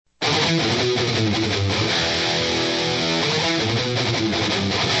Free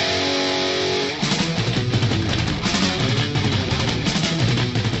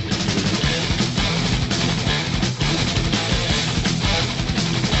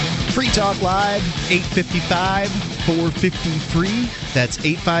Talk Live, 855-453. That's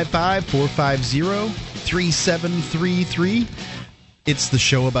 855-450-3733. It's the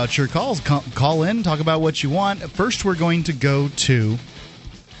show about your calls. Call in, talk about what you want. First, we're going to go to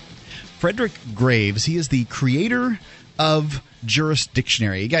Frederick Graves. He is the creator of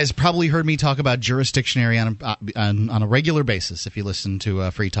Jurisdictionary. You guys probably heard me talk about Jurisdictionary on a regular basis if you listen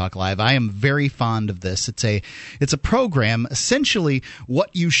to Free Talk Live. I am very fond of this. It's a program, essentially what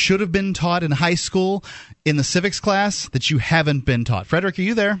you should have been taught in high school in the civics class that you haven't been taught. Frederick, are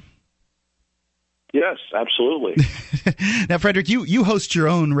you there? Yes, absolutely. Now, Frederick, you host your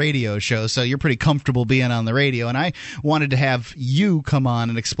own radio show, so you're pretty comfortable being on the radio, and I wanted to have you come on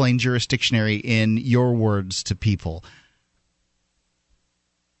and explain Jurisdictionary in your words to people.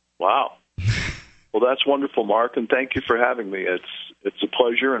 Wow. Well, that's wonderful, Mark, and thank you for having me. It's a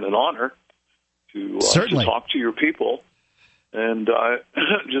pleasure and an honor to talk to your people, and I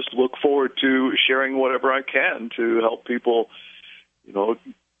just look forward to sharing whatever I can to help people,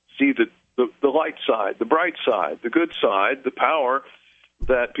 see the light side, the bright side, the good side, the power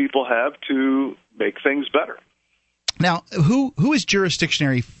that people have to make things better. Now, who is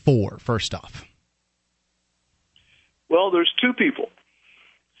Jurisdictionary for, first off? Well, there's two people.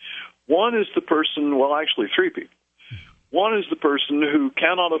 One is the person, well, actually three people. One is the person who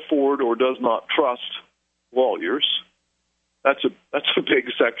cannot afford or does not trust lawyers. That's a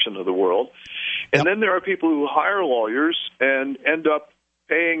big section of the world. And Yep. then there are people who hire lawyers and end up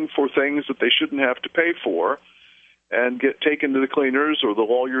paying for things that they shouldn't have to pay for and get taken to the cleaners, or the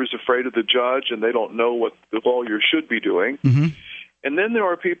lawyer's afraid of the judge and they don't know what the lawyer should be doing. Mm-hmm. And then there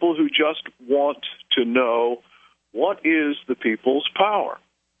are people who just want to know, what is the people's power?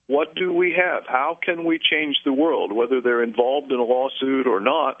 What do we have? How can we change the world, whether they're involved in a lawsuit or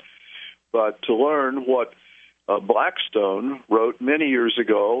not? But to learn what Blackstone wrote many years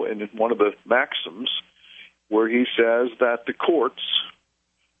ago in one of the maxims, where he says that the courts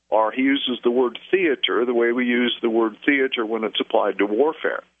are, he uses the word theater the way we use the word theater when it's applied to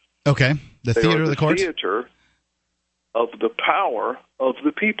warfare. Okay, the They theater are of the courts? Theater of the power of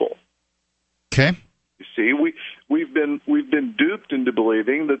the people. Okay. You see, we've been duped into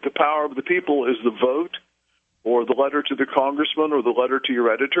believing that the power of the people is the vote, or the letter to the congressman, or the letter to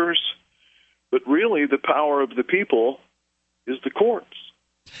your editors. But really, the power of the people is the courts.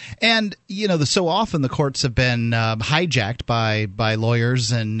 And, so often the courts have been hijacked by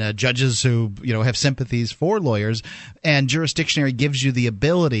lawyers and judges who, have sympathies for lawyers, and Jurisdictionary gives you the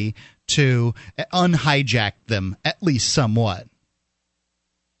ability to unhijack them, at least somewhat.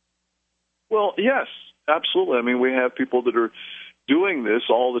 Well, yes, absolutely. I mean, we have people that are doing this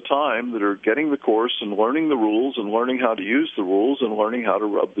all the time, that are getting the course and learning the rules and learning how to use the rules and learning how to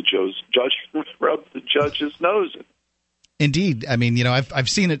rub the judge's nose in. Indeed. I mean, I've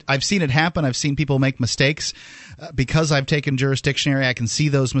seen it. I've seen it happen. I've seen people make mistakes. Because I've taken Jurisdictionary, I can see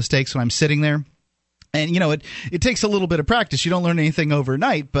those mistakes when I'm sitting there. And, it takes a little bit of practice. You don't learn anything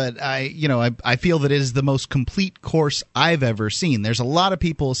overnight, but I feel that it is the most complete course I've ever seen. There's a lot of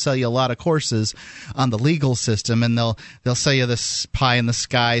people who sell you a lot of courses on the legal system, and they'll sell you this pie in the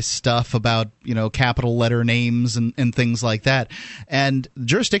sky stuff about, capital letter names and things like that. And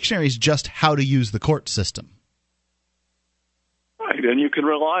Jurisdictionary is just how to use the court system. Right, and you can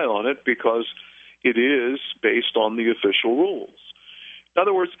rely on it because it is based on the official rules. In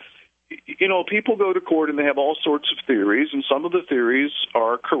other words, people go to court and they have all sorts of theories, and some of the theories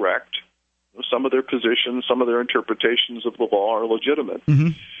are correct. Some of their positions, some of their interpretations of the law are legitimate. Mm-hmm.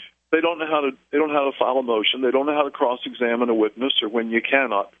 They don't know how to file a motion. They don't know how to cross-examine a witness, or when you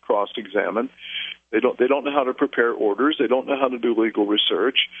cannot cross-examine. They don't know how to prepare orders. They don't know how to do legal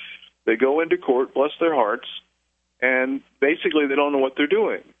research. They go into court, bless their hearts, and basically they don't know what they're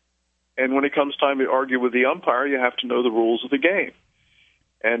doing. And when it comes time to argue with the umpire, you have to know the rules of the game.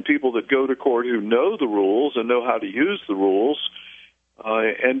 And people that go to court who know the rules and know how to use the rules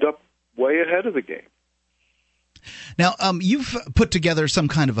end up way ahead of the game. Now, you've put together some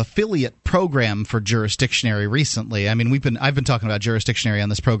kind of affiliate program for Jurisdictionary recently. I mean, I've been talking about Jurisdictionary on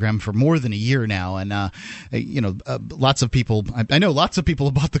this program for more than a year now, and lots of people. I know lots of people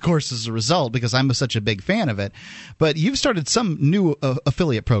have bought the course as a result because I'm such a big fan of it. But you've started some new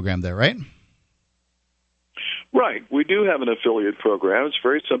affiliate program there, right? Right. We do have an affiliate program. It's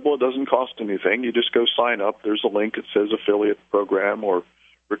very simple. It doesn't cost anything. You just go sign up. There's a link that says affiliate program or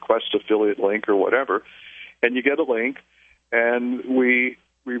request affiliate link or whatever. And you get a link, and we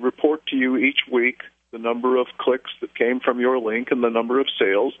report from your link and the number of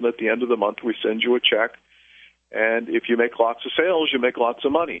sales, and at the end of the month we send you a check. And if you make lots of sales, you make lots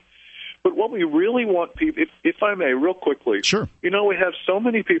of money. But what we really want people, if I may, real quickly, sure. We have so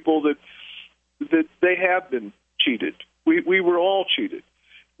many people that they have been cheated. We were all cheated.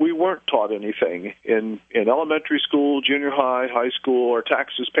 We weren't taught anything in elementary school, junior high, high school. Our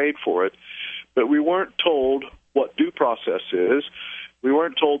taxes paid for it. But we weren't told what due process is. We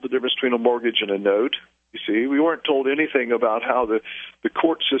weren't told the difference between a mortgage and a note. You see, we weren't told anything about how the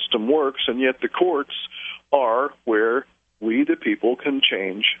court system works, and yet the courts are where we, the people, can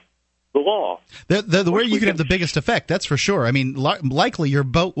change the law. The where you can have the biggest effect, that's for sure. I mean, likely your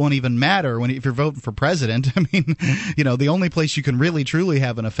vote won't even matter if you're voting for president. I mean, the only place you can really, truly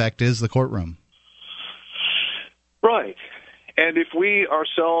have an effect is the courtroom. Right. And if we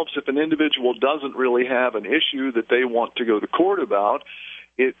ourselves, if an individual doesn't really have an issue that they want to go to court about,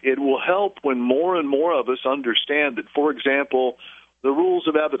 it will help when more and more of us understand that, for example, the rules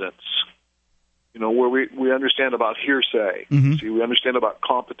of evidence, where we understand about hearsay, mm-hmm. See, we understand about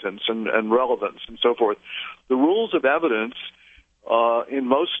competence and relevance and so forth. The rules of evidence in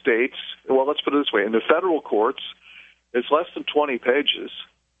most states, well, let's put it this way, in the federal courts, it's less than 20 pages.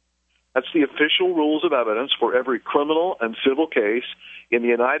 That's the official rules of evidence for every criminal and civil case in the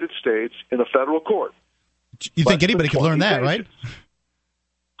United States in a federal court. You think anybody could learn that, right?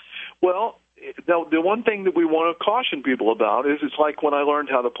 Well, the one thing that we want to caution people about is it's like when I learned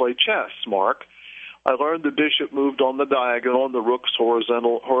how to play chess, Mark. I learned the bishop moved on the diagonal and the rook's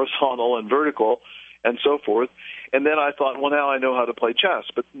horizontal and vertical and so forth. And then I thought, well, now I know how to play chess.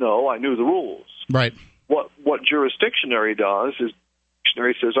 But no, I knew the rules. Right. What jurisdictionary does is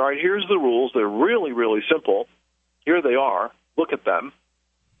dictionary says, all right, here's the rules. They're really, really simple. Here they are. Look at them.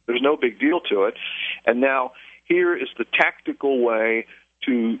 There's no big deal to it. And now here is the tactical way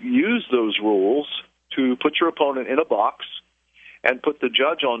to use those rules to put your opponent in a box and put the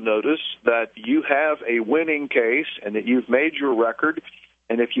judge on notice that you have a winning case and that you've made your record,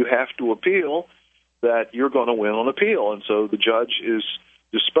 and if you have to appeal, that you're going to win on appeal. And so the judge is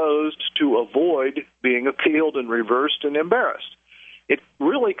disposed to avoid being appealed and reversed and embarrassed. It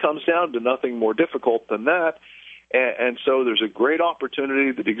really comes down to nothing more difficult than that. And so there's a great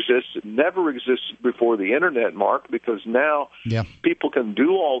opportunity that exists. It never existed before the Internet, Mark, because now people can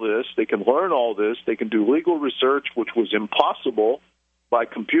do all this. They can learn all this. They can do legal research, which was impossible by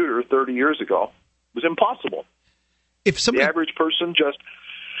computer 30 years ago. It was impossible. The average person just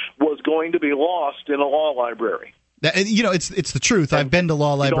was going to be lost in a law library. It's the truth. I've been to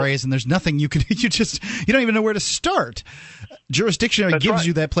law libraries, and there's nothing you can. You don't even know where to start. Jurisdictionary gives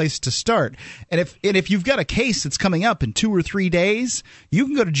you that place to start. And if you've got a case that's coming up in 2 or 3 days, you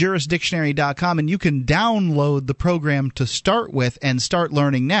can go to jurisdictionary.com and you can download the program to start with and start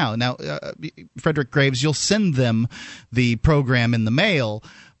learning now. Now, Frederick Graves, you'll send them the program in the mail,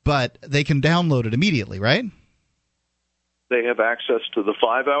 but they can download it immediately, right? They have access to the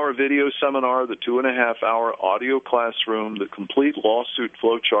 5-hour video seminar, the 2.5-hour audio classroom, the complete lawsuit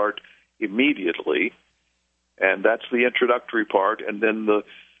flowchart immediately, and that's the introductory part. And then the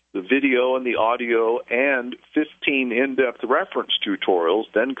video and the audio and 15 in-depth reference tutorials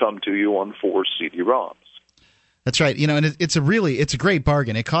then come to you on 4 CD-ROMs. That's right. And it's a great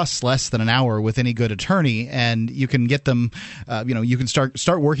bargain. It costs less than an hour with any good attorney, and you can get them. You can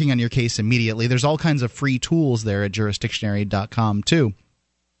start working on your case immediately. There's all kinds of free tools there at jurisdictionary.com too.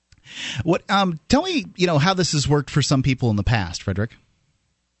 Tell me, how this has worked for some people in the past, Frederick.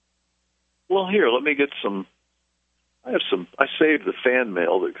 Well, here, let me get some. I saved the fan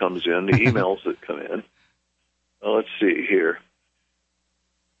mail that comes in, the emails that come in. Let's see here.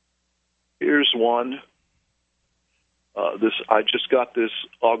 Here's one. I just got this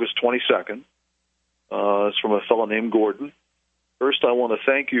August 22nd. It's from a fellow named Gordon. First, I want to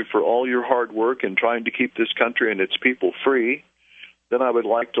thank you for all your hard work in trying to keep this country and its people free. Then I would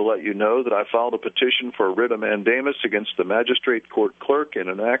like to let you know that I filed a petition for a writ of mandamus against the magistrate court clerk in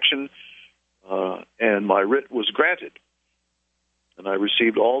an action, and my writ was granted. And I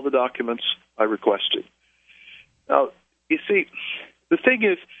received all the documents I requested. Now, you see, the thing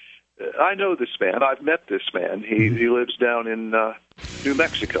is, I know this man. I've met this man. He lives down in New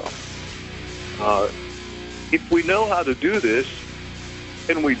Mexico. If we know how to do this,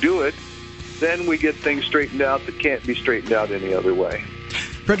 and we do it, then we get things straightened out that can't be straightened out any other way.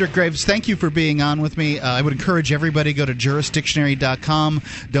 Frederick Graves, thank you for being on with me. I would encourage everybody to go to jurisdictionary.com.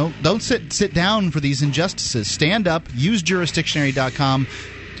 Don't sit down for these injustices. Stand up. Use jurisdictionary.com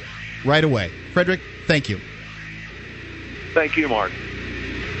right away. Frederick, thank you. Thank you, Mark.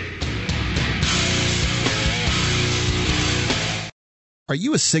 Are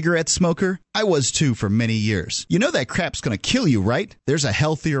you a cigarette smoker? I was too for many years. You know that crap's gonna kill you, right? There's a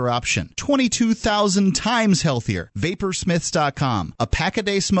healthier option. 22,000 times healthier. Vaporsmiths.com. A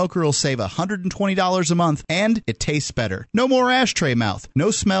pack-a-day smoker will save $120 a month, and it tastes better. No more ashtray mouth.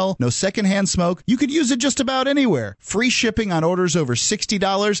 No smell. No secondhand smoke. You could use it just about anywhere. Free shipping on orders over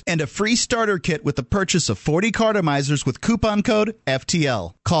 $60, and a free starter kit with the purchase of 40 cartomizers with coupon code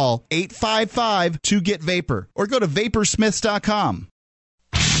FTL. Call 855-2-GET-VAPOR or go to Vaporsmiths.com.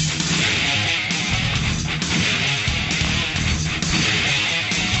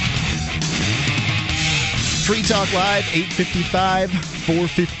 Free Talk Live,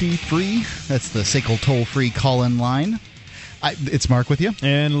 855-450-FREE. That's the SACL toll-free call-in line. It's Mark with you.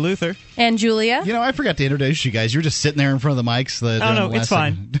 And Luther. And Julia. You know, I forgot to introduce you guys. You were just sitting there in front of the mics. No, it's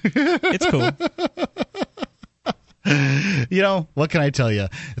fine. It's cool. You know, what can I tell you?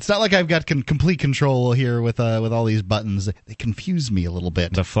 It's not like I've got complete control here with all these buttons. They confuse me a little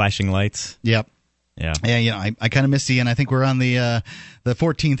bit. The flashing lights. Yep. Yeah. Yeah, you know, I kind of miss Ian. I think we're on the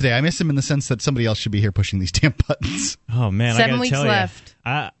 14th day. I miss him in the sense that somebody else should be here pushing these damn buttons. Oh, man. 7 I weeks gotta tell left.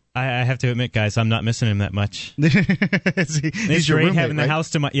 I have to admit, guys, I'm not missing him that much. He's your great roommate, having right? the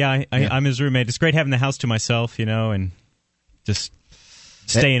house to my. Yeah, I'm his roommate. It's great having the house to myself, you know, and just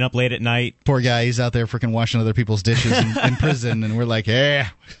staying up late at night. Poor guy, he's out there freaking washing other people's dishes in prison, and we're like,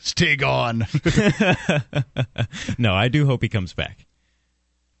 stay gone. No, I do hope he comes back.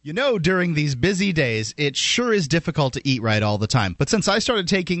 You know, during these busy days, it sure is difficult to eat right all the time. But since I started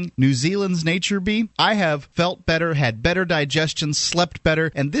taking New Zealand's Nature Bee, I have felt better, had better digestion, slept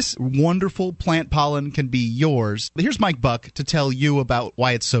better, and this wonderful plant pollen can be yours. Here's Mike Buck to tell you about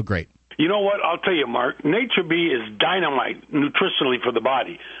why it's so great. You know what? I'll tell you, Mark. Nature Bee is dynamite nutritionally for the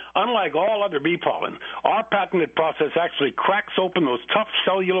body. Unlike all other bee pollen, our patented process actually cracks open those tough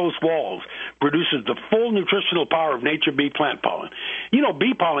cellulose walls, produces the full nutritional power of Nature Bee plant pollen. You know,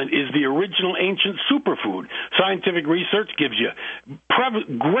 bee pollen is the original ancient superfood. Scientific research gives you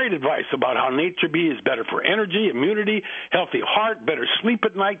great advice about how Nature Bee is better for energy, immunity, healthy heart, better sleep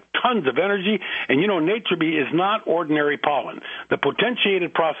at night, tons of energy. And you know, Nature Bee is not ordinary pollen. The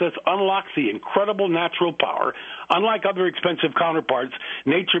potentiated process unlocks the incredible natural power. Unlike other expensive counterparts,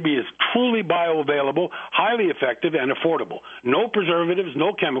 Nature Bee is truly bioavailable, highly effective, and affordable. No preservatives,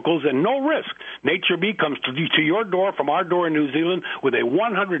 no chemicals, and no risk. Nature Bee comes to your door from our door in New Zealand with a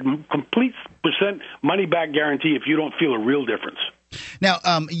 100% money-back guarantee if you don't feel a real difference. Now,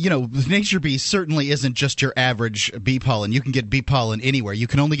 you know, Nature Bee certainly isn't just your average bee pollen. You can get bee pollen anywhere. You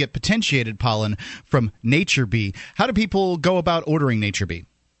can only get potentiated pollen from Nature Bee. How do people go about ordering Nature Bee?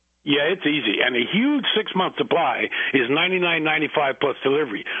 Yeah, it's easy, and a huge 6-month supply is $99.95 plus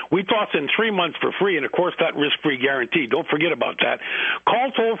delivery. We toss in 3 months for free, and of course that risk-free guarantee. Don't forget about that.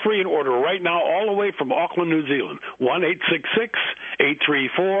 Call toll-free and order right now, all the way from Auckland, New Zealand.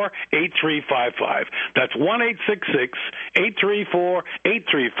 1-866-834-8355. That's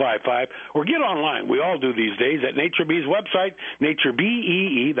 1-866-834-8355. Or get online. We all do these days at Nature Bee's website,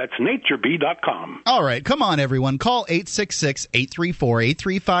 NatureBee. That's naturebee.com. All right, come on, everyone. Call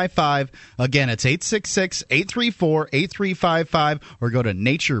 866-834-8355. Again, it's 866-834-8355, or go to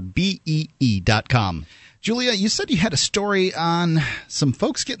naturebee.com. Julia, you said you had a story on some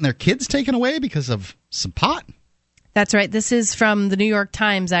folks getting their kids taken away because of some pot. That's right. This is from the New York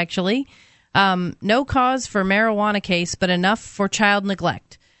Times, actually. No cause for marijuana case, but enough for child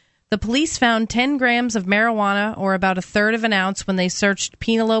neglect. The police found 10 grams of marijuana, or about a third of an ounce, when they searched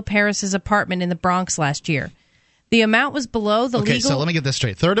Penelope Harris's apartment in the Bronx last year. The amount was below the legal... Okay, so let me get this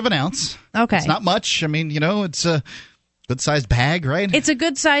straight. Third of an ounce. Okay. It's not much. I mean, you know, it's a good-sized bag, right? It's a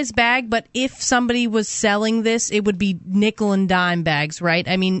good-sized bag, but if somebody was selling this, it would be nickel and dime bags, right?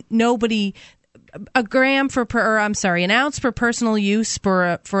 I mean, nobody... an ounce for personal use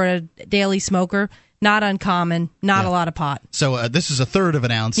for a daily smoker, not uncommon, not a lot of pot. So this is a third of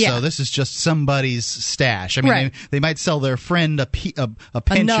an ounce, so this is just somebody's stash. I mean, they might sell their friend a pinch of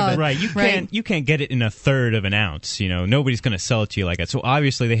it. Right, you can't get it in a third of an ounce. You know, nobody's going to sell it to you like that. So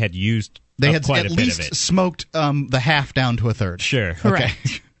obviously they had used quite at a bit least of it. smoked the half down to a third. Sure. Correct.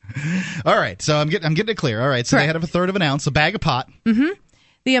 Okay. All right, so I'm getting it clear. All right, so they had a third of an ounce, a bag of pot. Mm-hmm.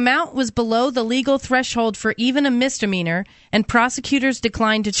 The amount was below the legal threshold for even a misdemeanor, and prosecutors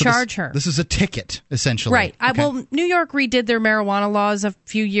declined to charge her. This is a ticket, essentially. Right. Okay. Well, New York redid their marijuana laws a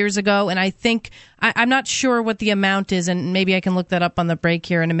few years ago, and I think I'm not sure what the amount is, and maybe I can look that up on the break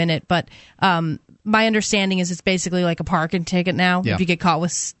here in a minute, but my understanding is it's basically like a parking ticket now if you get caught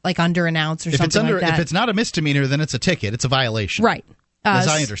with like under an ounce or something like that. If it's not a misdemeanor, then it's a ticket. It's a violation. Right. As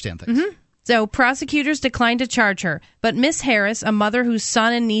I understand things. Mm-hmm. So prosecutors declined to charge her, but Miss Harris, a mother whose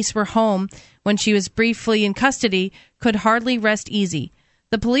son and niece were home when she was briefly in custody, could hardly rest easy.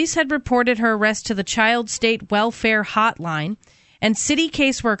 The police had reported her arrest to the Child State Welfare Hotline, and city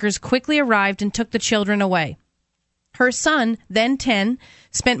caseworkers quickly arrived and took the children away. Her son, then 10,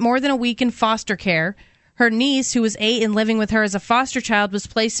 spent more than a week in foster care. Her niece, who was 8 and living with her as a foster child, was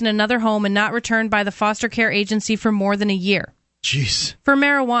placed in another home and not returned by the foster care agency for more than a year. Jeez. For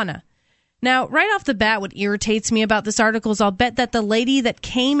marijuana. Now, right off the bat, what irritates me about this article is I'll bet that the lady that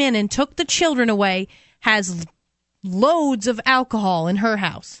came in and took the children away has loads of alcohol in her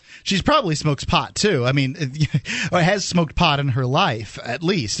house. She's probably smokes pot too. I mean, or has smoked pot in her life at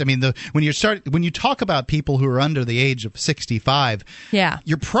least. I mean, when you talk about people who are under the age of 65, yeah,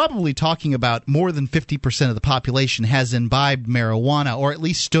 you're probably talking about more than 50% of the population has imbibed marijuana, or at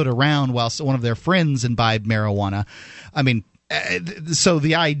least stood around while one of their friends imbibed marijuana. I mean, so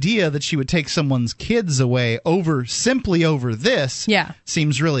the idea that she would take someone's kids away simply over this,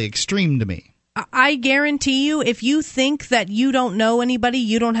 seems really extreme to me. I guarantee you, if you think that you don't know anybody,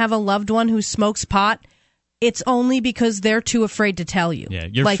 you don't have a loved one who smokes pot, it's only because they're too afraid to tell you. Yeah,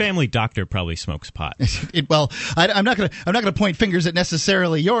 your family doctor probably smokes pot. Well, I'm not gonna point fingers at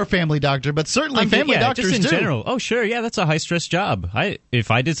necessarily your family doctor, but certainly family doctors just in do. general. Oh, sure, yeah, that's a high stress job. If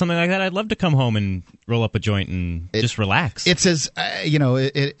I did something like that, I'd love to come home and roll up a joint and just relax. It's as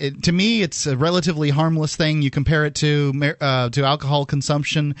to me, it's a relatively harmless thing. You compare it to alcohol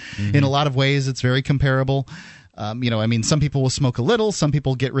consumption. Mm-hmm. In a lot of ways, it's very comparable. I mean, some people will smoke a little. Some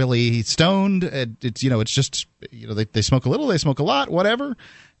people get really stoned. It's just they smoke a little, they smoke a lot, whatever.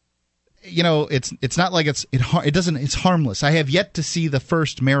 It's not like it's harmless. I have yet to see the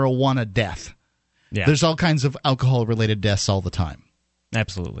first marijuana death. Yeah. There's all kinds of alcohol related deaths all the time.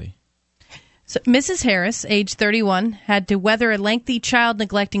 Absolutely. So Mrs. Harris, age 31, had to weather a lengthy child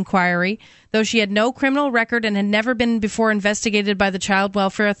neglect inquiry, though she had no criminal record and had never been before investigated by the child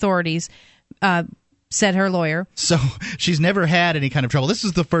welfare authorities. Said her lawyer. So she's never had any kind of trouble. This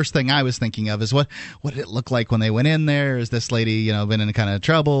is the first thing I was thinking of is what did it look like when they went in there? Is this lady, been in any kind of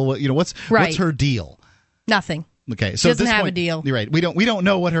trouble? What's her deal? Nothing. Okay, so she at doesn't this have point, a deal. You're right. We don't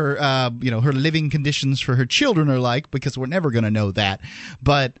know what her her living conditions for her children are like, because we're never going to know that.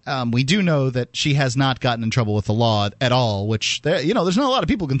 But we do know that she has not gotten in trouble with the law at all. Which there's not a lot of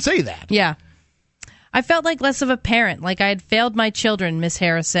people who can say that. Yeah. I felt like less of a parent, like I had failed my children, Miss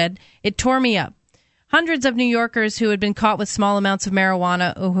Harris said. It tore me up. Hundreds of New Yorkers who had been caught with small amounts of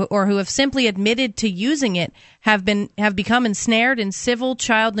marijuana or who have simply admitted to using it have become ensnared in civil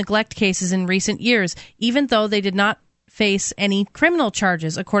child neglect cases in recent years, even though they did not face any criminal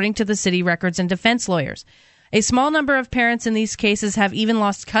charges, according to the city records and defense lawyers. A small number of parents in these cases have even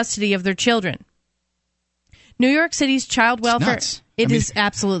lost custody of their children. New York City's child welfare... It is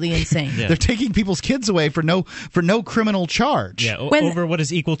absolutely insane. Yeah. They're taking people's kids away for no criminal charge. Yeah, over what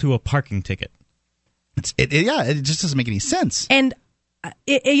is equal to a parking ticket. It just doesn't make any sense. And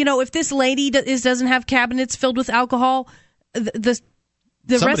if this lady doesn't have cabinets filled with alcohol, the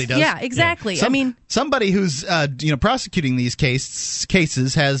somebody rest, does. Yeah, exactly. Yeah. Somebody who's prosecuting these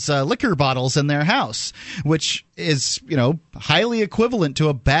cases has liquor bottles in their house, which is highly equivalent to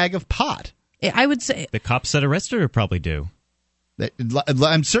a bag of pot. I would say the cops that arrested her probably do.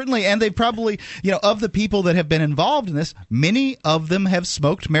 I'm certainly, and they probably, of the people that have been involved in this, many of them have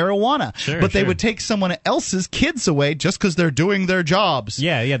smoked marijuana. But they would take someone else's kids away just because they're doing their jobs.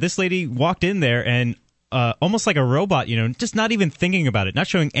 Yeah. This lady walked in there and almost like a robot, just not even thinking about it, not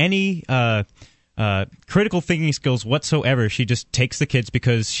showing any critical thinking skills whatsoever. She just takes the kids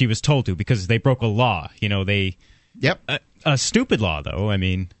because she was told to, because they broke a law. Yep. A stupid law, though. I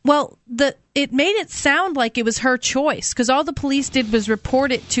mean, well, it made it sound like it was her choice, because all the police did was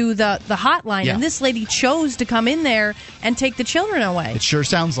report it to the hotline, and this lady chose to come in there and take the children away. It sure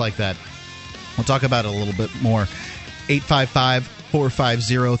sounds like that. We'll talk about it a little bit more.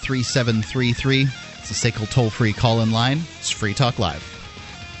 855-450-3733. It's a SACL toll-free call-in line. It's Free Talk Live.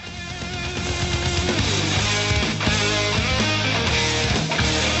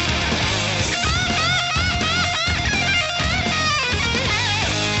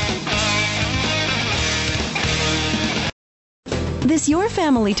 This Your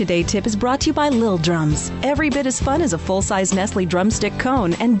Family Today tip is brought to you by Lil Drums. Every bit as fun as a full-size Nestle drumstick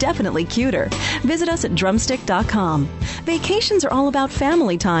cone, and definitely cuter. Visit us at drumstick.com. Vacations are all about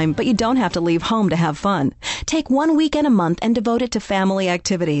family time, but you don't have to leave home to have fun. Take 1 weekend a month and devote it to family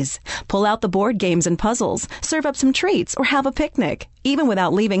activities. Pull out the board games and puzzles, serve up some treats, or have a picnic. Even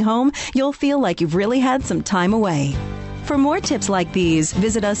without leaving home, you'll feel like you've really had some time away. For more tips like these,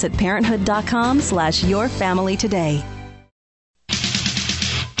 visit us at parenthood.com/yourfamilytoday.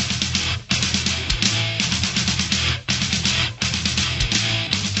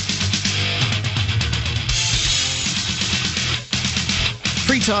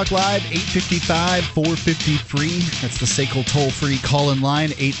 Free Talk Live, 855-450-FREE. That's the SACL toll-free call-in line,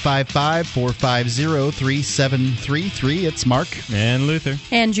 855-450-3733. It's Mark. And Luther.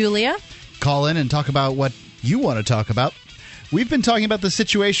 And Julia. Call in and talk about what you want to talk about. We've been talking about the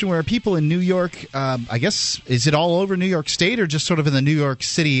situation where people in New York, I guess, is it all over New York State or just sort of in the New York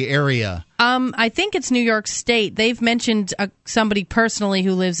City area? I think it's New York State. They've mentioned somebody personally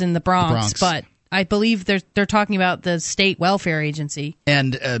who lives in the Bronx. But I believe they're talking about the state welfare agency.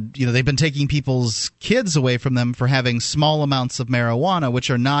 And, they've been taking people's kids away from them for having small amounts of marijuana, which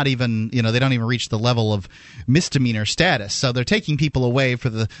are not even, they don't even reach the level of misdemeanor status. So they're taking people away for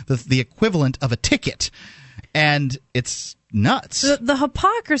the equivalent of a ticket. And it's nuts. The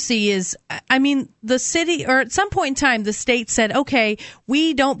hypocrisy is, the city, or at some point in time, the state said, okay,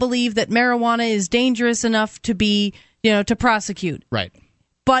 we don't believe that marijuana is dangerous enough to be, to prosecute. Right.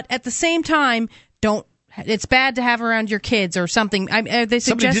 But at the same time, it's bad to have around your kids or something. Are they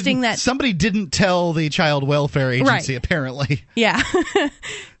suggesting that somebody didn't tell the child welfare agency, right. Apparently? Yeah.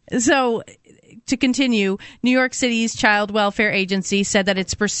 So, to continue, New York City's Child Welfare Agency said that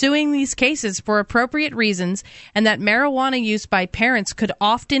it's pursuing these cases for appropriate reasons and that marijuana use by parents could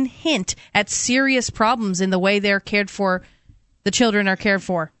often hint at serious problems in the way the children are cared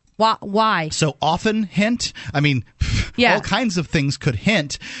for. Why? So often hint? Yeah. All kinds of things could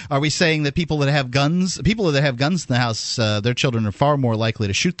hint. Are we saying that people that have guns in the house, their children are far more likely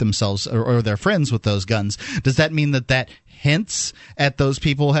to shoot themselves or their friends with those guns? Does that mean that hints at those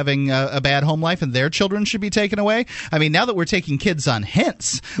people having a bad home life and their children should be taken away? Now that we're taking kids on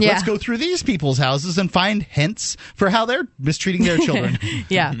hints, let's go through these people's houses and find hints for how they're mistreating their children.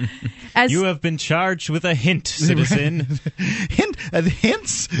 Yeah. You have been charged with a hint, citizen.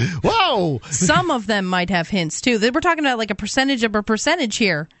 Hints? Wow. Some of them might have hints, too. We're talking about like a percentage of a percentage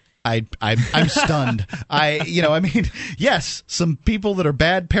here. I'm stunned. Yes, some people that are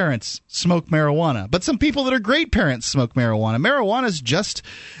bad parents smoke marijuana, but some people that are great parents smoke marijuana. Marijuana is just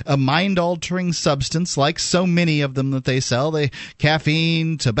a mind-altering substance, like so many of them that they sell.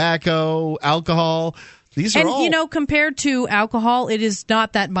 Caffeine, tobacco, alcohol. These are all. And compared to alcohol, it is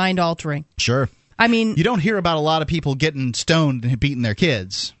not that mind-altering. Sure. You don't hear about a lot of people getting stoned and beating their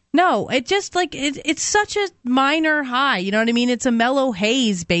kids. No, it just it's such a minor high. You know what I mean? It's a mellow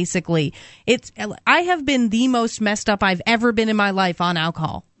haze, basically. I have been the most messed up I've ever been in my life on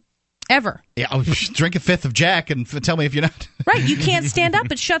alcohol. Ever. Yeah, drink a fifth of Jack and tell me if you're not. Right, you can't stand up.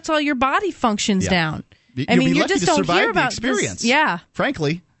 It shuts all your body functions down. You just to don't survive hear about the experience. This. Yeah.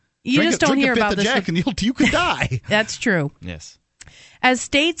 Frankly. You just don't hear about this. Drink a fifth of Jack and you could die. That's true. Yes. As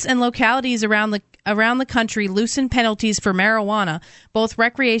states and localities around the country loosen penalties for marijuana, both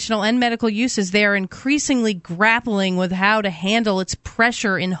recreational and medical uses, they are increasingly grappling with how to handle its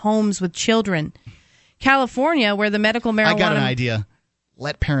pressure in homes with children. California, where the medical marijuana... I got an idea.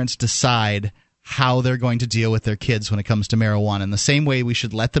 Let parents decide how they're going to deal with their kids when it comes to marijuana. In the same way we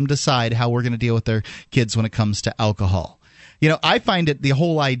should let them decide how we're going to deal with their kids when it comes to alcohol. I find the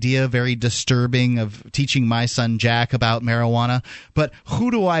whole idea very disturbing of teaching my son Jack about marijuana, but who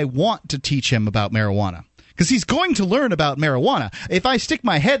do I want to teach him about marijuana? Because he's going to learn about marijuana. If I stick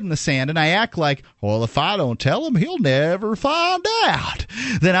my head in the sand and I act like, well, if I don't tell him, he'll never find out,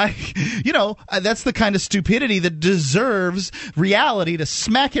 then that's the kind of stupidity that deserves reality to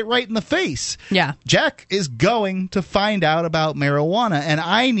smack it right in the face. Yeah. Jack is going to find out about marijuana, and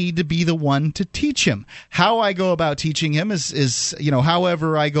I need to be the one to teach him. How I go about teaching him is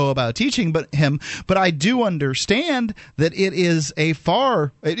however I go about teaching him, but I do understand that it is it's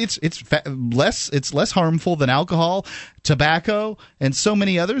less harmful than alcohol, tobacco, and so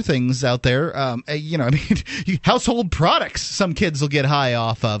many other things out there. Household products some kids will get high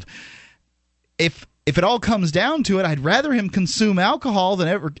off of. If it all comes down to it, I'd rather him consume alcohol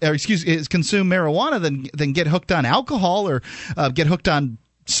consume marijuana than get hooked on alcohol or get hooked on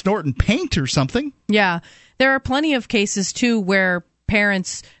snorting paint or something. Yeah, there are plenty of cases too where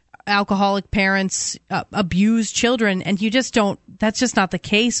alcoholic parents abuse children, and that's just not the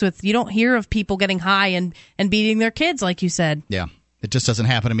case you don't hear of people getting high and beating their kids, like you said. Yeah. It just doesn't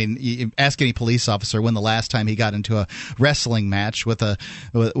happen. You ask any police officer when the last time he got into a wrestling match with a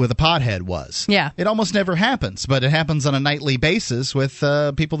pothead was. Yeah. It almost never happens, but it happens on a nightly basis with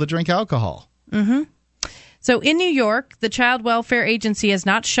people that drink alcohol. Mm-hmm. So in New York, the Child Welfare Agency has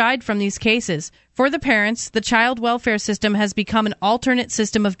not shied from these cases. For the parents, the child welfare system has become an alternate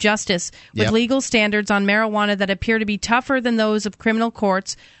system of justice with legal standards on marijuana that appear to be tougher than those of criminal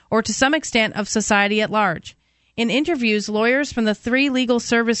courts or to some extent of society at large. In interviews, lawyers from the 3 legal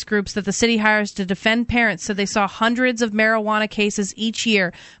service groups that the city hires to defend parents said they saw hundreds of marijuana cases each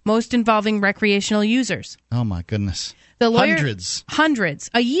year, most involving recreational users. Oh, my goodness. Hundreds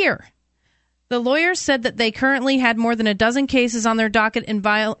a year. The lawyers said that they currently had more than a dozen cases on their docket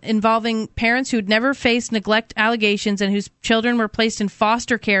involving parents who'd never faced neglect allegations and whose children were placed in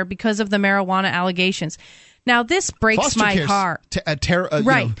foster care because of the marijuana allegations. Now, this breaks my heart.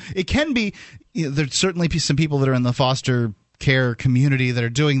 Right. It can be. There's certainly some people that are in the foster care community that are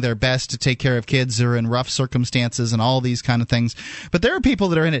doing their best to take care of kids who are in rough circumstances and all these kind of things. But there are people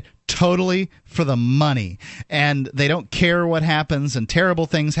that are in it totally for the money, and they don't care what happens, and terrible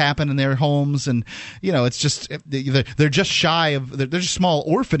things happen in their homes, and it's just they're just shy of they're just small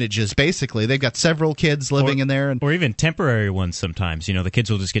orphanages basically. They've got several kids living in there, or even temporary ones sometimes. The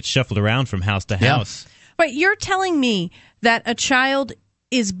kids will just get shuffled around from house to house. But you're telling me that a child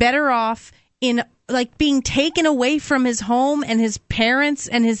is better off in being taken away from his home and his parents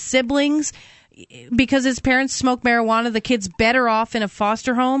and his siblings because his parents smoke marijuana, the kid's better off in a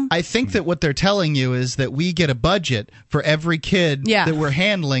foster home? I think that what they're telling you is that we get a budget for every kid that we're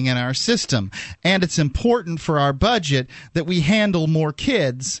handling in our system. And it's important for our budget that we handle more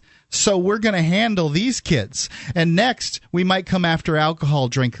kids. So we're going to handle these kids. And next, we might come after alcohol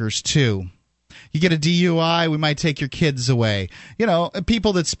drinkers, too. You get a DUI, we might take your kids away.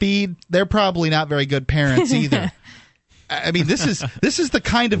 People that speed, they're probably not very good parents either. I mean, this is the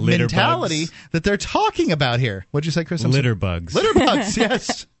kind of mentality that they're talking about here. What'd you say, Chris? Litter bugs. Litter bugs,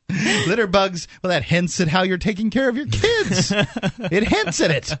 yes. Litter bugs, well, that hints at how you're taking care of your kids. It hints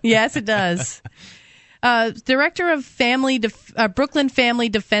at it. Yes, it does. Director of Brooklyn Family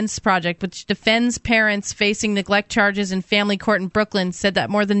Defense Project, which defends parents facing neglect charges in family court in Brooklyn, said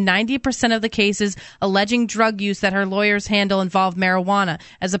that more than 90% of the cases alleging drug use that her lawyers handle involve marijuana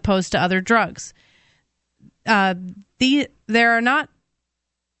as opposed to other drugs. There is not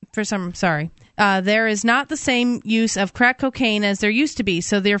the same use of crack cocaine as there used to be,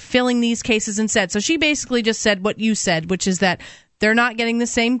 so they're filling these cases instead. So she basically just said what you said, which is that they're not getting the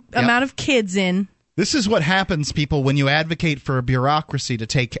same amount of kids in. This is what happens, people, when you advocate for a bureaucracy to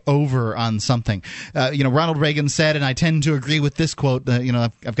take over on something. Ronald Reagan said, and I tend to agree with this quote.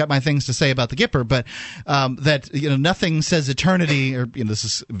 I've got my things to say about the Gipper, but that nothing says eternity, or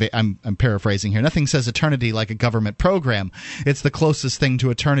I'm paraphrasing here. Nothing says eternity like a government program. It's the closest thing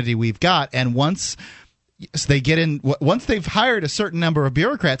to eternity we've got, and once they've hired a certain number of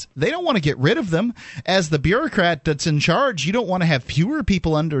bureaucrats, they don't want to get rid of them. As the bureaucrat that's in charge, you don't want to have fewer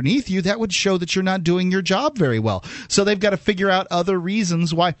people underneath you. That would show that you're not doing your job very well. So they've got to figure out other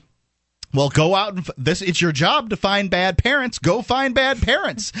reasons why. Well, go out and it's your job to find bad parents. Go find bad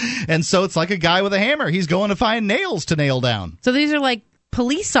parents. And so it's like a guy with a hammer. He's going to find nails to nail down. So these are like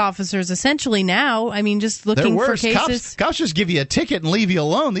police officers essentially now. I mean, just looking for cases. Cops just give you a ticket and leave you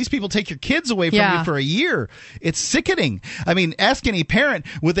alone. These people take your kids away from you for a year. It's sickening. I mean, ask any parent,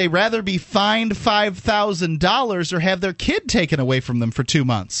 would they rather be fined $5,000 or have their kid taken away from them for 2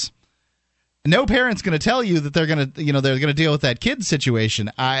 months? No parent's going to tell you that they're going to deal with that kid situation.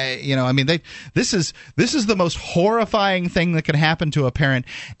 This is the most horrifying thing that can happen to a parent,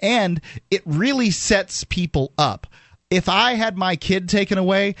 and it really sets people up. If I had my kid taken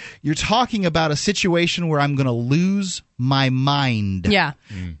away, you're talking about a situation where I'm going to lose my mind. Yeah.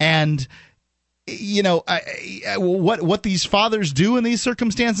 And what these fathers do in these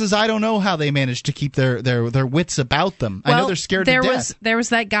circumstances, I don't know how they manage to keep their wits about them. Well, I know they're scared to death. There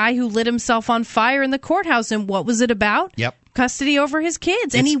was that guy who lit himself on fire in the courthouse, and what was it about? Yep. Custody over his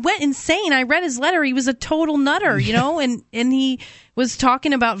kids. And he went insane. I read his letter. He was a total nutter, and he was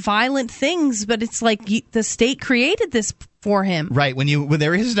talking about violent things, but it's like the state created this for him. Right. When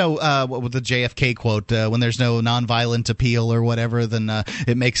there is no what was the JFK quote, when there's no nonviolent appeal or whatever, then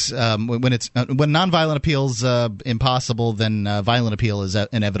it makes when nonviolent appeal's impossible, then violent appeal is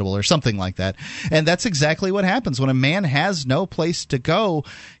inevitable or something like that. And that's exactly what happens when a man has no place to go.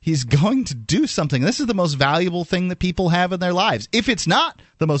 He's going to do something. This is the most valuable thing that people have in their lives. If it's not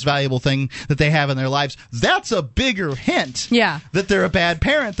the most valuable thing that they have in their lives, that's a bigger hint that they're a bad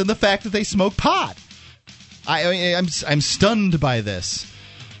parent than the fact that they smoke pot. I'm stunned by this.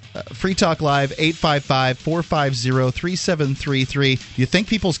 Free Talk Live, 855-450-3733. Do you think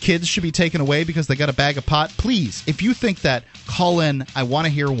people's kids should be taken away because they got a bag of pot? Please, if you think that, call in. I want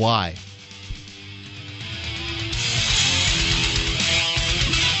to hear why.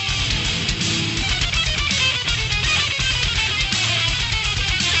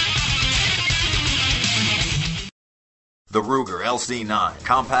 The The Ruger LC9.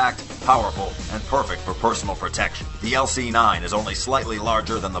 Compact, powerful, and perfect for personal protection. The LC9 is only slightly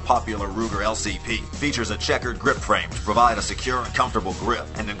larger than the popular Ruger LCP. Features a checkered grip frame to provide a secure and comfortable grip,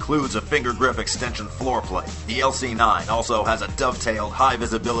 and includes a finger grip extension floor plate. The LC9 also has a dovetailed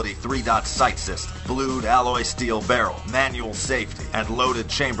high-visibility 3-dot sight system, blued alloy steel barrel, manual safety, and loaded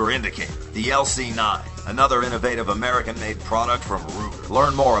chamber indicator. The LC9, another innovative American-made product from Ruger.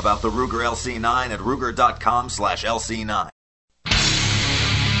 Learn more about the Ruger LC9 at Ruger.com/LC9.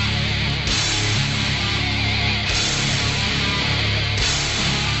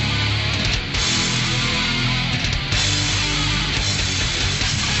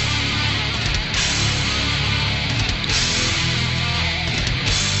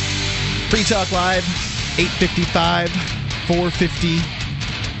 Free Talk Live, 855 450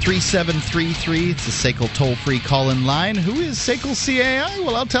 3733. It's the SACL toll-free call-in line. Who is SACL CAI?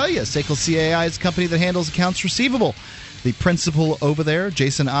 Well, I'll tell you. SACL CAI is a company that handles accounts receivable. The principal over there,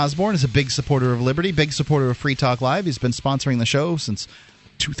 Jason Osborne, is a big supporter of Liberty, big supporter of Free Talk Live. He's been sponsoring the show since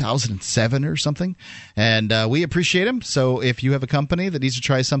 2007 or something, and we appreciate him. So if you have a company that needs to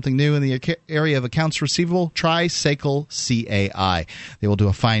try something new in the area of accounts receivable, try SACL CAI. They will do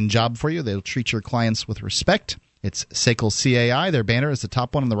a fine job for you. They'll treat your clients with respect. It's SACL CAI. Their banner is the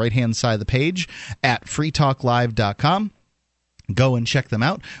top one on the right-hand side of the page at freetalklive.com. Go and check them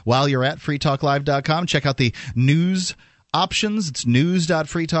out. While you're at freetalklive.com, check out the news options. It's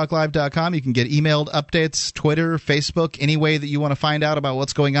news.freetalklive.com. You can get emailed updates, Twitter, Facebook, any way that you want to find out about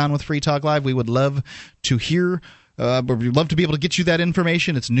what's going on with Free Talk Live. We would love to hear, we'd love to be able to get you that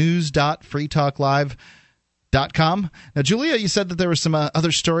information. It's news.freetalklive.com. Now, Julia, you said that there were some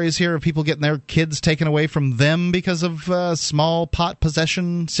other stories here of people getting their kids taken away from them because of small pot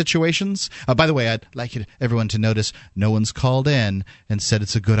possession situations. By the way, I'd like everyone to notice no one's called in and said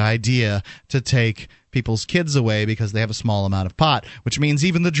it's a good idea to take people's kids away because they have a small amount of pot, which means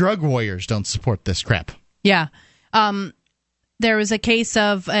even the drug warriors don't support this crap. Yeah. There was a case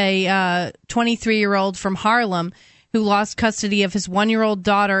of a 23-year-old from Harlem who lost custody of his 1-year-old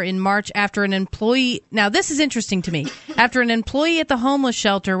daughter in March after an employee... Now, this is interesting to me. After an employee at the homeless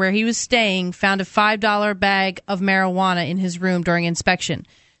shelter where he was staying found a $5 bag of marijuana in his room during inspection.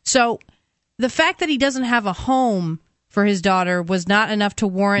 So the fact that he doesn't have a home for his daughter was not enough to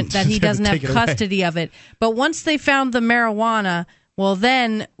warrant that he doesn't have custody of it. But once they found the marijuana, well,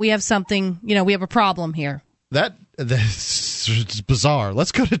 then we have something, we have a problem here. That's bizarre.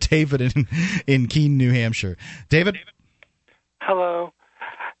 Let's go to David in Keene, New Hampshire. David? Hello.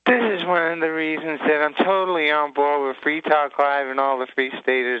 This is one of the reasons that I'm totally on board with Free Talk Live and all the free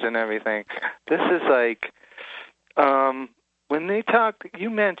staters and everything. This is like, when they talk, you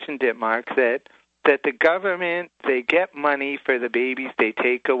mentioned it, Mark, that the government, they get money for the babies they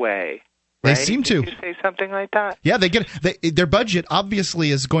take away. They right? seem to. Did you say something like that? Yeah, their budget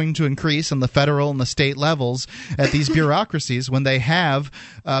obviously is going to increase on the federal and the state levels at these bureaucracies when they have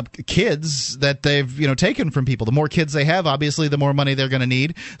kids that they've taken from people. The more kids they have, obviously, the more money they're going to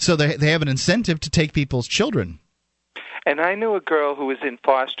need. So they have an incentive to take people's children. And I knew a girl who was in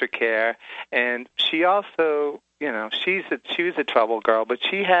foster care, and she also, she was a trouble girl, but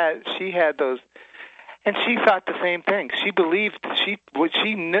she had those. And she thought the same thing. She believed she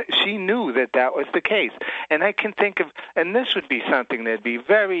knew that was the case. And I can think of, and this would be something that'd be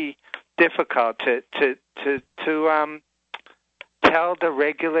very difficult to tell the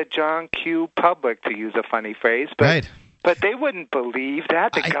regular John Q. public, to use a funny phrase, but. Right. But they wouldn't believe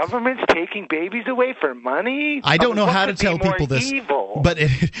that. The government's taking babies away for money? I don't know how to tell people this, but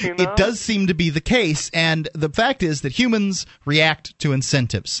it does seem to be the case. And the fact is that humans react to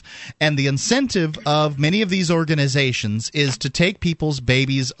incentives. And the incentive of many of these organizations is to take people's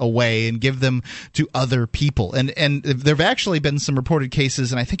babies away and give them to other people. And there have actually been some reported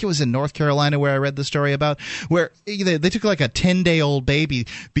cases, and I think it was in North Carolina where I read the story about, where they took like a 10-day-old baby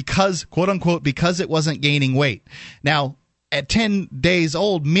because, quote-unquote, because it wasn't gaining weight. Now, at 10 days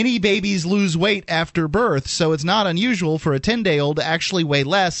old, many babies lose weight after birth, so it's not unusual for a 10-day-old to actually weigh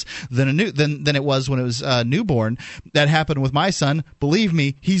less than it was when it was newborn. That happened with my son. Believe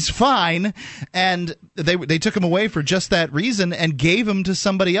me, he's fine. And they took him away for just that reason and gave him to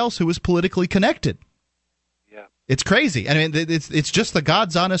somebody else who was politically connected. Yeah, it's crazy. I mean, it's just the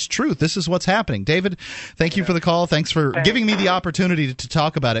God's honest truth. This is what's happening. David, thank you for the call. Thanks for giving me the opportunity to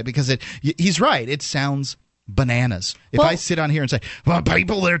talk about it, because he's right. It sounds bananas. If I sit on here and say, well,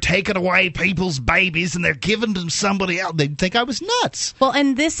 people, they're taking away people's babies and they're giving them somebody else, they'd think I was nuts. Well,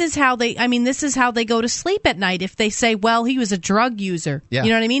 and this is how they go to sleep at night. If they say, well, he was a drug user. Yeah. You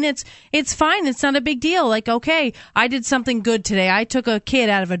know what I mean? It's fine. It's not a big deal. Like, okay, I did something good today. I took a kid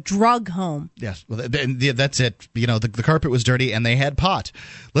out of a drug home. Yes, well, that's it. You know, the carpet was dirty and they had pot.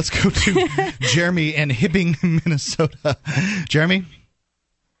 Let's go to Jeremy in Hibbing, Minnesota. Jeremy?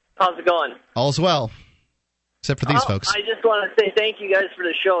 How's it going? All's well. Except for these folks. I just want to say thank you guys for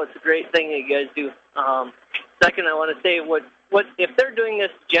the show. It's a great thing that you guys do. Second, I want to say what if they're doing this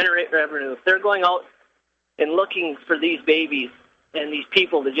to generate revenue, if they're going out and looking for these babies and these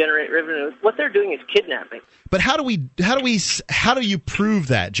people to generate revenue, what they're doing is kidnapping. But how do you prove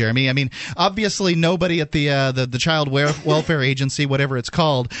that, Jeremy? I mean, obviously nobody at the child welfare agency, whatever it's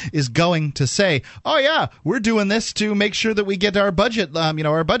called, is going to say, "Oh yeah, we're doing this to make sure that we get our budget,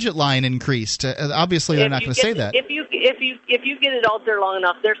 our budget line increased." Obviously, they're not going to say that. If you get it out there long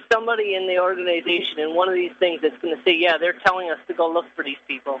enough, there's somebody in the organization in one of these things that's going to say, "Yeah, they're telling us to go look for these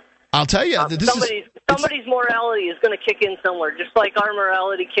people." I'll tell you, somebody's morality is going to kick in somewhere, just like our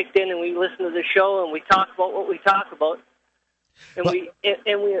morality kicked in, and we listen to the show and we talk about what we talk about, and we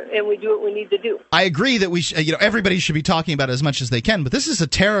do what we need to do. I agree that we everybody should be talking about it as much as they can, but this is a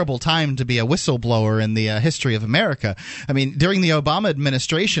terrible time to be a whistleblower in the history of America. I mean, during the Obama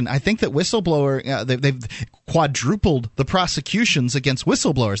administration, I think that they've quadrupled the prosecutions against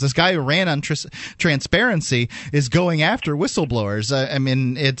whistleblowers. This guy who ran on transparency is going after whistleblowers. I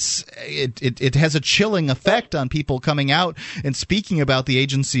mean, it has a chilling effect on people coming out and speaking about the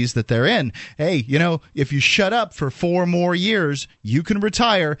agencies that they're in. Hey, if you shut up for 4 more years, you can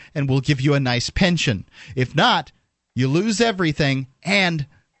retire and we'll give you a nice pension. If not, you lose everything and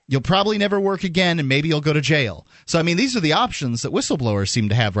you'll probably never work again and maybe you'll go to jail. So, I mean, these are the options that whistleblowers seem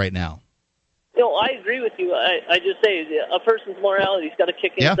to have right now. I agree with you. I just say a person's morality's got to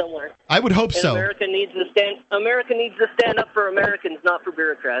kick in somewhere. I would hope so. America needs to stand up for Americans, not for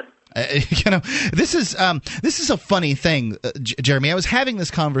bureaucrats. This is a funny thing, Jeremy. I was having this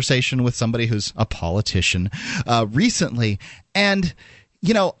conversation with somebody who's a politician recently, and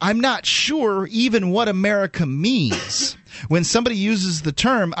I'm not sure even what America means. When somebody uses the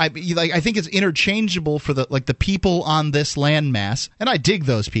term, I think it's interchangeable for the people on this landmass, and I dig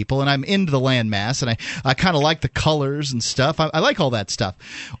those people, and I'm into the landmass, and I kind of like the colors and stuff. I like all that stuff.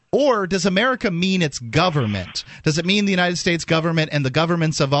 Or does America mean its government? Does it mean the United States government and the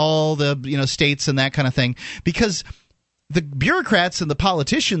governments of all the states and that kind of thing? Because the bureaucrats and the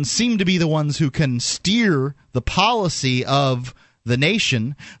politicians seem to be the ones who can steer the policy of the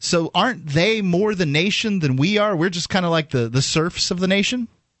nation. So aren't they more the nation than we are? We're just kind of like the serfs of the nation?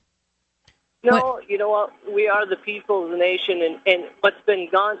 No, you know what? We are the people of the nation, and what's been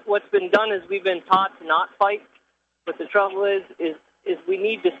done is we've been taught to not fight. But the trouble is we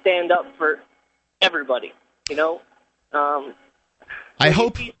need to stand up for everybody. I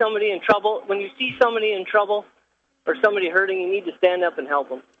hope you see somebody in trouble. When you see somebody in trouble or somebody hurting, you need to stand up and help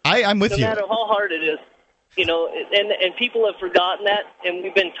them. I'm with you. No matter how hard it is. And people have forgotten that, and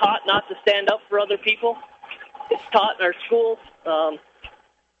we've been taught not to stand up for other people. It's taught in our schools.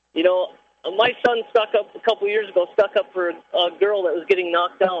 My son a couple years ago stuck up for a girl that was getting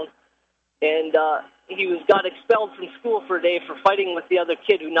knocked down, and he got expelled from school for a day for fighting with the other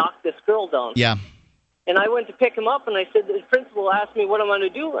kid who knocked this girl down. Yeah. And I went to pick him up, and I said, the principal asked me what I'm going to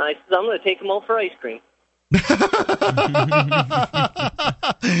do, and I said, I'm going to take him out for ice cream.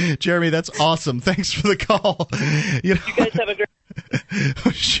 Jeremy, that's awesome. Thanks for the call. You guys have a great...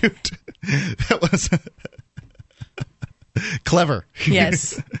 Oh, shoot. That was clever.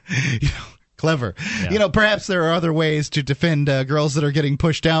 Yes. Clever. Yeah. Perhaps there are other ways to defend girls that are getting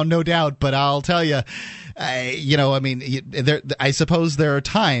pushed down, no doubt, but I'll tell you, I suppose there are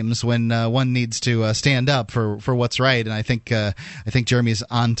times when one needs to stand up for what's right, and I think Jeremy's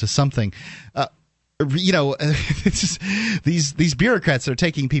on to something. It's just, these bureaucrats are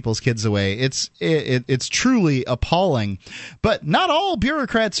taking people's kids away. It's truly appalling. But not all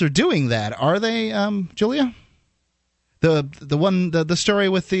bureaucrats are doing that, are they, Julia? The story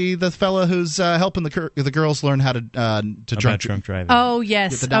with the fella who's helping the girls learn how to drunk driving. Oh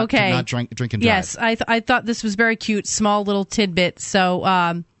yes, okay. To not drink and drive. Yes, I thought this was very cute. Small little tidbit. So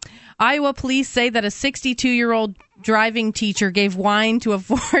Iowa police say that a 62-year-old driving teacher gave wine to a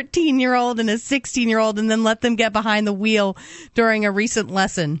 14-year-old and a 16-year-old and then let them get behind the wheel during a recent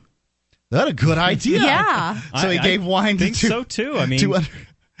lesson. That's a good idea. Yeah. So he gave wine to so too. I mean,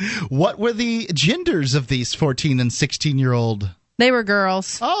 what were the genders of these 14 and 16-year-old? They were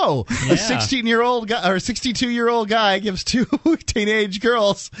girls. Oh, Yeah. A 16-year-old guy or 62-year-old guy gives 2 teenage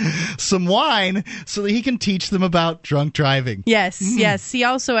girls some wine so that he can teach them about drunk driving. Yes, yes. He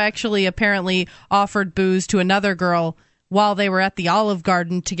also actually apparently offered booze to another girl while they were at the Olive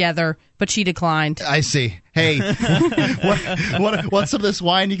Garden together, but she declined. I see. Hey, want some of this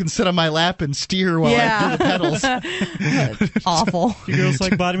wine? You can sit on my lap and steer while I do the pedals. Awful. You girls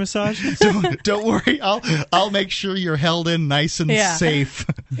like body massage? Don't worry. I'll make sure you're held in nice and safe.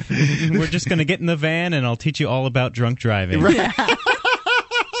 We're just going to get in the van, and I'll teach you all about drunk driving. Right.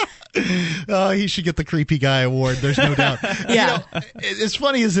 Oh, he should get the creepy guy award. There's no doubt. Yeah. As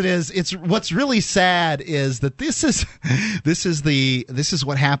funny as it is, it's what's really sad is that this is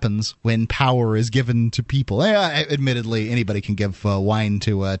what happens when power is given to people. Admittedly, anybody can give wine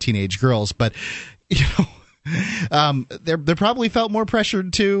to teenage girls, but they probably felt more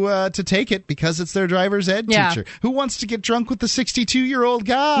pressured to take it because it's their driver's ed teacher. Who wants to get drunk with the 62-year-old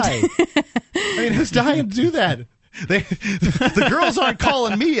guy? I mean, who's dying to do that? The girls aren't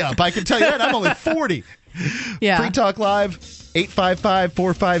calling me up. I can tell you that. I'm only 40. Yeah. Free Talk Live,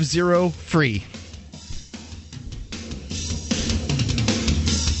 855-450-FREE.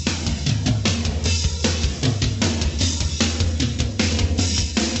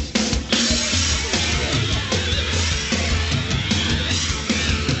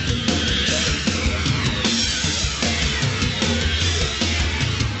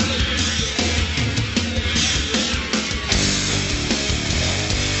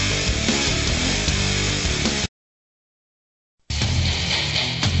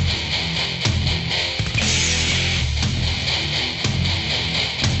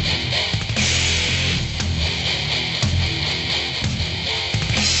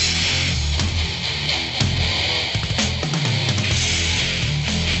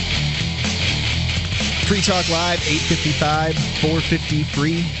 Free Talk Live,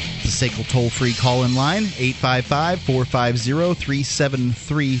 855-450-FREE. The SACL toll-free call-in line,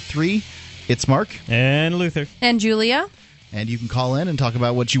 855-450-3733. It's Mark. And Luther. And Julia. And you can call in and talk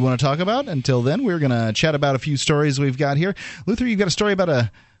about what you want to talk about. Until then, we're going to chat about a few stories we've got here. Luther, you've got a story about a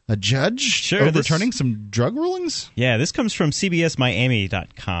judge overturning some drug rulings? Yeah, this comes from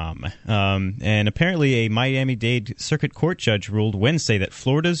CBSMiami.com. And apparently a Miami-Dade Circuit Court judge ruled Wednesday that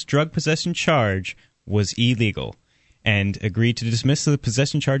Florida's drug possession charge was illegal and agreed to dismiss the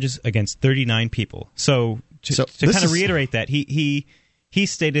possession charges against 39 people. So to kind of reiterate that, he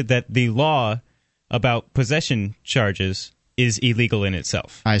stated that the law about possession charges is illegal in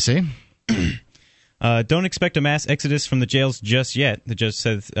itself. I see. Don't expect a mass exodus from the jails just yet. The judge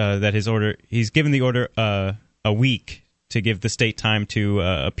says that he's given the order a week to give the state time to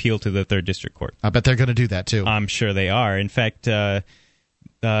appeal to the 3rd District Court. I bet they're going to do that, too. I'm sure they are. In fact,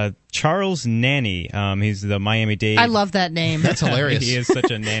 Charles Nanny, he's the Miami-Dade... I love that name. That's hilarious. He is such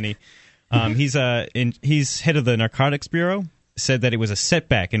a nanny. He's head of the Narcotics Bureau, said that it was a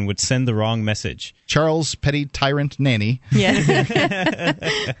setback and would send the wrong message. Charles Petty Tyrant Nanny. Yeah.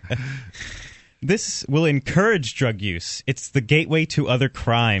 This will encourage drug use. It's the gateway to other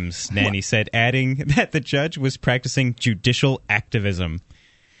crimes, Nanny said, adding that the judge was practicing judicial activism.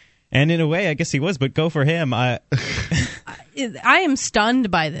 And in a way, I guess he was, but go for him. I am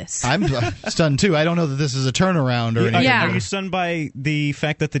stunned by this. I'm stunned, too. I don't know that this is a turnaround or anything. Yeah. Are you stunned by the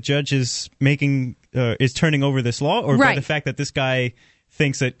fact that the judge is turning over this law, or by the fact that this guy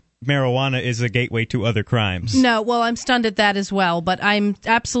thinks that marijuana is a gateway to other crimes? No, well, I'm stunned at that as well, but I'm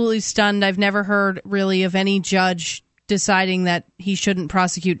absolutely stunned. I've never heard, really, of any judge deciding that he shouldn't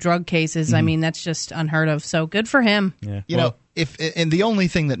prosecute drug cases. Mm-hmm. I mean, that's just unheard of, so good for him. Yeah. You know, and the only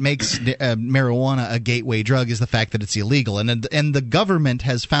thing that makes marijuana a gateway drug is the fact that it's illegal, and the government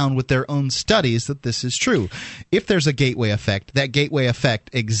has found with their own studies that this is true. If there's a gateway effect, that gateway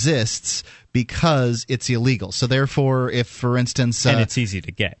effect exists because it's illegal. So therefore, if, for instance... and it's easy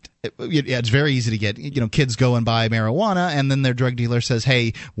to get. Yeah, it's very easy to get. You know, kids go and buy marijuana, and then their drug dealer says,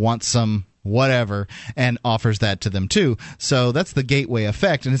 hey, want some whatever, and offers that to them too. So that's the gateway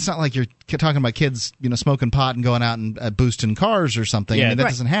effect, and it's not like you're talking about kids, smoking pot and going out and boosting cars or something. Yeah, I mean, that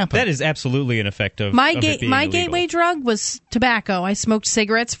doesn't happen. That is absolutely an effect of my illegal. gateway drug was tobacco. I smoked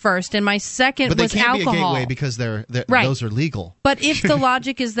cigarettes first, and my second was alcohol. But they can't be a gateway because those are legal. But if the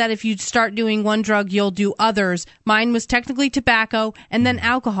logic is that if you start doing one drug, you'll do others, mine was technically tobacco and then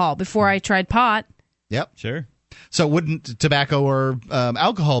alcohol before I tried pot. Yep. Sure. So wouldn't tobacco or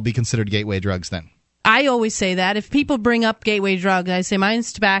alcohol be considered gateway drugs then? I always say that. If people bring up gateway drugs, I say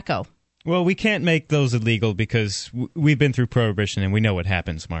mine's tobacco. Well, we can't make those illegal because we've been through Prohibition and we know what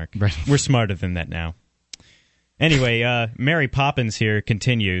happens, Mark. Right. We're smarter than that now. Anyway, Mary Poppins here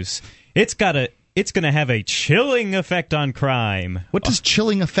continues. It's got it's going to have a chilling effect on crime. What does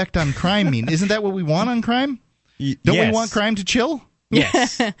chilling effect on crime mean? Isn't that what we want on crime? Don't we want crime to chill?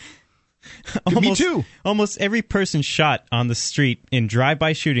 Yes. Me too. Almost every person shot on the street in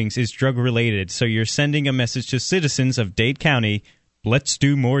drive-by shootings is drug-related, so you're sending a message to citizens of Dade County, let's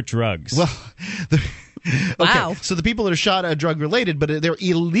do more drugs. Well, Wow. Okay, so the people that are shot are drug-related, but they're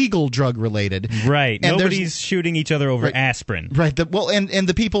illegal drug-related. Right. And nobody's shooting each other over aspirin. Right. And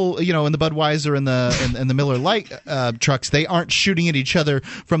the people, in the Budweiser and the Miller Lite trucks, they aren't shooting at each other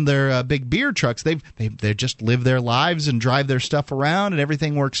from their big beer trucks. They just live their lives and drive their stuff around, and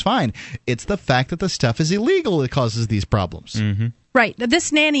everything works fine. It's the fact that the stuff is illegal that causes these problems. Mm-hmm. Right.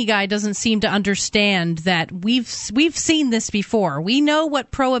 This nanny guy doesn't seem to understand that we've seen this before. We know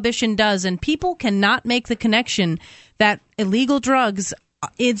what prohibition does, and people cannot make the connection that illegal drugs,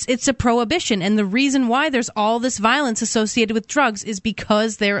 it's a prohibition. And the reason why there's all this violence associated with drugs is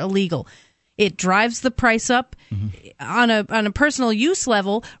because they're illegal. It drives the price up. On a personal use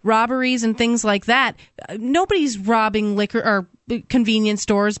level, robberies and things like that. Nobody's robbing liquor or convenience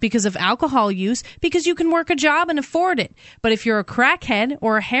stores because of alcohol use, because you can work a job and afford it. But if you're a crackhead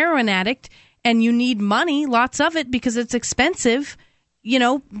or a heroin addict and you need money, lots of it, because it's expensive,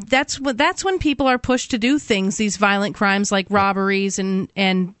 that's when people are pushed to do things, these violent crimes like robberies and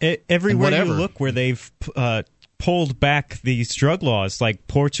everywhere and you look where they've pulled back these drug laws, like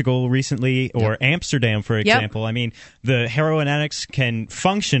Portugal recently or Amsterdam, for example. I mean, the heroin addicts can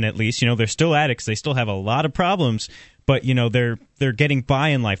function at least. They're still addicts. They still have a lot of problems, but they're getting by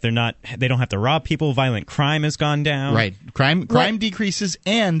in life. They don't have to rob people. Violent crime has gone down. Right. Crime decreases,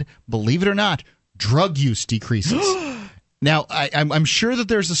 and believe it or not, drug use decreases. Now, I'm sure that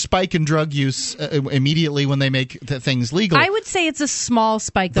there's a spike in drug use immediately when they make things legal. I would say it's a small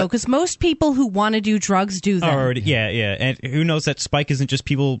spike, though, because most people who want to do drugs do them. Yeah. And who knows, that spike isn't just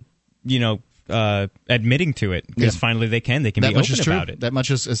people, admitting to it, because finally they can be open about it. That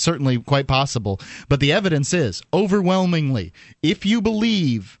much is certainly quite possible. But the evidence is, overwhelmingly, if you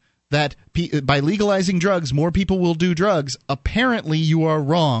believe that by legalizing drugs, more people will do drugs, apparently you are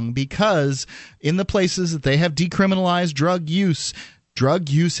wrong, because in the places that they have decriminalized drug use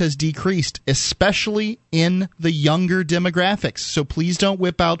has decreased, especially in the younger demographics. So please don't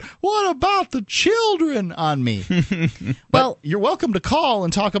whip out, what about the children, on me. Well, you're welcome to call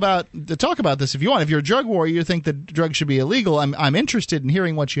and talk about this if you want. If you're a drug warrior, you think that drugs should be illegal, I'm interested in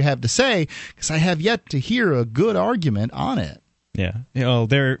hearing what you have to say, because I have yet to hear a good argument on it. Yeah.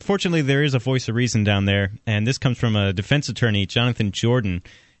 Fortunately, there is a voice of reason down there, and this comes from a defense attorney, Jonathan Jordan.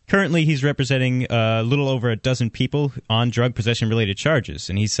 Currently, he's representing a little over a dozen people on drug possession-related charges,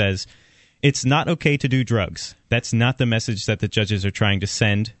 and he says, it's not okay to do drugs. That's not the message that the judges are trying to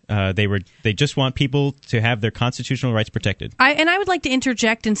send. They just want people to have their constitutional rights protected. I would like to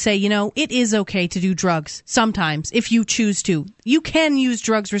interject and say, it is okay to do drugs sometimes if you choose to. You can use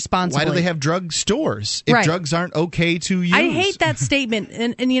drugs responsibly. Why do they have drug stores if drugs aren't okay to use? I hate that statement.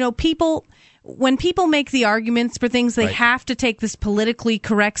 And people, when people make the arguments for things, they have to take this politically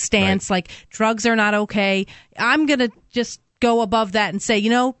correct stance, like drugs are not okay. I'm going to just go above that and say,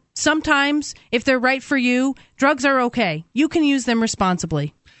 sometimes, if they're right for you, drugs are okay. You can use them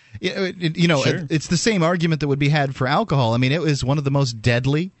responsibly. Sure. It's the same argument that would be had for alcohol. I mean, it was one of the most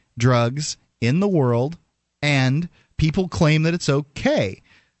deadly drugs in the world, and people claim that it's okay.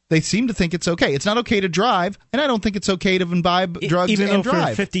 They seem to think it's okay. It's not okay to drive, and I don't think it's okay to imbibe drugs Even and though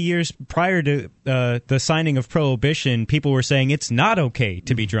drive. For 50 years prior to the signing of Prohibition, people were saying it's not okay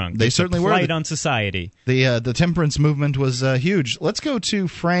to be drunk. They certainly were. It's a blight on society. The temperance movement was huge. Let's go to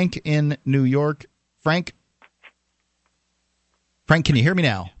Frank in New York. Frank, can you hear me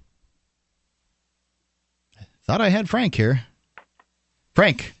now? I thought I had Frank here.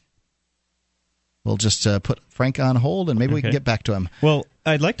 Frank. We'll just put Frank on hold, and maybe we can get back to him. Well,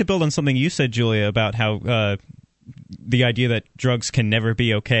 I'd like to build on something you said, Julia, about how the idea that drugs can never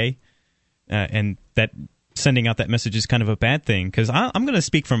be okay, and that sending out that message is kind of a bad thing. Because I'm going to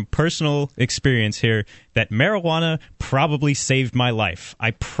speak from personal experience here that marijuana probably saved my life.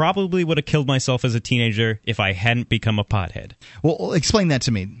 I probably would have killed myself as a teenager if I hadn't become a pothead. Well, explain that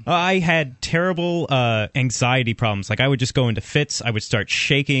to me. I had terrible anxiety problems. Like, I would just go into fits. I would start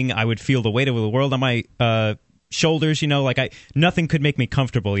shaking. I would feel the weight of the world on my shoulders, nothing could make me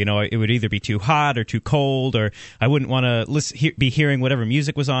comfortable. It would either be too hot or too cold, or I wouldn't want to be hearing whatever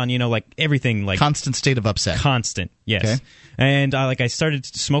music was on, everything. Constant state of upset. Constant, yes. Okay. And I started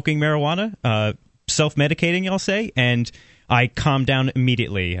smoking marijuana, self-medicating, I'll say, and I calm down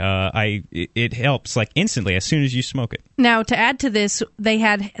immediately. It helps like instantly as soon as you smoke it. Now, to add to this, they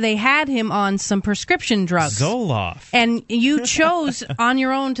had him on some prescription drugs. Zoloft. And you chose on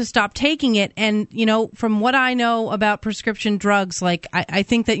your own to stop taking it. And, from what I know about prescription drugs, like, I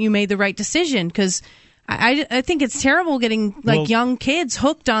think that you made the right decision, because I think it's terrible getting young kids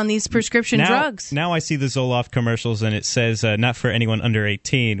hooked on these prescription drugs. Now I see the Zoloft commercials and it says not for anyone under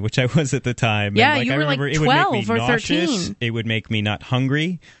 18, which I was at the time. Yeah, and, you were I remember, like it would 12 make me or nauseous. 13. It would make me not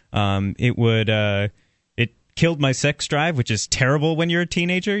hungry. It killed my sex drive, which is terrible when you're a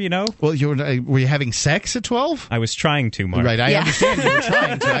teenager, Well, were you having sex at 12? I was trying to, Mark. Right, I understand you were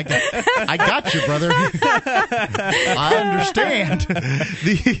trying to. I got you, brother. I understand.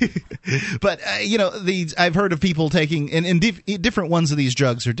 But I've heard of people taking, and different ones of these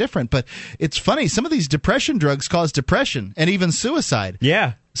drugs are different, but it's funny, some of these depression drugs cause depression and even suicide.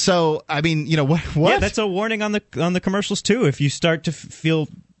 Yeah. So, I mean, what? Yeah, that's a warning on the commercials, too. If you start to feel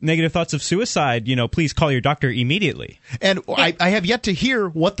negative thoughts of suicide, please call your doctor immediately. And I have yet to hear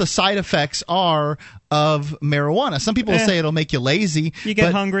what the side effects are of marijuana. Some people say it'll make you lazy. You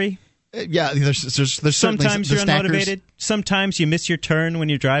get hungry. Yeah, there's sometimes you're snackers. unmotivated. Sometimes you miss your turn when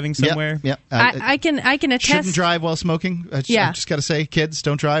you're driving somewhere. Yeah. I can attest. Shouldn't drive while smoking. I just got to say, kids,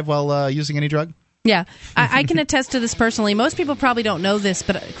 don't drive while using any drug. Yeah, I can attest to this personally. Most people probably don't know this,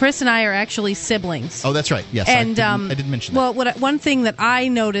 but Chris and I are actually siblings. Oh, that's right. Yes, and I didn't mention that. Well, one thing that I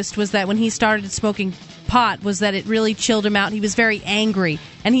noticed was that when he started smoking pot was that it really chilled him out. He was very angry,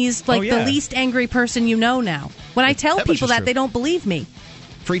 and he's the least angry person now. When I tell people that, they don't believe me.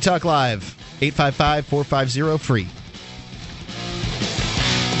 Free Talk Live, 855-450-FREE.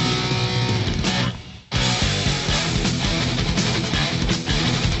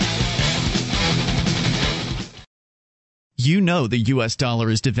 You know the U.S. dollar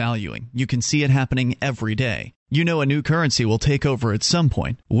is devaluing. You can see it happening every day. You know a new currency will take over at some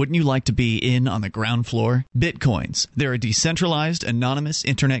point. Wouldn't you like to be in on the ground floor? Bitcoins. They're a decentralized, anonymous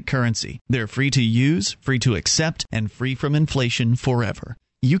internet currency. They're free to use, free to accept, and free from inflation forever.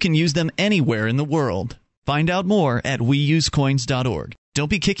 You can use them anywhere in the world. Find out more at weusecoins.org. Don't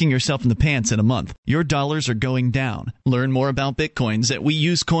be kicking yourself in the pants in a month. Your dollars are going down. Learn more about Bitcoins at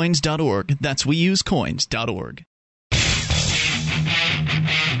weusecoins.org. That's weusecoins.org.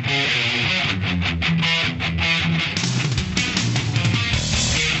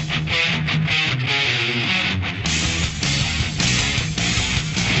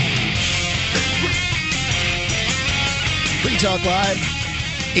 Free Talk Live,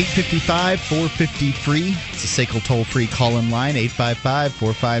 855-450-FREE. It's a SACL toll-free call-in line,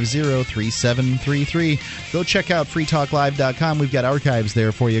 855-450-3733. Go check out freetalklive.com. We've got archives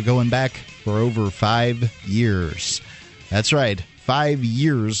there for you going back for over 5 years. That's right, 5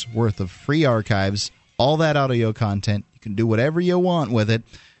 years worth of free archives, all that audio content. You can do whatever you want with it.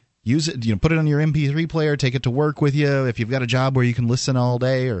 Use it, put it on your MP3 player, take it to work with you. If you've got a job where you can listen all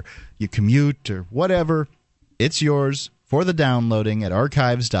day or you commute or whatever, it's yours for the downloading at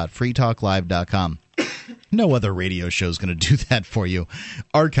archives.freetalklive.com. No other radio show is going to do that for you.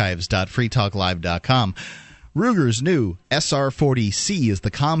 Archives.freetalklive.com. Ruger's new SR40C is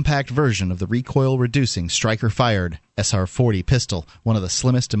the compact version of the recoil-reducing striker-fired SR40 pistol, one of the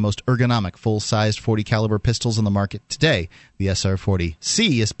slimmest and most ergonomic full-sized 40-caliber pistols on the market today. The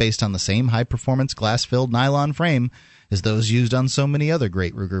SR40C is based on the same high-performance glass-filled nylon frame as those used on so many other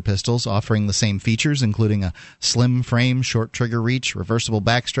great Ruger pistols, offering the same features, including a slim frame, short trigger reach, reversible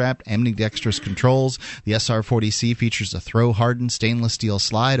backstrap, ambidextrous controls. The SR40C features a throw-hardened stainless steel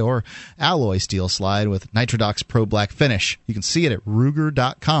slide or alloy steel slide with Nitrodox Pro Black finish. You can see it at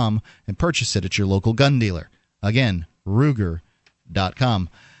Ruger.com and purchase it at your local gun dealer. Again, Ruger.com.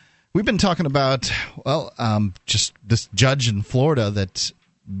 We've been talking about, just this judge in Florida that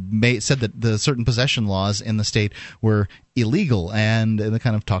said that the certain possession laws in the state were illegal, and they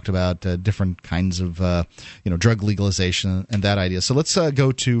kind of talked about different kinds of drug legalization and that idea. So let's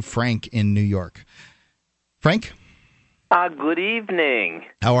go to Frank in New York. Frank? Good evening.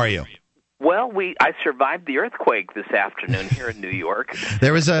 How are you? Well, I survived the earthquake this afternoon here in New York.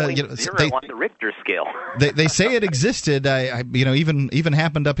 There was zero on the Richter scale. they say it existed. Even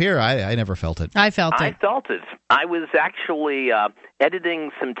happened up here. I never felt it. I felt it. I was actually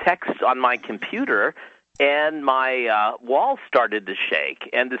editing some text on my computer, and my wall started to shake,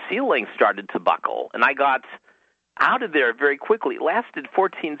 and the ceiling started to buckle, and I got out of there very quickly. It lasted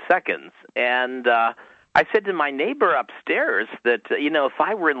 14 seconds, and I said to my neighbor upstairs that, if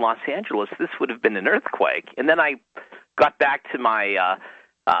I were in Los Angeles, this would have been an earthquake. And then I got back to my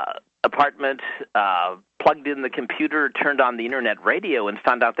apartment, plugged in the computer, turned on the internet radio, and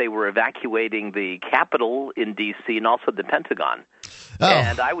found out they were evacuating the Capitol in D.C. and also the Pentagon. Oh.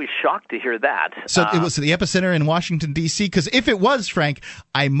 And I was shocked to hear that. So it was the epicenter in Washington, D.C.? Because if it was, Frank,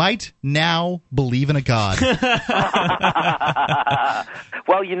 I might now believe in a God.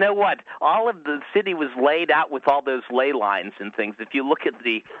 Well, you know what? All of the city was laid out with all those ley lines and things. If you look at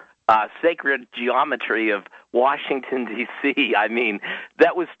the sacred geometry of Washington, D.C., I mean,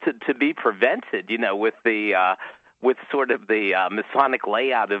 that was to be prevented, with the with sort of the Masonic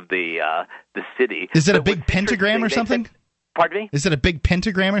layout of the city. Is it a big pentagram or something? Pardon me? Is it a big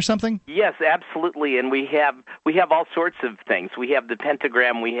pentagram or something? Yes, absolutely. And we have all sorts of things. We have the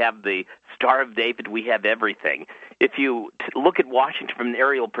pentagram, we have the Star of David, we have everything. If you look at Washington from an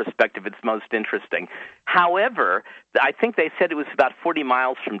aerial perspective, it's most interesting. However, I think they said it was about 40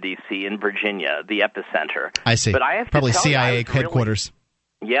 miles from D.C. in Virginia, the epicenter. I see. But I have probably to tell CIA headquarters.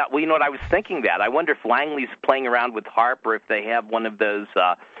 Yeah, well, you know what, I was thinking that. I wonder if Langley's playing around with HAARP or if they have one of those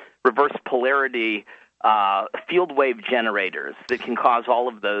reverse polarity field wave generators that can cause all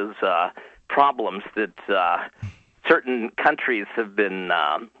of those problems that certain countries have been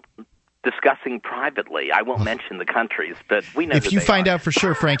discussing privately. I won't mention the countries, but we know. If you find out for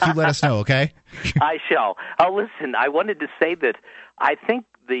sure, Frank, you let us know, okay? I shall. Oh, listen, I wanted to say that I think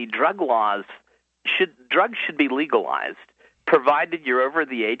the drugs should be legalized, provided you're over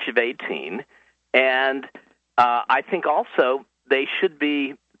the age of 18, and I think also they should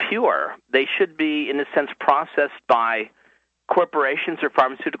be pure. They should be, in a sense, processed by corporations or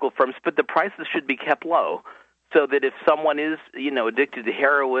pharmaceutical firms, but the prices should be kept low so that if someone is, addicted to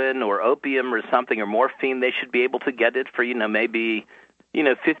heroin or opium or something or morphine, they should be able to get it for, maybe,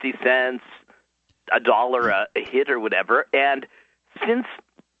 50 cents, $1 a hit or whatever. And since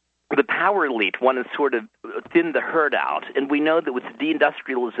the power elite want to sort of thin the herd out, and we know that with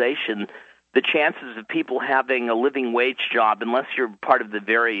deindustrialization, the chances of people having a living wage job, unless you're part of the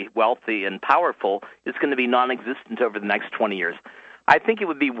very wealthy and powerful, is going to be non-existent over the next 20 years. I think it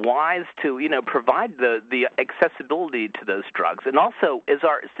would be wise to, provide the accessibility to those drugs. And also, as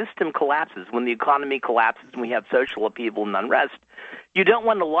our system collapses, when the economy collapses and we have social upheaval and unrest, you don't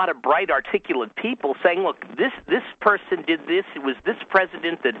want a lot of bright, articulate people saying, look, this person did this, it was this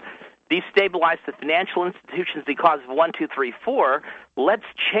president that destabilize the financial institutions because of 1, 2, 3, 4. Let's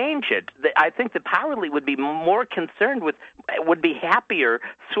change it. I think the power elite would be more concerned would be happier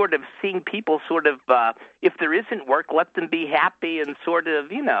sort of seeing people sort of, if there isn't work, let them be happy and sort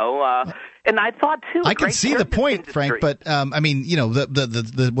of, and I thought, too. I can see the point, industry. Frank, but,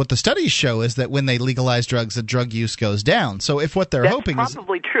 the what the studies show is that when they legalize drugs, the drug use goes down. So if what they're hoping is... That's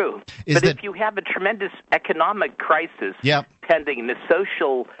probably true. But if you have a tremendous economic crisis pending and a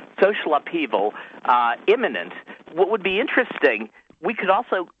social upheaval imminent, what would be interesting, we could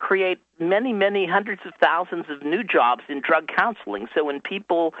also create many, many hundreds of thousands of new jobs in drug counseling. So when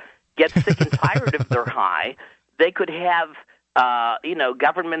people get sick and tired of their high, they could have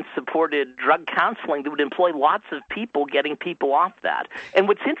government-supported drug counseling that would employ lots of people getting people off that. And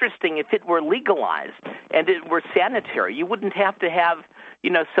what's interesting, if it were legalized and it were sanitary, you wouldn't have to have,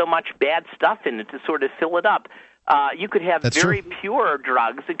 so much bad stuff in it to sort of fill it up. You could have very pure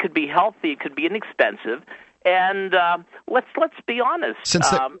drugs. It could be healthy. It could be inexpensive. And let's be honest.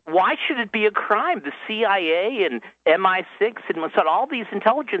 Why should it be a crime? The CIA and MI6 and Mossad, all these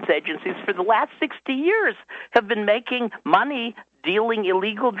intelligence agencies for the last 60 years have been making money dealing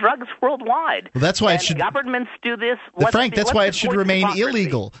illegal drugs worldwide. Well, that's why governments do this. Frank, that's why it should remain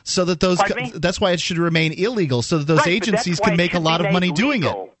illegal, so that those. That's why it should remain illegal, so that those agencies can make a lot of money doing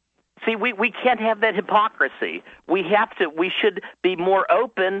it. See, we can't have that hypocrisy. We should be more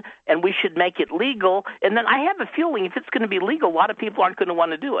open, and we should make it legal. And then I have a feeling if it's going to be legal, a lot of people aren't going to want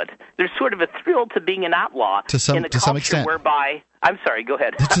to do it. There's sort of a thrill to being an outlaw to some extent. Whereby, I'm sorry, go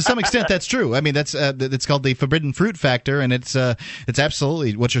ahead. To some extent, that's true. I mean, that's it's called the forbidden fruit factor, and it's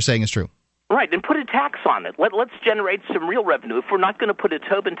absolutely what you're saying is true. Right, and put a tax on it. Let's generate some real revenue. If we're not going to put a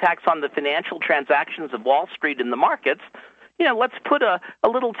Tobin tax on the financial transactions of Wall Street and the markets, let's put a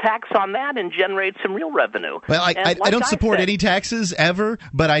little tax on that and generate some real revenue. Well, I don't support any taxes ever,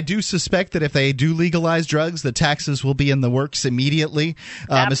 but I do suspect that if they do legalize drugs, the taxes will be in the works immediately.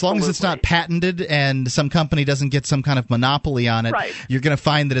 As long as it's not patented and some company doesn't get some kind of monopoly on it, you're going to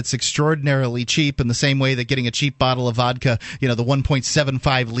find that it's extraordinarily cheap in the same way that getting a cheap bottle of vodka, the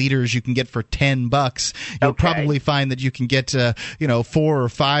 1.75 liters you can get for $10. You'll probably find that you can get 4 or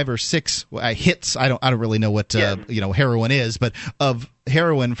 5 or 6 hits. I don't really know what heroin is, but of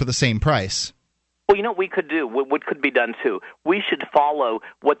heroin for the same price. Well, you know what we could do, what could be done too? We should follow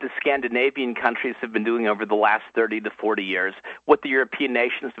what the Scandinavian countries have been doing over the last 30 to 40 years, what the European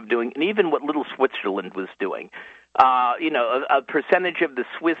nations have been doing, and even what little Switzerland was doing. A percentage of the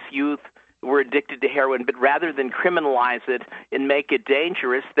Swiss youth were addicted to heroin, but rather than criminalize it and make it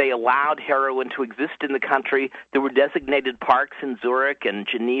dangerous, they allowed heroin to exist in the country. There were designated parks in Zurich and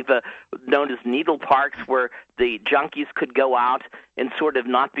Geneva known as needle parks where the junkies could go out and sort of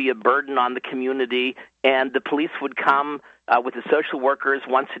not be a burden on the community, and the police would come with the social workers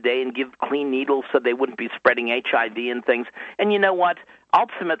once a day and give clean needles so they wouldn't be spreading HIV and things. And you know what?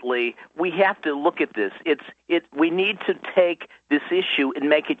 Ultimately, we have to look at this. We need to take this issue and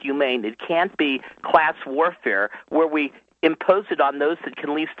make it humane. It can't be class warfare where we impose it on those that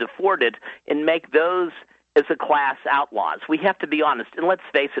can least afford it and make those as a class outlaws. We have to be honest. And let's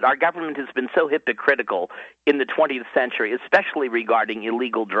face it, our government has been so hypocritical in the 20th century, especially regarding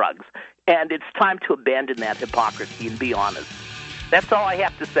illegal drugs. And it's time to abandon that hypocrisy and be honest. That's all I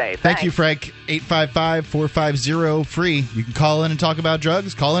have to say. Thank you, Frank. 855-450-FREE. You can call in and talk about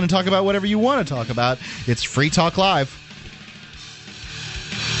drugs. Call in and talk about whatever you want to talk about. It's Free Talk Live.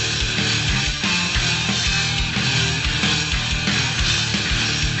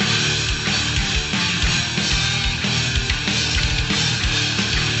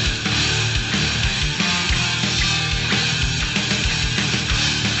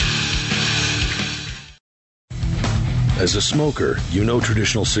 As a smoker, you know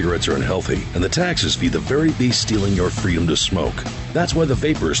traditional cigarettes are unhealthy, and the taxes feed the very beast stealing your freedom to smoke. That's why the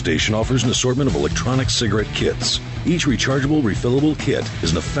Vapor Station offers an assortment of electronic cigarette kits. Each rechargeable, refillable kit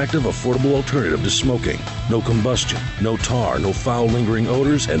is an effective, affordable alternative to smoking. No combustion, no tar, no foul lingering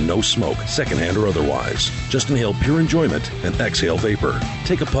odors, and no smoke, secondhand or otherwise. Just inhale pure enjoyment and exhale vapor.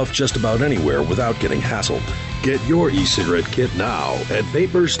 Take a puff just about anywhere without getting hassled. Get your e-cigarette kit now at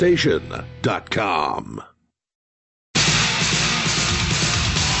vaporstation.com.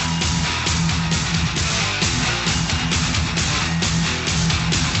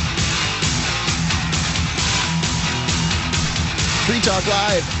 Free Talk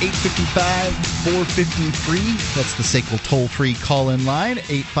Live, 855-450-FREE. That's the SACL toll-free call-in line,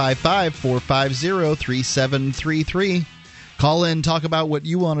 855-450-3733. Call in, talk about what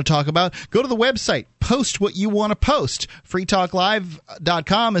you want to talk about. Go to the website, post what you want to post.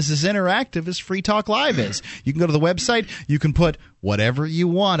 freetalklive.com is as interactive as Free Talk Live is. You can go to the website, you can put whatever you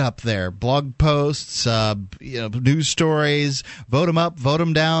want up there. Blog posts, news stories, vote them up, vote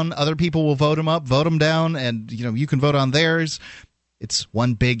them down. Other people will vote them up, vote them down, and you can vote on theirs. It's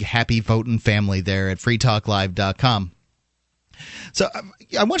one big happy voting family there at freetalklive.com. So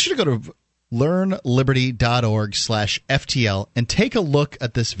I want you to go to learnliberty.org/FTL and take a look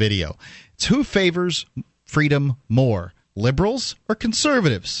at this video. It's who favors freedom more, liberals or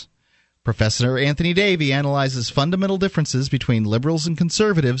conservatives? Professor Anthony Davey analyzes fundamental differences between liberals and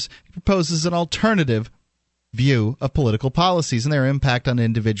conservatives. He proposes an alternative view of political policies and their impact on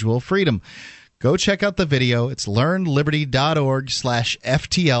individual freedom. Go check out the video. It's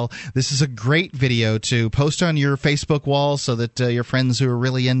learnliberty.org/FTL. This is a great video to post on your Facebook wall so that your friends who are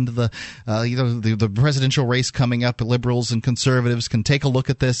really into the presidential race coming up, liberals and conservatives, can take a look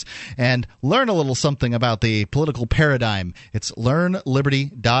at this and learn a little something about the political paradigm. It's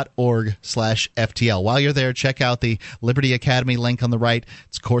learnliberty.org/FTL. While you're there, check out the Liberty Academy link on the right.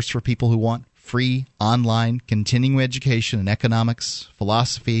 It's a course for people who want free online continuing education in economics,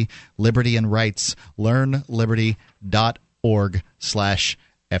 philosophy, liberty, and rights.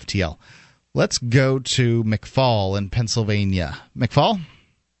 learnliberty.org/FTL. Let's go to McFall in Pennsylvania. McFall?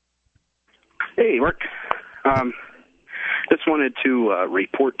 Hey, Mark. Just wanted to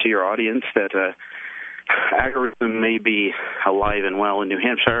report to your audience that agorism may be alive and well in New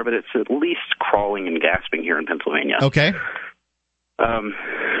Hampshire, but it's at least crawling and gasping here in Pennsylvania. Okay.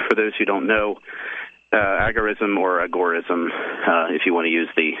 For those who don't know, agorism or agorism, if you want to use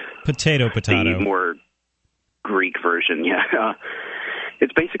the potato, more Greek version,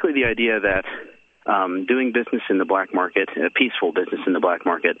 it's basically the idea that doing business in the black market, peaceful business in the black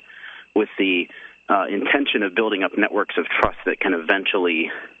market, with the intention of building up networks of trust that can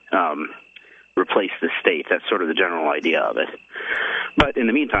eventually replace the state. That's sort of the general idea of it. But in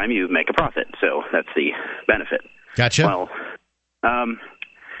the meantime, you make a profit, so that's the benefit. Gotcha. Well,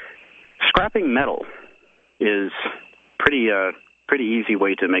 scrapping metal is pretty easy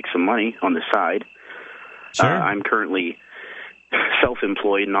way to make some money on the side. Sure. I'm currently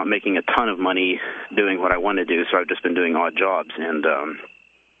self-employed, not making a ton of money doing what I want to do, so I've just been doing odd jobs. And a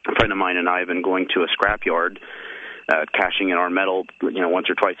friend of mine and I have been going to a scrapyard cashing in our metal, once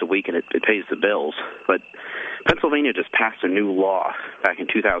or twice a week, and it pays the bills. But Pennsylvania just passed a new law back in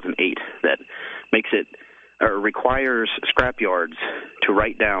 2008 that makes it requires scrapyards to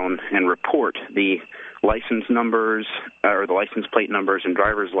write down and report the license numbers or the license plate numbers and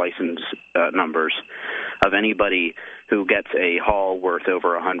driver's license numbers of anybody who gets a haul worth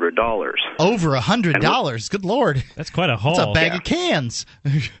over $100. Over $100? Good Lord. That's quite a haul. That's a bag of cans.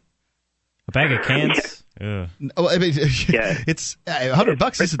 A bag of cans? Yeah. I mean, it's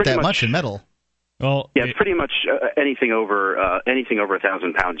 $100 isn't that much in metal. Well, yeah, it's pretty much anything over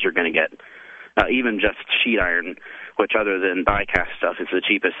 1,000 pounds you're going to get. Even just sheet iron, which other than die-cast stuff is the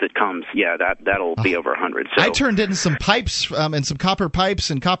cheapest that comes. Yeah, that'll be over 100. So I turned in some pipes and some copper pipes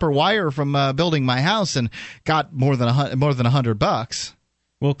and copper wire from building my house and got more than $100.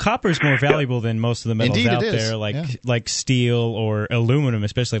 Well, copper's more valuable than most of the metals out there, like steel or aluminum,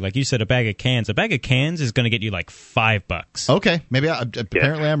 especially. Like you said, a bag of cans. A bag of cans is going to get you like $5. Okay, maybe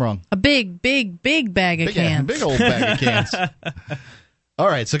apparently I'm wrong. A big bag of cans. Big old bag of cans. All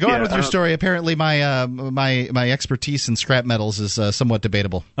right, so go on with your story. Apparently, my expertise in scrap metals is somewhat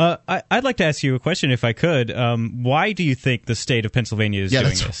debatable. I'd like to ask you a question, if I could. Why do you think the state of Pennsylvania is doing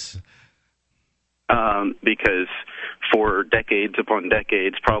this? Because for decades upon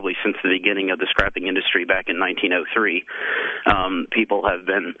decades, probably since the beginning of the scrapping industry back in 1903, people have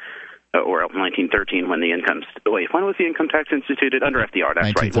been, or 1913 when the when was the income tax instituted? Under FDR,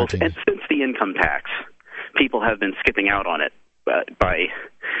 that's right. Well, and since the income tax, people have been skipping out on it by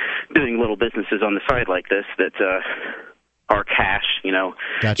doing little businesses on the side like this that are cash.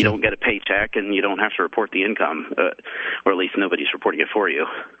 Gotcha. You don't get a paycheck and you don't have to report the income, or at least nobody's reporting it for you.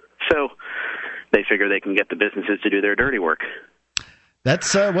 So they figure they can get the businesses to do their dirty work.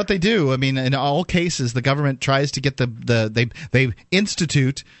 That's what they do. I mean, in all cases, the government tries to get they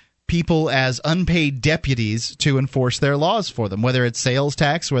institute people as unpaid deputies to enforce their laws for them, whether it's sales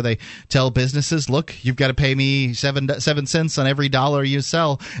tax, where they tell businesses, look, you've got to pay me 7 cents on every dollar you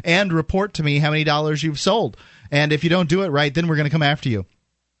sell and report to me how many dollars you've sold. And if you don't do it right, then we're going to come after you.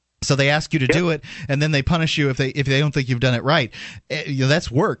 So they ask you to do it, and then they punish you if they don't think you've done it right. That's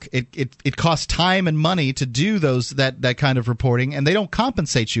work. It costs time and money to do that kind of reporting, and they don't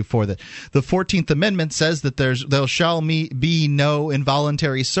compensate you for that. The 14th Amendment says that there shall be no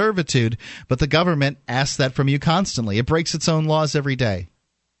involuntary servitude, but the government asks that from you constantly. It breaks its own laws every day.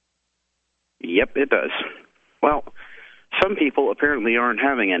 Yep, it does. Well, some people apparently aren't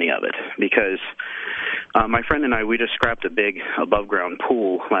having any of it because my friend and I, we just scrapped a big above-ground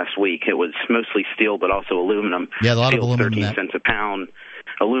pool last week. It was mostly steel but also aluminum. Yeah, a lot Steel's of aluminum. 13 cents a pound.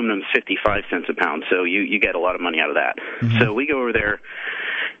 Aluminum's 55 cents a pound, so you get a lot of money out of that. Mm-hmm. So we go over there,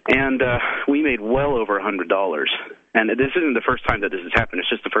 and we made well over $100. And this isn't the first time that this has happened. It's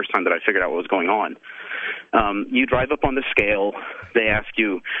just the first time that I figured out what was going on. You drive up on the scale. They ask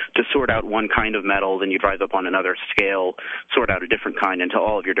you to sort out one kind of metal. Then you drive up on another scale, sort out a different kind until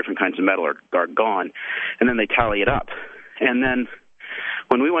all of your different kinds of metal are gone. And then they tally it up. And then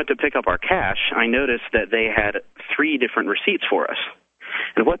when we went to pick up our cash, I noticed that they had 3 different receipts for us.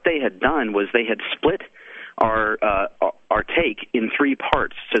 And what they had done was they had split our take in 3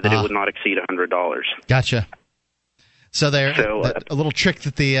 parts so that it would not exceed $100. Gotcha. So a little trick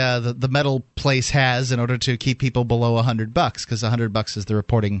that the metal place has in order to keep people below $100, because $100 is the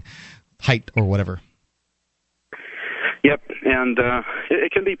reporting height or whatever. Yep, and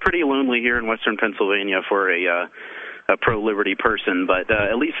it can be pretty lonely here in Western Pennsylvania for a pro-liberty person, but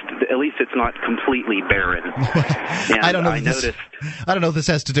at least it's not completely barren. I don't know if this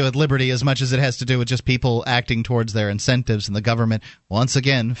has to do with liberty as much as it has to do with just people acting towards their incentives and the government once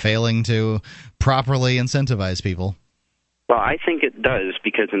again failing to properly incentivize people. Well, I think it does,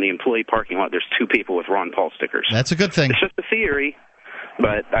 because in the employee parking lot, there's 2 people with Ron Paul stickers. That's a good thing. It's just a theory,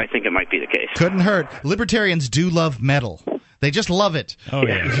 but I think it might be the case. Couldn't hurt. Libertarians do love metal. They just love it. Oh,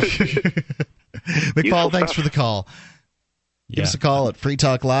 yeah. McFall, thanks for the call. Give us a call at Free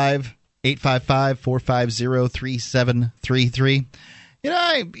Talk Live, 855-450-3733.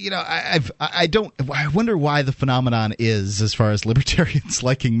 I wonder why the phenomenon is as far as libertarians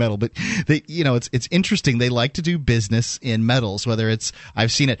liking metal, but it's interesting. They like to do business in metals. Whether it's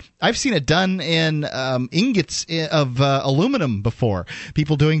I've seen it done in ingots of aluminum before.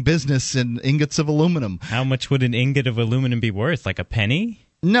 People doing business in ingots of aluminum. How much would an ingot of aluminum be worth? Like a penny?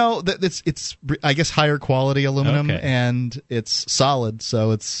 No, it's I guess higher quality aluminum, and it's solid, so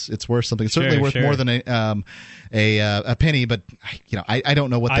it's worth something. It's certainly worth more than a penny, but I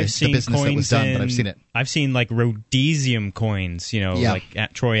don't know what the business that was done, but I've seen it. I've seen like rhodesium coins, like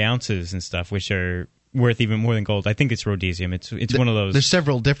at troy ounces and stuff, which are worth even more than gold. I think it's rhodesium. It's one of those. There's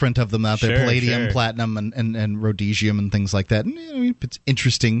several different of them out there: palladium, sure. platinum, and rhodesium, and things like that. And, it's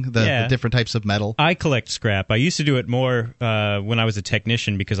interesting the different types of metal. I collect scrap. I used to do it more when I was a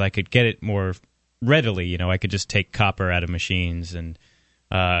technician because I could get it more readily. I could just take copper out of machines and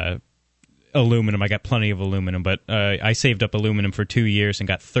aluminum. I got plenty of aluminum, but I saved up aluminum for 2 years and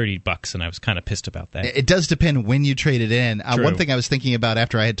got $30, and I was kind of pissed about that. It does depend when you trade it in. One thing I was thinking about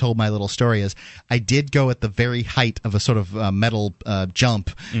after I had told my little story is I did go at the very height of a sort of metal jump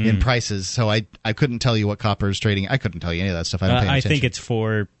in prices, so I couldn't tell you what copper is trading. I couldn't tell you any of that stuff. I think it's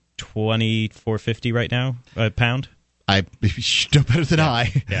 $4.20, $4.50 right now a pound. You know better than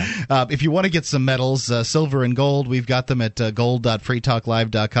I. Yeah. If you want to get some metals, silver and gold, we've got them at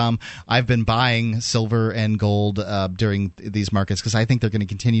gold.freetalklive.com. I've been buying silver and gold during these markets because I think they're going to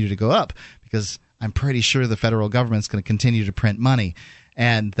continue to go up because I'm pretty sure the federal government's going to continue to print money.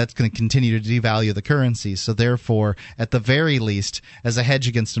 And that's going to continue to devalue the currency. So therefore, at the very least, as a hedge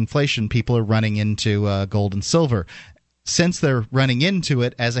against inflation, people are running into gold and silver. Since they're running into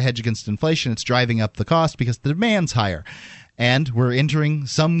it as a hedge against inflation, it's driving up the cost because the demand's higher. And we're entering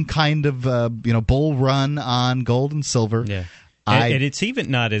some kind of bull run on gold and silver. Yeah. And it's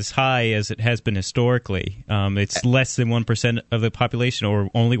even not as high as it has been historically. It's less than 1% of the population, or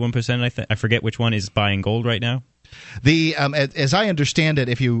only 1%, I forget which one, is buying gold right now. As I understand it,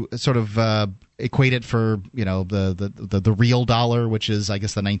 if you sort of equate it for the real dollar, which is I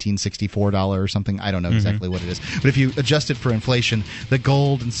guess the $1964 or something, I don't know exactly what it is, but if you adjust it for inflation, the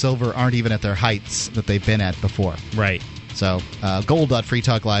gold and silver aren't even at their heights that they've been at before. Right. So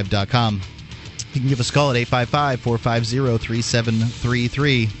gold.freetalklive.com. You can give us a call at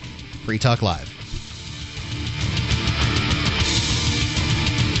 855-450-3733. Free Talk Live.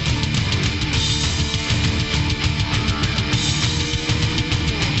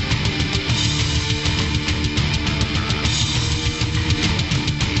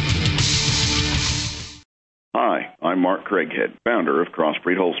 Hi, I'm Mark Craighead, founder of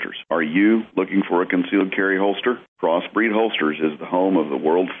Crossbreed Holsters. Are you looking for a concealed carry holster? Crossbreed Holsters is the home of the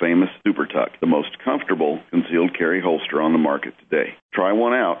world-famous Super Tuck, the most comfortable concealed carry holster on the market today. Try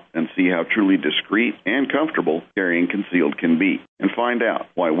one out and see how truly discreet and comfortable carrying concealed can be, and find out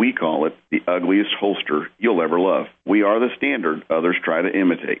why we call it the ugliest holster you'll ever love. We are the standard others try to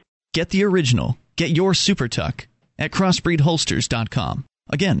imitate. Get the original. Get your Super Tuck at crossbreedholsters.com.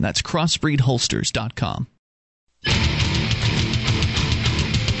 Again, that's crossbreedholsters.com.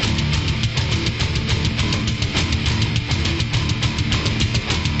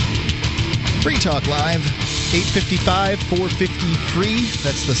 Free Talk Live, 855-450-FREE.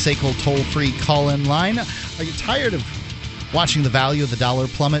 That's the SACL toll-free call-in line. Are you tired of watching the value of the dollar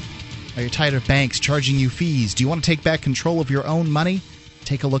plummet? Are you tired of banks charging you fees? Do you want to take back control of your own money?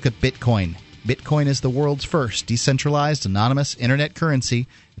 Take a look at Bitcoin. Bitcoin is the world's first decentralized, anonymous internet currency.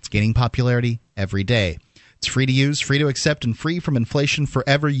 It's gaining popularity every day. It's free to use, free to accept, and free from inflation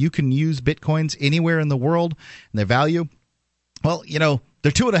forever. You can use Bitcoins anywhere in the world, and their value, well,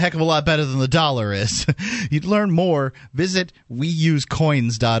 they're doing a heck of a lot better than the dollar is. You'd learn more. Visit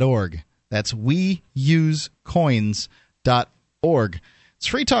weusecoins.org. That's weusecoins.org. It's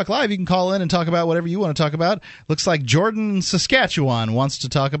Free Talk Live. You can call in and talk about whatever you want to talk about. Looks like Jordan in Saskatchewan wants to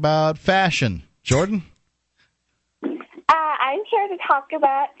talk about fashion. Jordan? I'm here to talk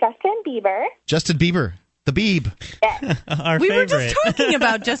about Justin Bieber. Justin Bieber. The Beeb. Yes. Our we favorite. were just talking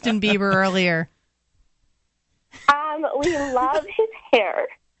about Justin Bieber earlier. We love his hair.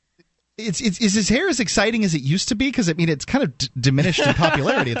 Is his hair as exciting as it used to be? Because, it's kind of diminished in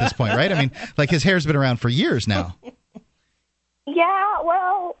popularity at this point, right? His hair's been around for years now. Yeah,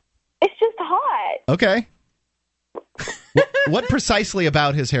 well, it's just hot. Okay. What precisely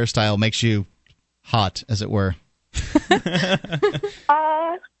about his hairstyle makes you hot, as it were? I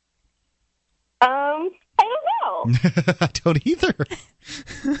don't know. I don't either.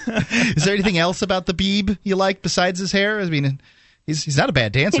 Is there anything else about the Beeb you like besides his hair? He's not a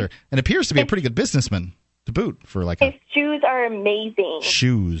bad dancer and appears to be a pretty good businessman to boot. His shoes are amazing.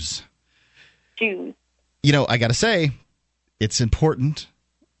 Shoes. I got to say, it's important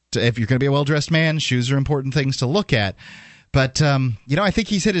if you're going to be a well-dressed man, shoes are important things to look at. But, I think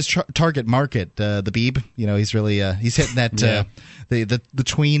he's hit his target market, the Beeb. He's really he's hitting that the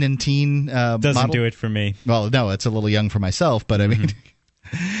tween and teen doesn't model. Do it for me. Well, no, it's a little young for myself, but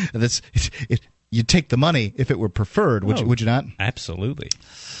you'd take the money if it were preferred, would you not? Absolutely.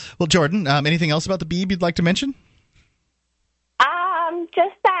 Well, Jordan, anything else about the Beeb you'd like to mention?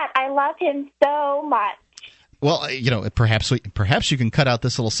 Just that I love him so much. Well, perhaps you can cut out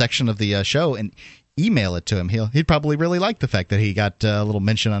this little section of the show and email it to him. He'd probably really like the fact that he got a little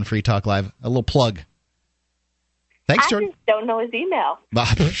mention on Free Talk Live, a little plug Thanks, I Jordan. just don't know his email.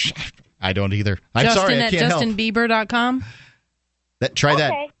 I don't either. I'm Justin sorry, I at can't help. JustinBieber.com. Try Okay.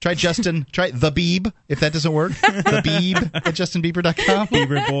 that. Try Justin. Try the Beeb if that doesn't work. The Beeb at JustinBieber.com.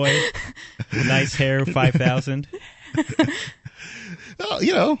 Bieber boy, nice hair, 5,000.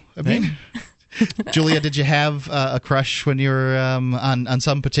 Well, I mean, Julia, did you have a crush when you were on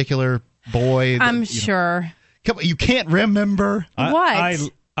some particular boy? I'm sure. Come on, you can't remember What?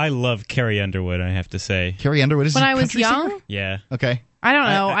 I love Carrie Underwood, I have to say. Carrie Underwood is When a I was country young? singer? Yeah. Okay. I don't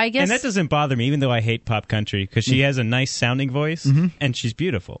know. I guess. And that doesn't bother me, even though I hate pop country, because she has a nice sounding voice, and she's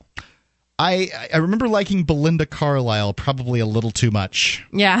beautiful. I remember liking Belinda Carlisle probably a little too much.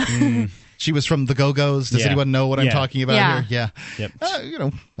 Yeah. She was from the Go-Go's. Does anyone know what I'm talking about here? Yeah. Yep.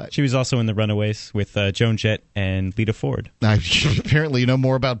 She was also in The Runaways with Joan Jett and Lita Ford. Apparently you know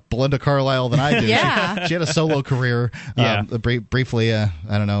more about Belinda Carlisle than I do. Yeah. She had a solo career. Briefly, I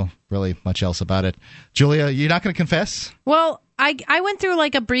don't know really much else about it. Julia, you're not going to confess? Well, I went through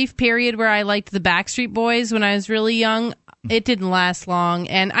like a brief period where I liked the Backstreet Boys when I was really young. It didn't last long,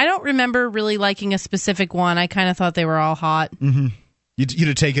 and I don't remember really liking a specific one. I kind of thought they were all hot. Mm-hmm. You'd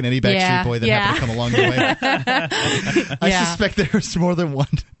have taken any Backstreet Boy that happened to come along your way. I suspect there's more than one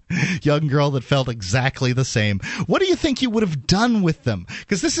young girl that felt exactly the same. What do you think you would have done with them?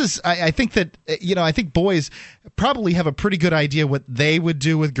 Because this is, I think that, I think boys probably have a pretty good idea what they would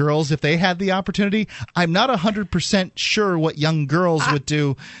do with girls if they had the opportunity. I'm not 100% sure what young girls would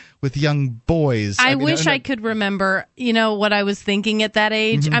do with young boys. I wish I could remember, what I was thinking at that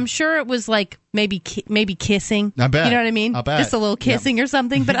age. I'm sure it was like maybe kissing. I bet. You know what I mean? I'll bet. Just a little kissing or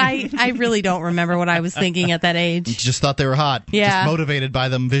something. But I really don't remember what I was thinking at that age. You just thought they were hot. Yeah. Just motivated by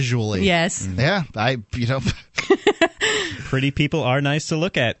them visually. Yes. Yeah. Pretty people are nice to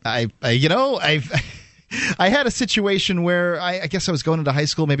look at. I had a situation where I guess I was going into high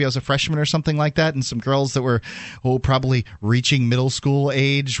school. Maybe I was a freshman or something like that. And some girls that were, probably reaching middle school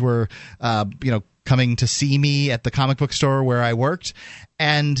age were, coming to see me at the comic book store where I worked.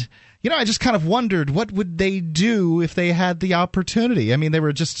 And, I just kind of wondered what would they do if they had the opportunity. I mean, they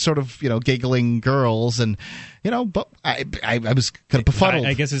were just sort of, giggling girls and, but I was kind of befuddled.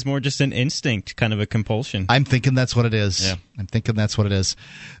 I guess it's more just an instinct, kind of a compulsion. I'm thinking that's what it is. Yeah. I'm thinking that's what it is.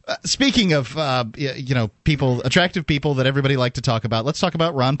 Speaking of, people, attractive people that everybody like to talk about, let's talk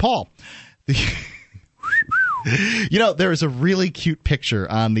about Ron Paul. There is a really cute picture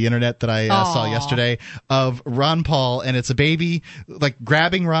on the internet that I saw yesterday of Ron Paul, and it's a baby like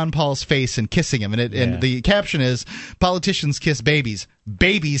grabbing Ron Paul's face and kissing him, and the caption is "Politicians kiss babies,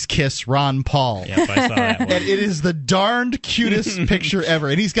 babies kiss Ron Paul." Yep, I saw that one. And it is the darned cutest picture ever,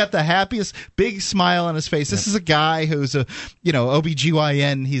 and he's got the happiest big smile on his face. This is a guy who's a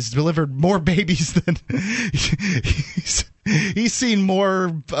OBGYN. He's delivered more babies than he's seen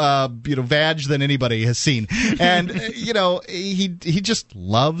more vag than anybody has seen, and he just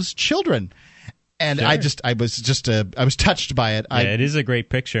loves children, and sure. I was touched by it. It is a great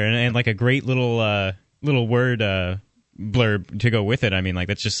picture, and like a great little word blurb to go with it. I mean, like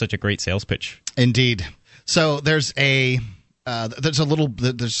that's just such a great sales pitch. Indeed. So there's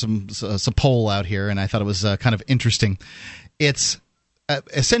some poll out here, and I thought it was kind of interesting. It's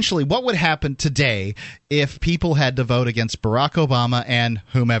essentially what would happen today if people had to vote against Barack Obama and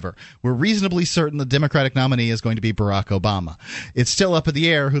whomever. We're reasonably certain the Democratic nominee is going to be Barack Obama. It's still up in the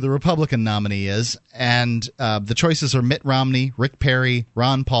air who the Republican nominee is, and the choices are Mitt Romney, Rick Perry,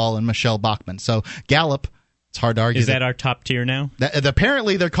 Ron Paul, and Michelle Bachmann. So Gallup, it's hard to argue. Is that our top tier now?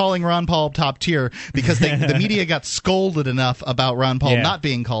 Apparently, they're calling Ron Paul top tier because the media got scolded enough about Ron Paul not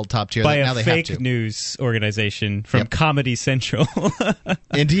being called top tier by that now a they fake have to. News organization from Comedy Central.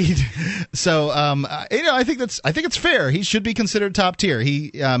 Indeed. So, I think it's fair. He should be considered top tier.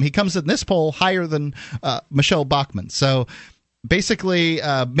 He comes in this poll higher than Michelle Bachmann. So. Basically,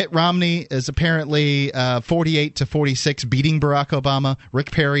 Mitt Romney is apparently 48 to 46, beating Barack Obama.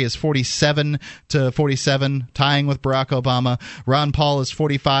 Rick Perry is 47 to 47, tying with Barack Obama. Ron Paul is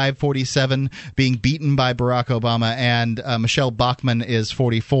 45-47, being beaten by Barack Obama, and Michelle Bachmann is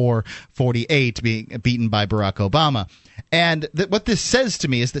 44-48, being beaten by Barack Obama. And what this says to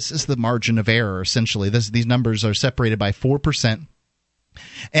me is this is the margin of error. Essentially, these numbers are separated by 4%.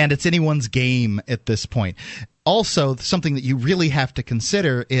 And it's anyone's game at this point. Also, something that you really have to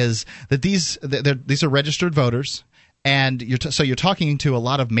consider is that these are registered voters, and you're talking to a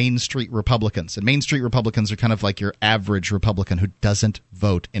lot of Main Street Republicans, and Main Street Republicans are kind of like your average Republican who doesn't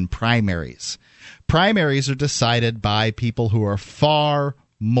vote in primaries. Primaries are decided by people who are far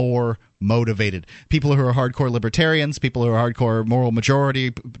more motivated. People who are hardcore libertarians, people who are hardcore moral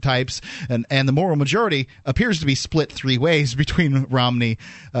majority types, and the moral majority appears to be split three ways between Romney,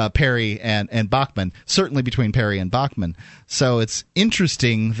 Perry, and Bachmann. Certainly between Perry and Bachmann. So it's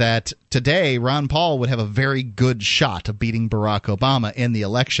interesting that today Ron Paul would have a very good shot of beating Barack Obama in the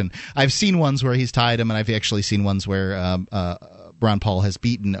election. I've seen ones where he's tied him, and I've actually seen ones where Ron Paul has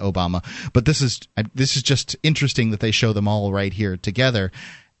beaten Obama. But this is just interesting that they show them all right here together.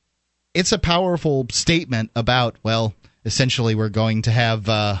 It's a powerful statement about, well, essentially we're going to have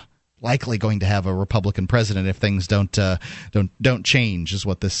likely going to have a Republican president if things don't change, is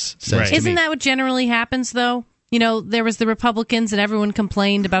what this says. Right. To Isn't me. that what generally happens, though? You know, there was the Republicans and everyone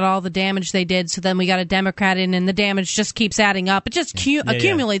complained about all the damage they did, so then we got a Democrat in and the damage just keeps adding up. It just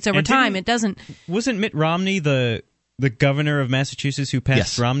accumulates over time. It doesn't... Wasn't Mitt Romney the governor of Massachusetts who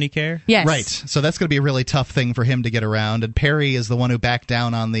passed Romney Care? Yes. Right. So that's going to be a really tough thing for him to get around. And Perry is the one who backed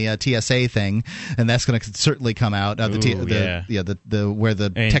down on the TSA thing, and that's going to certainly come out. Where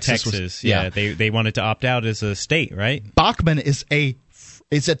the Texas was. Yeah, they wanted to opt out as a state, right? Bachmann is a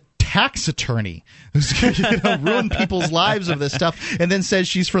tax attorney who's going to ruin people's lives of this stuff, and then says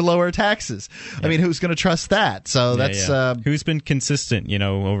she's for lower taxes. I mean, who's going to trust that? So that's who's been consistent,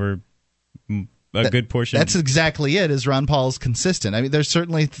 over a good portion. That's exactly it. Is Ron Paul's consistent? I mean, there's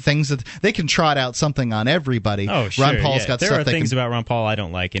certainly things that they can trot out something on everybody. Oh, sure. Ron Paul's got there stuff are things about Ron Paul I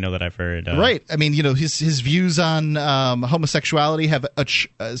don't like. That I've heard. Right. I mean, his views on homosexuality have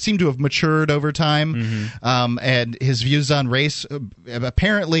seem to have matured over time, and his views on race.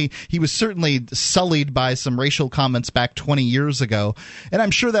 Apparently, he was certainly sullied by some racial comments back 20 years ago, and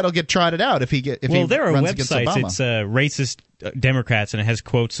I'm sure that'll get trotted out if he there are runs against websites. Obama. It's racist Democrats, and it has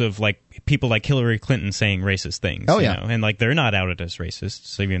quotes of like people like Hillary Clinton saying racist things. And like they're not outed as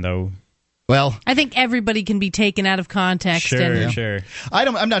racists, even though. Well, I think everybody can be taken out of context. Sure.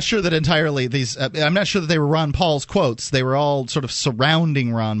 I'm not sure that entirely these. I'm not sure that they were Ron Paul's quotes. They were all sort of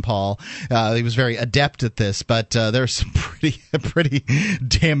surrounding Ron Paul. He was very adept at this, but there's some pretty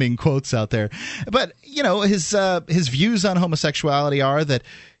damning quotes out there. But his views on homosexuality are that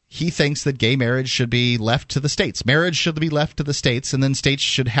he thinks that gay marriage should be left to the states. Marriage should be left to the states, and then states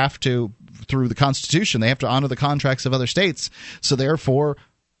should have to, through the Constitution, they have to honor the contracts of other states. So therefore,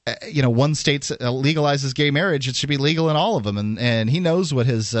 one state legalizes gay marriage, it should be legal in all of them. And he knows what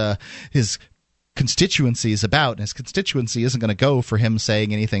his constituency is about, and his constituency isn't going to go for him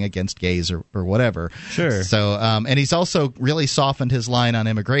saying anything against gays or whatever. Sure. So, and he's also really softened his line on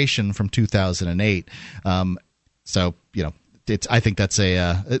immigration from 2008. I think that's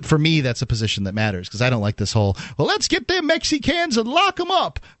for me, that's a position that matters, because I don't like this whole, well, let's get them Mexicans and lock them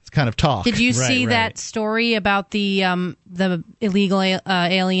up. It's kind of talk. Did you see that story about the illegal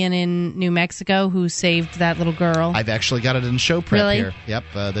alien in New Mexico who saved that little girl? I've actually got it in show prep here. Yep.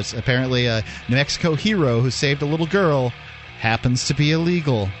 There's apparently a New Mexico hero who saved a little girl, happens to be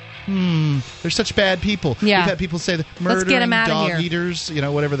illegal. They're such bad people. Yeah. We've had people say that murdering, get 'em outta dog here. eaters,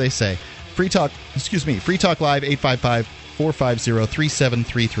 whatever they say. Free Talk Live,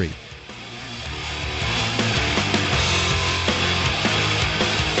 855-450-3733.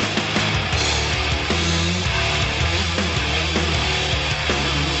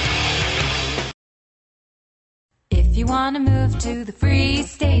 If you want to move to the free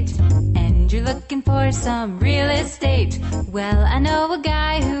state and you're looking for some real estate, well, I know a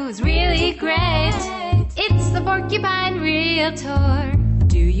guy who's really great. It's the Porcupine Realtor.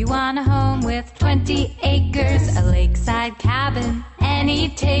 Do you want a home with 20 acres, a lakeside cabin, any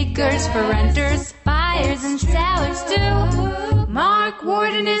takers for renters, buyers, and sellers too? Mark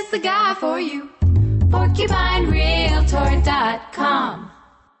Warden is the guy for you. PorcupineRealtor.com.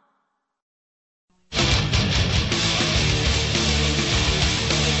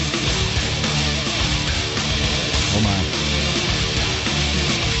 Oh my.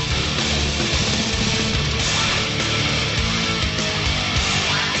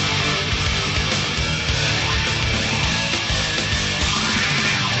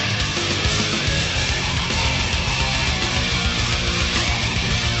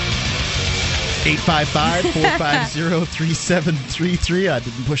 Eight 855-450-3733. I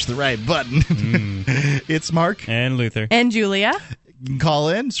didn't push the right button. It's Mark. And Luther. And Julia. You can call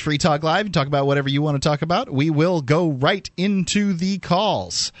in. It's Free Talk Live. You talk about whatever you want to talk about. We will go right into the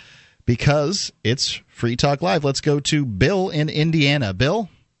calls because it's Free Talk Live. Let's go to Bill in Indiana. Bill?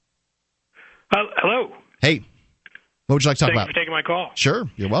 Hello. Hey. What would you like to talk about? Thanks for taking my call. Sure.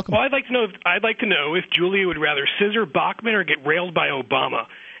 You're welcome. Well, I'd like to know if Julia would rather scissor Bachmann or get railed by Obama.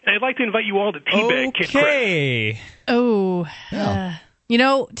 And I'd like to invite you all to teabag Kid Chris. Oh.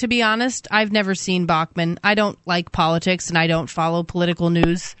 To be honest, I've never seen Bachmann. I don't like politics, and I don't follow political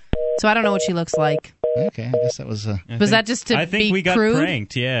news. So I don't know what she looks like. Okay, I guess that was. Was that just to be crude? I think we got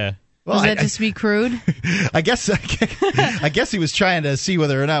pranked. Yeah. Well, was that just to be crude? I guess he was trying to see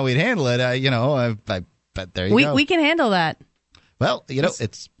whether or not we'd handle it. But there you go. We can handle that. Well,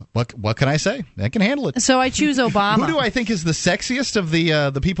 it's what can I say? I can handle it. So I choose Obama. Who do I think is the sexiest of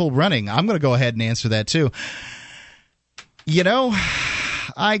the people running? I'm going to go ahead and answer that too.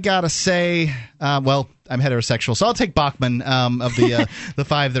 I gotta say, I'm heterosexual, so I'll take Bachman of the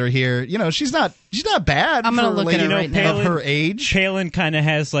five that are here. She's not bad. I'm gonna for look at her right now. Of her age. Palin kind of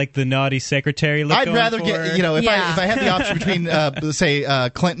has like the naughty secretary look. I'd going rather for get her. if I had the option between say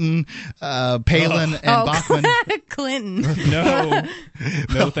Clinton, Palin, and Bachman. Clinton.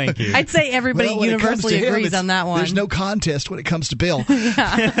 No, thank you. I'd say everybody universally agrees on that one. There's no contest when it comes to Bill.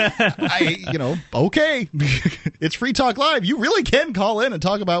 Yeah. Okay, it's Free Talk Live. You really can call in and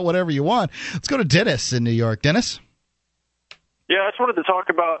talk about whatever you want. Let's go to Dennis in New York. Dennis? Yeah, I just wanted to talk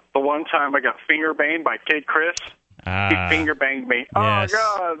about the one time I got finger banged by Kid Chris. He finger banged me. Yes.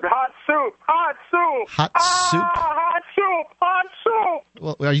 Oh, God. Hot soup. Hot soup. Hot soup? Hot soup. Hot soup.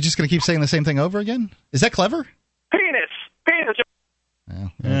 Well, are you just going to keep saying the same thing over again? Is that clever? Penis.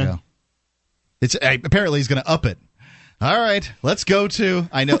 Well, there you go. It's apparently he's going to up it. All right, let's go to.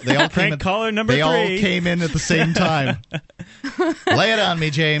 I know they all came. Caller number 3. They all came in at the same time. Lay it on me,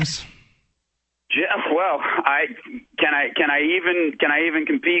 James. Well, can I even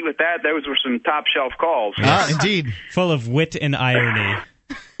compete with that? Those were some top shelf calls. Indeed, full of wit and irony.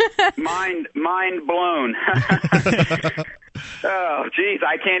 Mind blown. Oh, geez,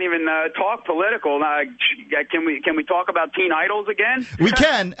 I can't even talk political. Can we talk about teen idols again? We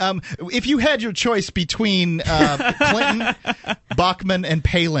can. If you had your choice between Clinton, Bachman, and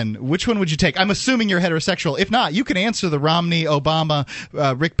Palin, which one would you take? I'm assuming you're heterosexual. If not, you can answer the Romney, Obama,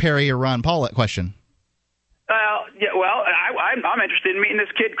 Rick Perry, or Ron Paul question. I'm interested in meeting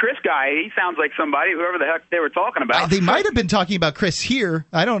this Kid Chris guy. He sounds like somebody, whoever the heck they were talking about. They might have been talking about Chris here.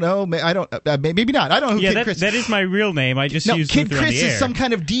 I don't know. Maybe not. I don't know who Kid Chris is. That is my real name. I just used Kid Luther Chris on the air. is some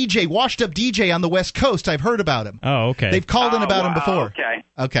kind of DJ, washed-up DJ on the West Coast. I've heard about him. Oh, okay. They've called in about him before. Okay.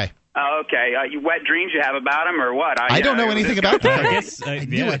 Okay. Okay. You wet dreams you have about him, or what? I don't know anything about that. I guess I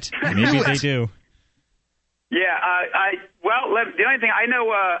knew it. Maybe they do. Yeah, the only thing I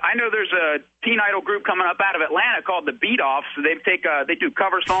know there's a teen idol group coming up out of Atlanta called the Beat Offs. They do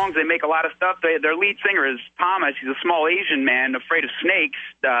cover songs. They make a lot of stuff. Their lead singer is Thomas. He's a small Asian man afraid of snakes.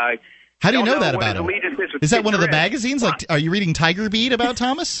 How do you know that about him? Is that one of the magazines? Like, are you reading Tiger Beat about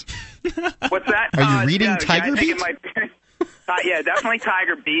Thomas? What's that? Are you reading Tiger Beat? Yeah, definitely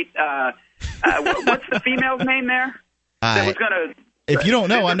Tiger Beat. What's the female's name there? If you don't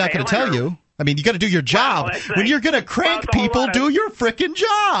know, I'm not going to tell you. I mean, you got to do your job. When you're going to crank people, do your frickin'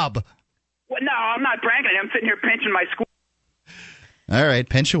 job. Well, no, I'm not pranking. I'm sitting here pinching my school. All right,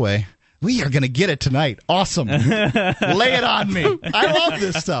 pinch away. We are going to get it tonight. Awesome. Lay it on me. I love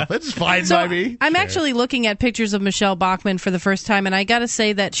this stuff. It's fine by me. I'm actually looking at pictures of Michelle Bachmann for the first time, and I got to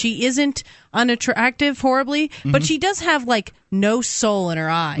say that she isn't unattractive horribly, but she does have, like, no soul in her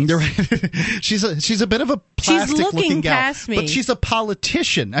eyes. You're right. She's a bit of a plastic-looking gal. Past me. But she's a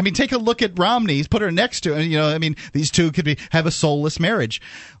politician. I mean, take a look at Romney. Put her next to him. These two could have a soulless marriage.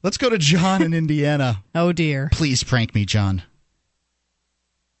 Let's go to John in Indiana. Oh, dear. Please prank me, John.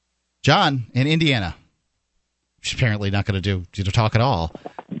 John in Indiana. She's apparently not going to talk at all.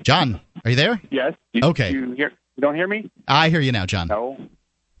 John, are you there? Yes. Okay. You don't hear me? I hear you now, John. No.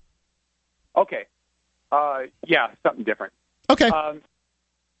 Okay. Yeah, something different. Okay. I'm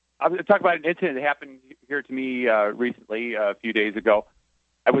going to talk about an incident that happened here to me recently, a few days ago.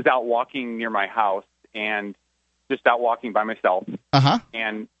 I was out walking near my house and just out walking by myself. Uh-huh.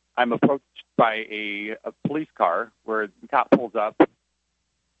 And I'm approached by a police car where the cop pulls up.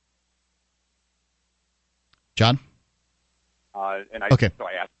 John? And I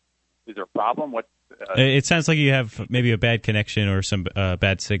asked, is there a problem? It sounds like you have maybe a bad connection or some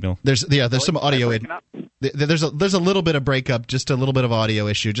bad signal. There's some audio. There's a little bit of breakup, just a little bit of audio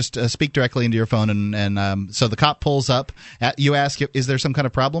issue. Just speak directly into your phone, and so the cop pulls up. You ask, is there some kind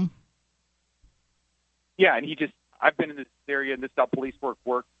of problem? Yeah, and I've been in this area, and this is how police work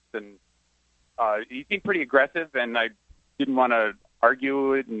works, and he seemed pretty aggressive, and I didn't want to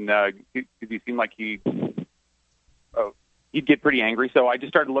argue it, and because he seemed like he'd get pretty angry. So I just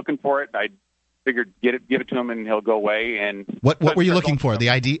started looking for it. I figured give it to him and he'll go away. And what were you looking for? The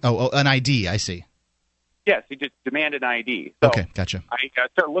ID? Oh, an ID. I see. Yes, he just demanded an ID. So okay, gotcha. I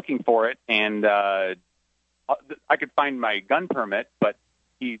started looking for it, and I could find my gun permit, but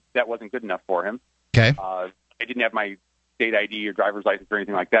that wasn't good enough for him. Okay. I didn't have my state ID or driver's license or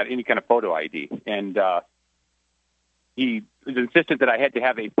anything like that, any kind of photo ID. And he was insistent that I had to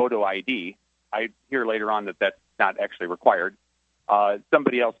have a photo ID. I hear later on that that's not actually required.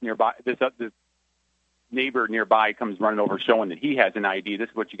 Somebody else nearby, this neighbor nearby comes running over showing that he has an ID. This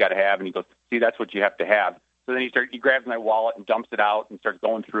is what you got to have. And he goes, see, that's what you have to have. So then he grabs my wallet and dumps it out and starts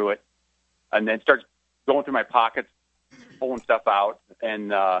going through it, and then starts going through my pockets, pulling stuff out.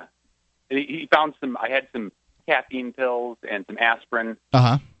 And he found I had some caffeine pills and some aspirin.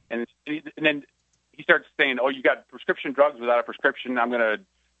 Uh-huh. And then he starts saying, oh, you got prescription drugs without a prescription. I'm going to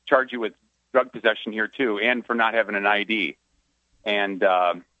charge you with drug possession here too, and for not having an ID. And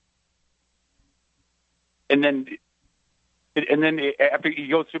then after he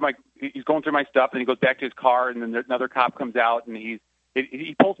goes through he's going through my stuff, and he goes back to his car, and then another cop comes out, and he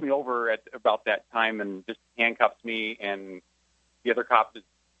pulls me over at about that time and just handcuffs me, and the other cop is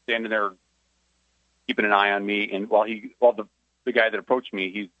standing there keeping an eye on me, and while the guy that approached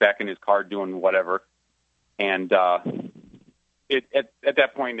me, he's back in his car doing whatever, and at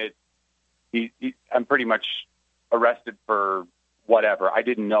that point I'm pretty much arrested for whatever. I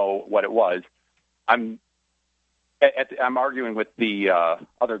didn't know what it was. I'm arguing with the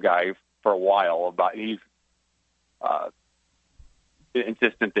other guy for a while about he's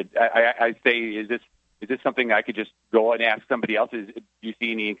insistent that I say, is this something I could just go and ask somebody else? Do you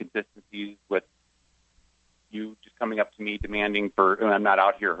see any inconsistencies with you just coming up to me demanding and I'm not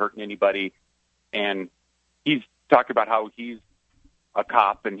out here hurting anybody? And he's talked about how he's a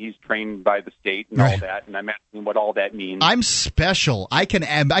cop and he's trained by the state and all that, and I'm asking what all that means. I'm special. I can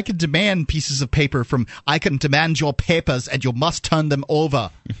demand pieces of paper I can demand your papers, and you must turn them over.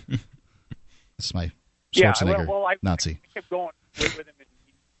 That's my Schwarzenegger Nazi. I kept going with him, and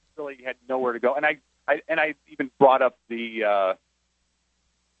he really had nowhere to go. And I even brought up the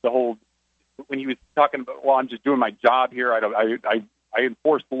whole when he was talking about, well, I'm just doing my job here. I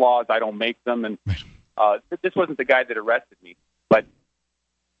enforce the laws. I don't make them. And this wasn't the guy that arrested me, but.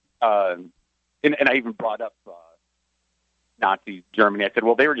 And I even brought up Nazi Germany. I said,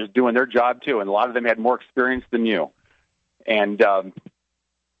 well, they were just doing their job too, and a lot of them had more experience than you. And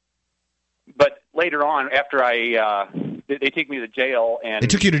but later on, after they take me to jail, and they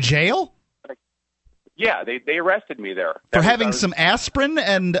took you to jail. Yeah, they arrested me there for having some aspirin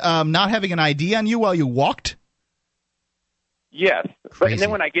and not having an ID on you while you walked. Yes, and then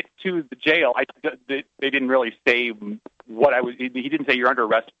when I get to the jail, they didn't really say what I was. He didn't say you're under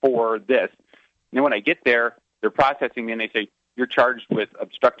arrest for this. And then when I get there, they're processing me, and they say you're charged with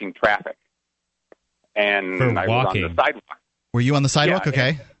obstructing traffic. And I was on the sidewalk. Were you on the sidewalk? Yeah,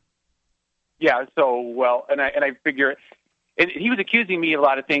 okay. Yeah. So and I figure, and he was accusing me of a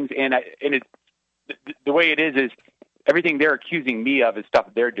lot of things, and the way it is everything they're accusing me of is stuff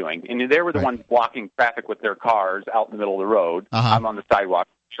they're doing. And they were the ones blocking traffic with their cars out in the middle of the road. Uh-huh. I'm on the sidewalk.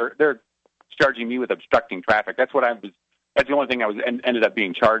 Sure, they're charging me with obstructing traffic. That's what that's the only thing I was ended up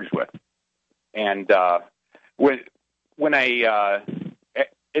being charged with. And when I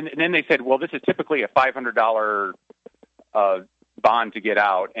and then they said, well, this is typically a $500 bond to get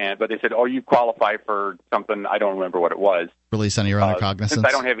out, but they said, oh, you qualify for something. I don't remember what it was. Release on your own recognizance. Since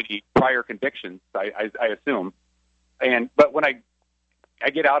I don't have any prior convictions, I assume. But when I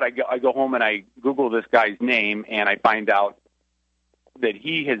get out, I go home and I Google this guy's name, and I find out that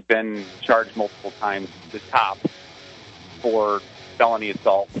he has been charged multiple times, this cop, for felony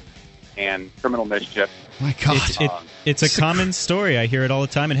assault and criminal mischief. My God. It's a common story. I hear it all the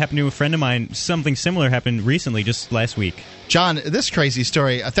time. It happened to a friend of mine. Something similar happened recently, just last week. John, this crazy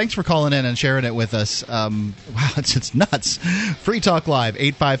story, thanks for calling in and sharing it with us. Wow, it's nuts. Free Talk Live,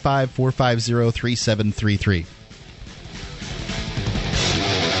 855-450-3733.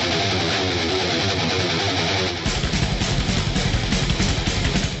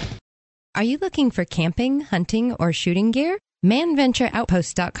 Are you looking for camping, hunting, or shooting gear?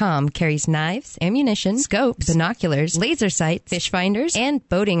 ManVentureOutpost.com carries knives, ammunition, scopes, binoculars, laser sights, fish finders, and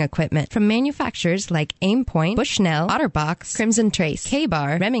boating equipment from manufacturers like Aimpoint, Bushnell, Otterbox, Crimson Trace,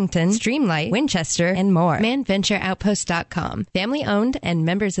 K-Bar, Remington, Streamlight, Winchester, and more. ManVentureOutpost.com. Family owned and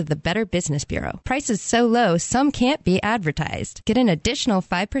members of the Better Business Bureau. Prices so low, some can't be advertised. Get an additional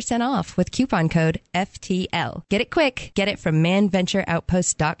 5% off with coupon code FTL. Get it quick. Get it from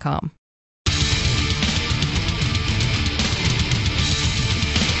ManVentureOutpost.com.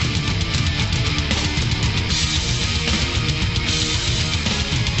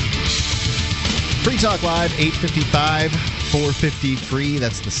 Free Talk Live, 855-450-FREE.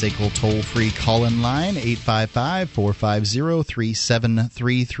 That's the SACL toll-free call-in line,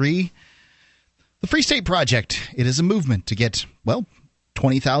 855-450-3733. The Free State Project. It is a movement to get,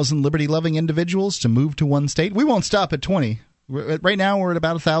 20,000 liberty-loving individuals to move to one state. We won't stop at 20. Right now, we're at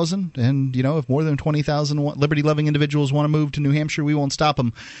about 1,000, and if more than 20,000 liberty-loving individuals want to move to New Hampshire, we won't stop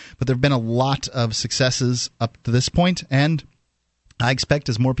them. But there have been a lot of successes up to this point, and I expect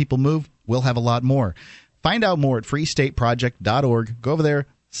as more people move, we'll have a lot more. Find out more at freestateproject.org. Go over there,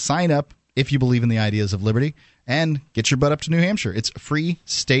 sign up if you believe in the ideas of liberty, and get your butt up to New Hampshire. It's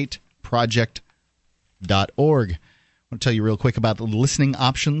freestateproject.org. I want to tell you real quick about the listening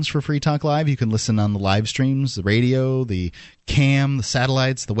options for Free Talk Live. You can listen on the live streams, the radio, the cam, the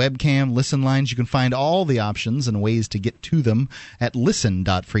satellites, the webcam, listen lines. You can find all the options and ways to get to them at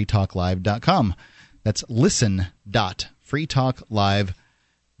listen.freetalklive.com. That's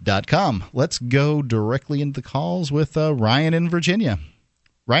listen.freetalklive.com. Let's go directly into the calls with Ryan in Virginia.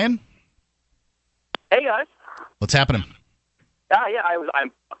 Ryan? Hey, guys. What's happening?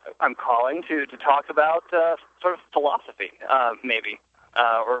 I'm calling to talk about sort of philosophy, maybe,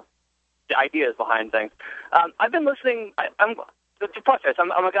 or the ideas behind things. I've been listening. To preface, I'm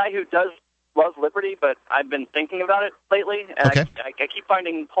a guy who does love liberty, but I've been thinking about it lately, and okay. I keep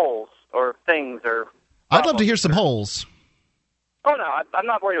finding holes or things or. I'd love to hear some holes. Oh no, I'm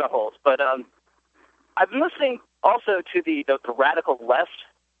not worried about holes, but I've been listening also to the radical left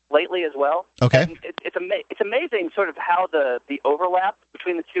lately as well. Okay. And it's amazing sort of how the overlap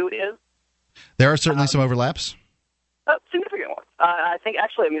between the two is. There are certainly some overlaps. Significant ones. I think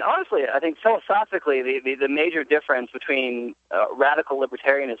honestly, I think philosophically the major difference between radical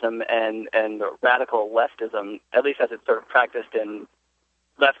libertarianism and radical leftism, at least as it's sort of practiced in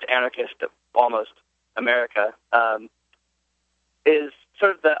left anarchist almost America, is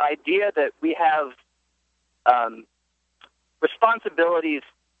sort of the idea that we have responsibilities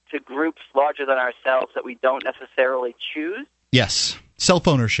to groups larger than ourselves that we don't necessarily choose. Yes,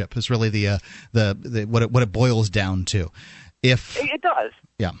 self-ownership is really the what it boils down to. If it does,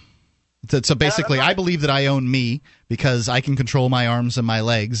 yeah. So basically, I believe that I own me because I can control my arms and my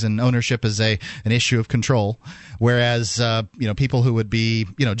legs, and ownership is an issue of control. Whereas people who would be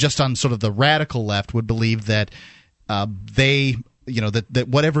just on sort of the radical left would believe that they that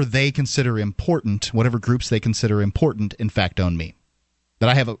whatever they consider important, whatever groups they consider important, in fact own me. That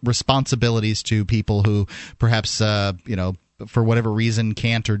I have responsibilities to people who perhaps, for whatever reason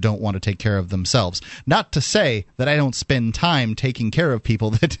can't or don't want to take care of themselves. Not to say that I don't spend time taking care of people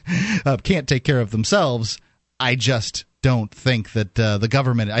that can't take care of themselves. I just don't think that the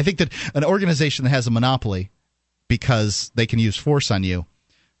government – I think that an organization that has a monopoly because they can use force on you,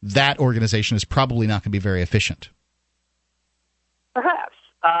 that organization is probably not going to be very efficient. Perhaps.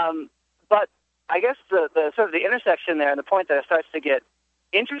 But I guess the sort of the intersection there and the point that it starts to get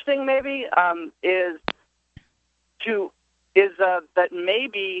interesting maybe is that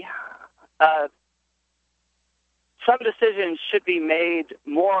maybe some decisions should be made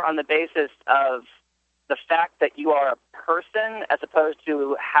more on the basis of the fact that you are a person as opposed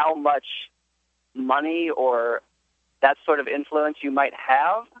to how much money or that sort of influence you might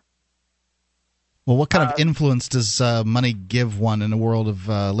have. Well, what kind of influence does money give one in a world of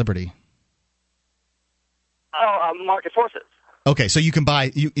liberty? Market forces. Okay, so you can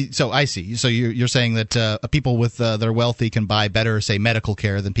buy. So I see. So you're saying that people with that are wealthy can buy better, say, medical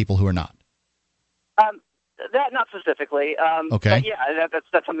care than people who are not. That not specifically. Okay. But yeah,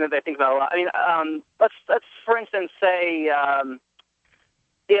 that's something that I think about a lot. I mean, let's for instance say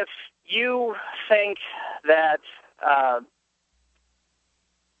if you think that a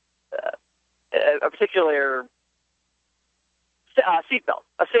particular seatbelt,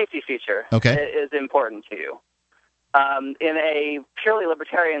 a safety feature, is important to you. In a purely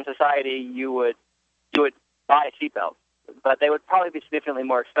libertarian society, you would buy a seatbelt, but they would probably be significantly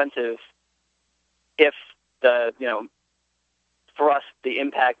more expensive if for us the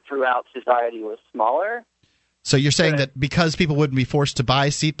impact throughout society was smaller. So you're saying that because people wouldn't be forced to buy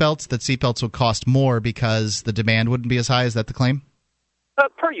seatbelts, that seatbelts would cost more because the demand wouldn't be as high? Is that the claim?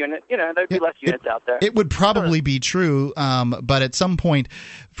 Per unit, there'd be less units out there. It would probably be true, but at some point,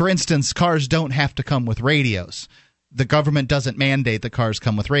 for instance, cars don't have to come with radios. The government doesn't mandate that cars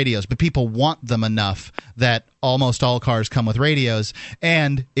come with radios, but people want them enough that almost all cars come with radios.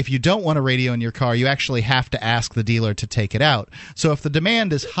 And if you don't want a radio in your car, you actually have to ask the dealer to take it out. So if the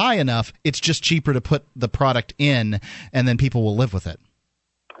demand is high enough, it's just cheaper to put the product in, and then people will live with it.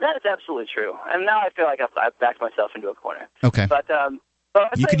 That is absolutely true. And now I feel like I've backed myself into a corner. Okay. But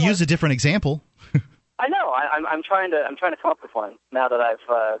you could use a different example. I know. I'm trying to come up with one now that I've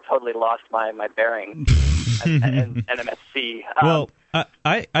totally lost my bearing at MSC. Well,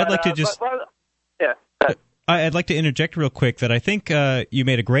 I'd like to just. I'd like to interject real quick that I think you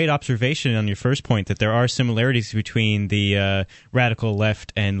made a great observation on your first point that there are similarities between the radical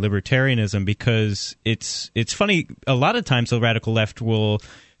left and libertarianism, because it's funny, a lot of times the radical left will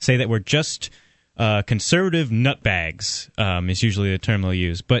say that we're just conservative nutbags, is usually the term they'll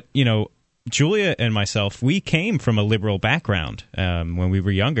use. But, Julia and myself, we came from a liberal background when we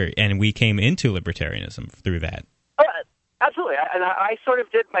were younger, and we came into libertarianism through that. Absolutely, and I sort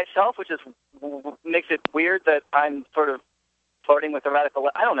of did myself, which makes it weird that I'm sort of flirting with the radical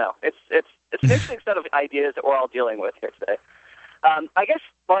left. I don't know. It's an interesting set of ideas that we're all dealing with here today. I guess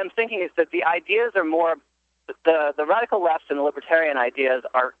what I'm thinking is that the ideas are more the radical left and the libertarian ideas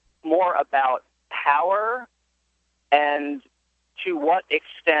are more about power and to what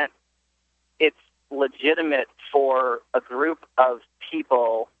extent it's legitimate for a group of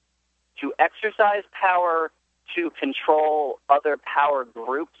people to exercise power to control other power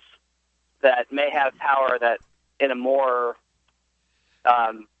groups that may have power that in a more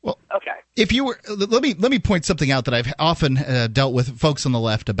okay. If you were, let me point something out that I've often dealt with folks on the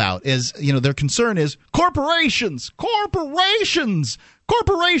left about is, their concern is corporations,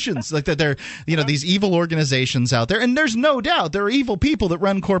 like that they're, these evil organizations out there, and there's no doubt there are evil people that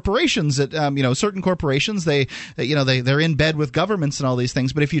run corporations that, certain corporations, they're in bed with governments and all these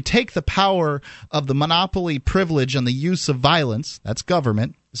things. But if you take the power of the monopoly privilege and the use of violence, that's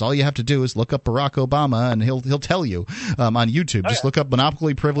government. So all you have to do is look up Barack Obama, and he'll tell you on YouTube. Just look up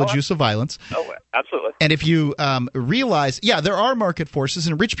monopoly privilege, use of violence. Oh, absolutely. And if you realize, there are market forces,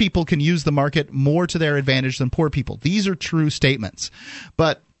 and rich people can use the market more to their advantage than poor people. These are true statements.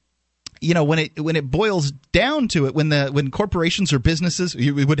 But when it boils down to it, when corporations or businesses,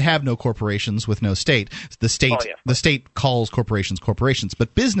 we would have no corporations with no state. The state calls corporations,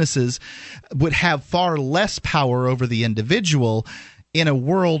 but businesses would have far less power over the individual in a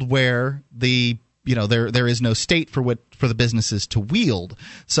world where there is no state for the businesses to wield.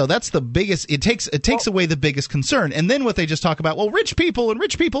 So that's the biggest. It takes away the biggest concern. And then what they just talk about, rich people.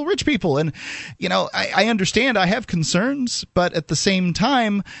 And I understand. I have concerns, but at the same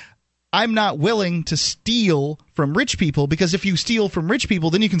time, I'm not willing to steal from rich people, because if you steal from rich people,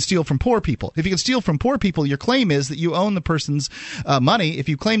 then you can steal from poor people. If you can steal from poor people, your claim is that you own the person's money. If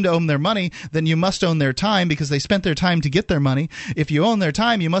you claim to own their money, then you must own their time, because they spent their time to get their money. If you own their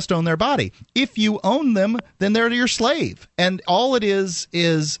time, you must own their body. If you own them, then they're your slave. And all it is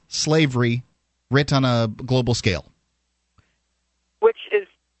slavery writ on a global scale. Which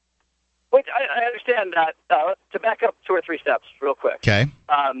I understand that. To back up 2 or 3 steps real quick. Okay.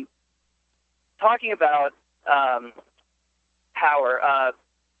 Talking about power,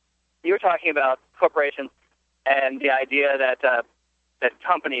 you were talking about corporations and the idea that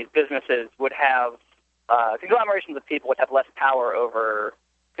companies, businesses would have conglomerations of people would have less power over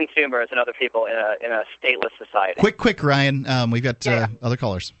consumers and other people in a stateless society. Quick, Ryan. We've got other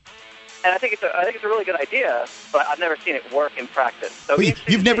callers. And I think it's a really good idea, but I've never seen it work in practice. So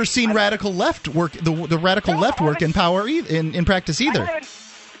you've never seen radical left work, the radical left work in power in practice either.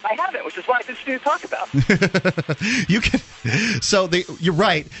 I haven't, which is why it's interesting to talk about. You're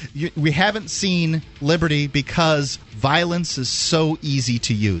right. We haven't seen liberty because violence is so easy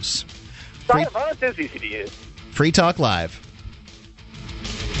to use. Violence is easy to use. Free Talk Live.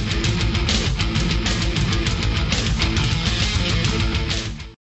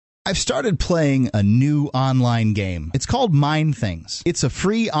 I've started playing a new online game. It's called Mine Things. It's a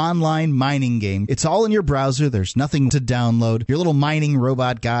free online mining game. It's all in your browser. There's nothing to download. Your little mining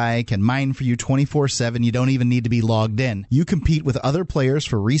robot guy can mine for you 24/7. You don't even need to be logged in. You compete with other players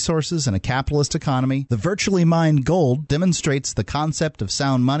for resources in a capitalist economy. The virtually mined gold demonstrates the concept of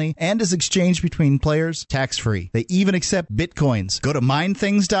sound money and is exchanged between players tax-free. They even accept bitcoins. Go to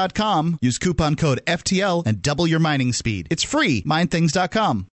minethings.com, use coupon code FTL, and double your mining speed. It's free.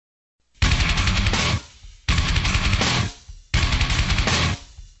 Minethings.com.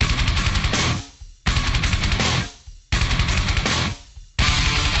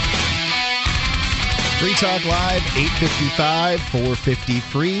 Free Talk Live,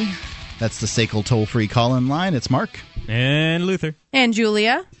 855-450-FREE. That's the SACL toll-free call-in line. It's Mark. And Luther. And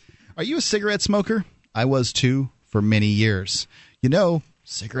Julia. Are you a cigarette smoker? I was, too, for many years.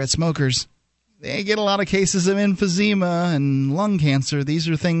 Cigarette smokers, they get a lot of cases of emphysema and lung cancer. These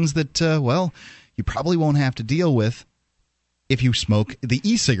are things that, you probably won't have to deal with if you smoke the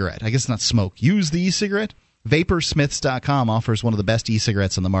e-cigarette. I guess not smoke. Use the e-cigarette. Vaporsmiths.com offers one of the best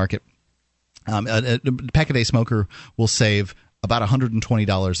e-cigarettes on the market. A pack-a-day smoker will save about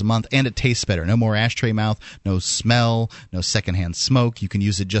 $120 a month, and it tastes better. No more ashtray mouth, no smell, no secondhand smoke. You can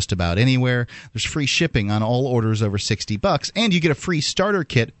use it just about anywhere. There's free shipping on all orders over $60, and you get a free starter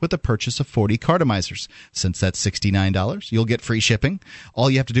kit with the purchase of 40 cartomizers. Since that's $69, you'll get free shipping.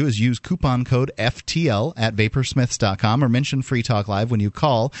 All you have to do is use coupon code FTL at vaporsmiths.com or mention Free Talk Live when you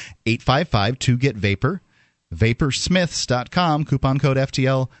call 855-2-GET-VAPOR. Vaporsmiths.com, coupon code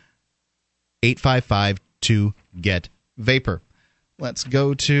FTL, 855-2-GET-VAPOR. Let's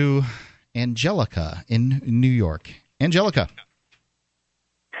go to Angelica in New York. Angelica.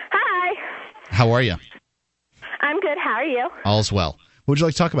 Hi. How are you? I'm good. How are you? All's well. What would you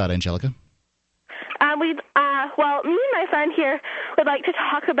like to talk about, Angelica? Well, me and my friend here would like to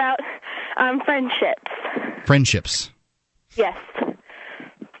talk about friendships. Friendships. Yes.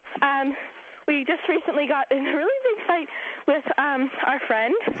 We just recently got in a really big fight with our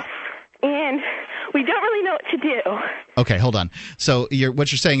friend, and we don't really know what to do. Okay, hold on. So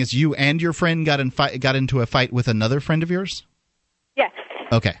what you're saying is you and your friend got into a fight with another friend of yours? Yes.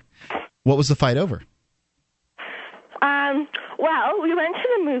 Okay. What was the fight over? Well, we went to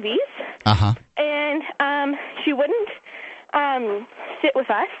the movies. Uh-huh. And she wouldn't sit with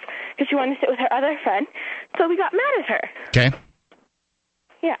us because she wanted to sit with her other friend, so we got mad at her. Okay.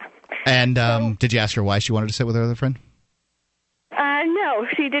 Yeah. And did you ask her why she wanted to sit with her other friend? No,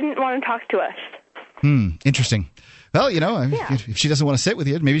 she didn't want to talk to us. Interesting. Well, if she doesn't want to sit with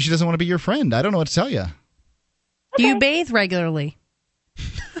you, maybe she doesn't want to be your friend. I don't know what to tell you. Do you bathe regularly?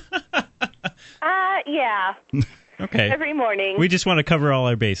 Yeah. Okay. Every morning. We just want to cover all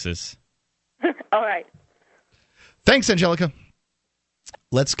our bases. All right. Thanks, Angelica.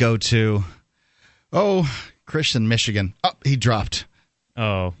 Let's go to, Christian, Michigan. Oh, he dropped.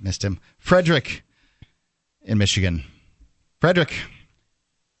 Oh. Missed him. Frederick in Michigan. Frederick.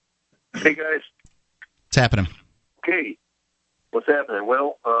 Hey, guys. What's happening? Okay. What's happening?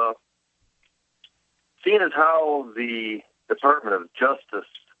 Well, seeing as how the Department of Justice,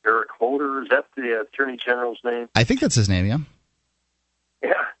 Eric Holder, is that the Attorney General's name? I think that's his name, yeah.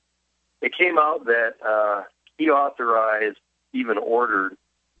 Yeah. It came out that he authorized, even ordered,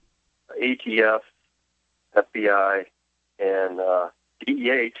 ATF, FBI, and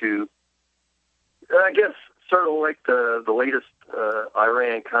DEA to, I guess, sort of like the latest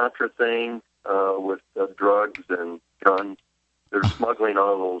Iran-Contra thing with drugs and guns. They're smuggling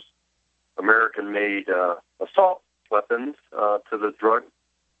all those American-made assault weapons to the drug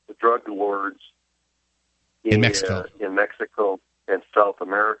lords in Mexico. In Mexico and South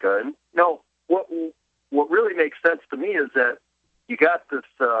America. And what really makes sense to me is that you got this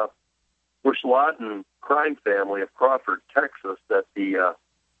Bush-Laden crime family of Crawford, Texas, that the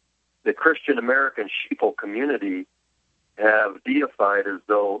Christian American sheeple community have deified as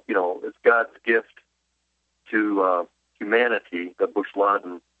though, it's God's gift to humanity, the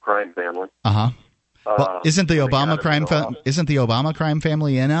Bush-Laden crime family. Uh-huh. Well, isn't the Obama crime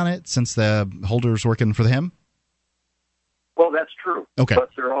family in on it since the Holder's working for him? Well, that's true. Okay.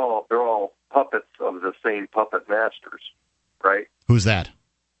 But they're all puppets of the same puppet masters, right? Who's that?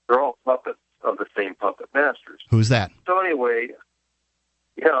 They're all puppets of the same puppet masters. Who's that? So anyway,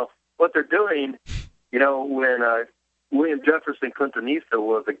 what they're doing, when William Jefferson Clintonista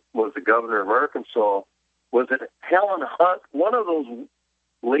was the governor of Arkansas, was that Helen Hunt, one of those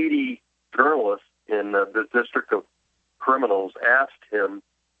lady journalists in the District of Criminals, asked him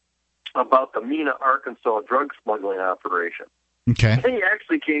about the Mena, Arkansas drug smuggling operation. Okay. And he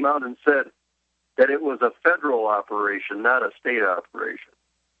actually came out and said that it was a federal operation, not a state operation.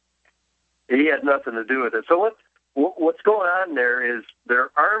 He had nothing to do with it. So what's going on there is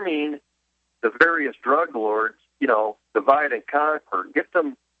they're arming the various drug lords, divide and conquer, get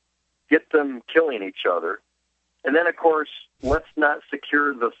them killing each other. And then, of course, let's not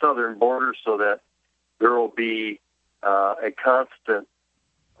secure the southern border so that there will be a constant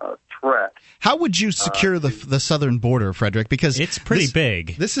threat. How would you secure the southern border, Frederick? Because it's pretty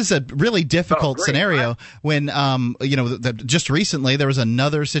big. This is a really difficult scenario. When just recently there was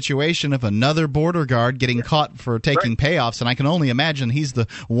another situation of another border guard getting caught for taking payoffs, and I can only imagine he's the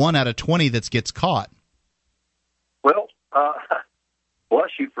 1 out of 20 that gets caught. Well,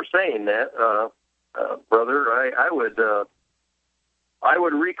 bless you for saying that, brother. I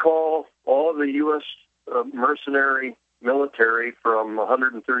would recall all the U.S. mercenary military from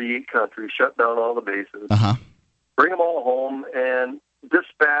 138 countries, shut down all the bases, bring them all home, and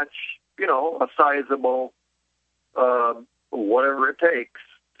dispatch, a sizable whatever it takes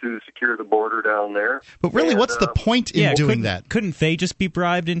to secure the border down there. But really, what's the point in doing that? Couldn't they just be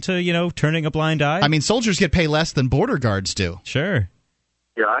bribed into, turning a blind eye? I mean, soldiers get paid less than border guards do. Sure.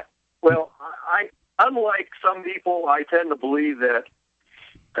 Yeah. unlike some people, I tend to believe that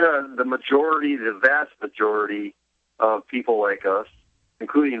the vast majority of people like us,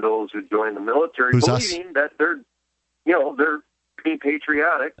 including those who join the military, believing that they're being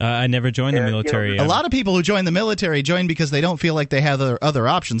patriotic. I never joined the military. A lot of people who join the military join because they don't feel like they have other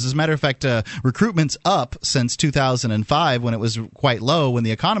options. As a matter of fact, recruitment's up since 2005 when it was quite low, when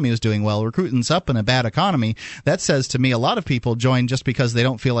the economy was doing well. Recruitment's up in a bad economy. That says to me a lot of people join just because they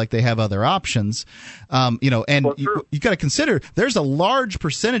don't feel like they have other options. You got to consider there's a large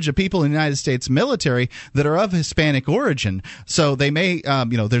percentage of people in the United States military that are of Hispanic origin. So they may,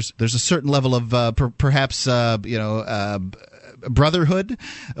 there's a certain level of perhaps brotherhood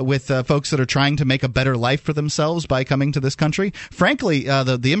with folks that are trying to make a better life for themselves by coming to this country. Frankly,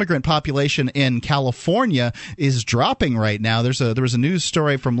 the immigrant population in California is dropping right now. There was a news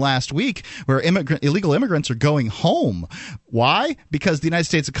story from last week where illegal immigrants are going home. Why? Because the United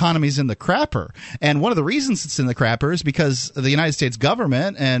States economy is in the crapper. And one of the reasons it's in the crapper is because the United States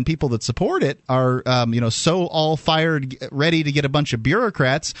government and people that support it are so all fired, ready to get a bunch of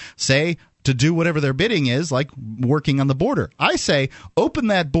bureaucrats, say, to do whatever their bidding is, like working on the border. I say open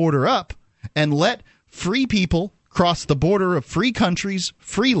that border up and let free people cross the border of free countries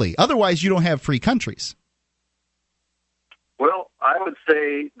freely. Otherwise, you don't have free countries. Well, I would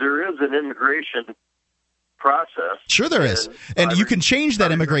say there is an immigration process. Sure there is. And you can change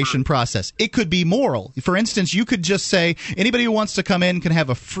that immigration process. It could be moral. For instance, you could just say anybody who wants to come in can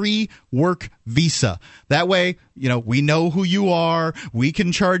have a free work visa. That way, we know who you are. We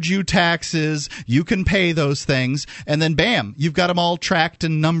can charge you taxes. You can pay those things. And then, bam, you've got them all tracked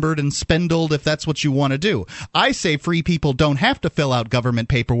and numbered and spindled if that's what you want to do. I say free people don't have to fill out government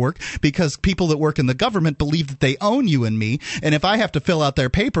paperwork because people that work in the government believe that they own you and me. And if I have to fill out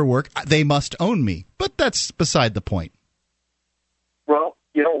their paperwork, they must own me. But that's beside the point. Well,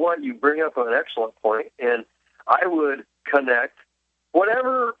 you know what? You bring up an excellent point, and I would connect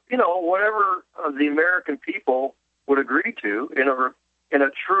whatever the American people would agree to in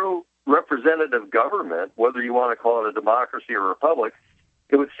a true representative government, whether you want to call it a democracy or a republic.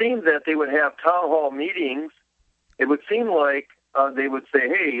 It would seem that they would have town hall meetings. It would seem like they would say,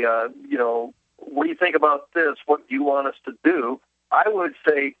 hey, what do you think about this? What do you want us to do? I would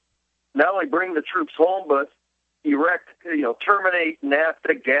say not only bring the troops home, but terminate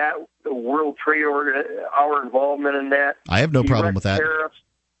NAFTA, GATT, the World Trade Organization, our involvement in that. I have no problem with that.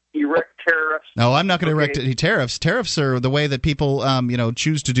 Erect tariffs. No, I'm not going to erect any tariffs. Tariffs are the way that people,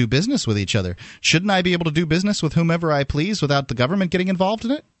 choose to do business with each other. Shouldn't I be able to do business with whomever I please without the government getting involved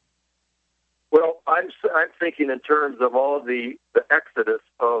in it? Well, I'm thinking in terms of all the exodus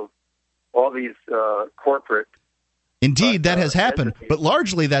of all these corporate. Indeed, that has happened, but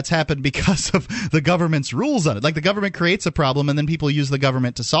largely that's happened because of the government's rules on it. Like the government creates a problem, and then people use the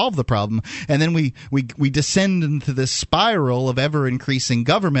government to solve the problem, and then we descend into this spiral of ever-increasing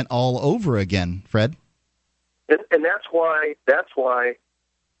government all over again, Fred. And that's why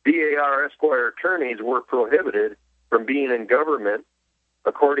BAR Esquire attorneys were prohibited from being in government,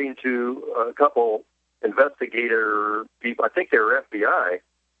 according to a couple investigator people. I think they were FBI.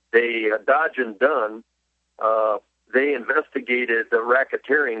 They Dodge and Dunn. They investigated the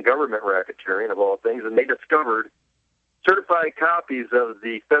racketeering, government racketeering of all things, and they discovered certified copies of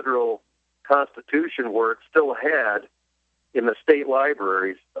the federal Constitution where it still had in the state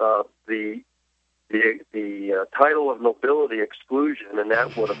libraries the title of nobility exclusion, and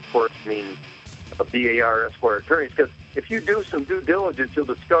that would, of course, mean BAR Esquire attorneys. Because if you do some due diligence, you'll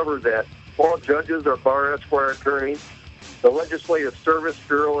discover that all judges are Bar Esquire attorneys. The Legislative Service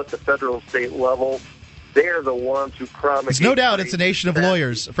Bureau at the federal and state level, they're the ones who promulgate. There's no doubt it's a nation of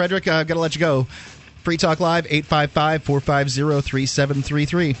lawyers. Frederick, I've got to let you go. Free Talk Live,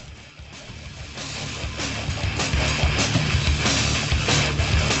 855-450-3733.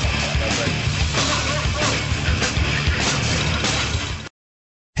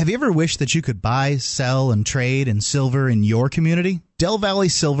 Have you ever wished that you could buy, sell, and trade in silver in your community? Del Valley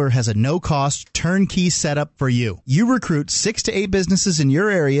Silver has a no-cost, turnkey setup for you. You recruit 6 to 8 businesses in your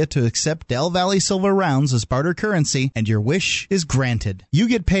area to accept Del Valley Silver rounds as barter currency, and your wish is granted. You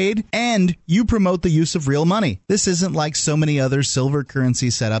get paid, and you promote the use of real money. This isn't like so many other silver currency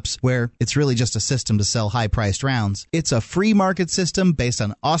setups where it's really just a system to sell high-priced rounds. It's a free market system based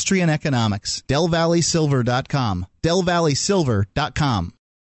on Austrian economics. DelValleySilver.com. DelValleySilver.com.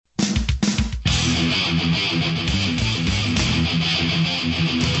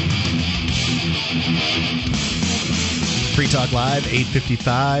 Free Talk Live,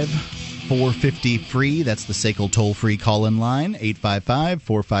 855 855-450-FREE. That's the SACL toll-free call-in line,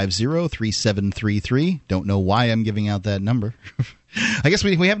 855-450-3733. Don't know why I'm giving out that number. I guess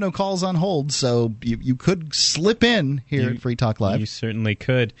we have no calls on hold, so you could slip in here at Free Talk Live. You certainly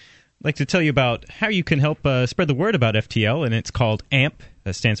could. I'd like to tell you about how you can help spread the word about FTL, and it's called AMP.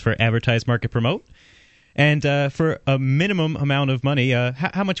 That stands for Advertise, Market, Promote. And for a minimum amount of money,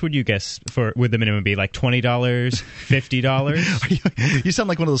 how much would you guess would the minimum be? Like $20, $50? You sound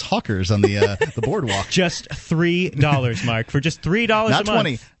like one of those hawkers on the boardwalk. Just $3, Mark. For just $3 a month. Not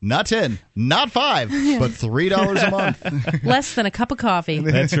 20, not 10, not 5, but $3 a month. Less than a cup of coffee.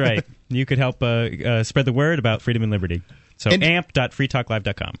 That's right. You could help spread the word about freedom and liberty. So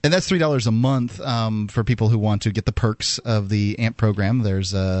amp.freetalklive.com. And that's $3 a month for people who want to get the perks of the AMP program.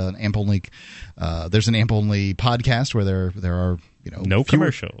 There's an AMP only podcast where there are no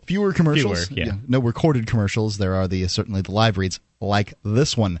fewer commercials, no recorded commercials. There are certainly the live reads like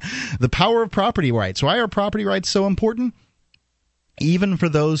this one. The power of property rights. Why are property rights so important? Even for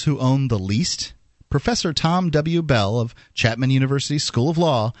those who own the least. Professor Tom W. Bell of Chapman University School of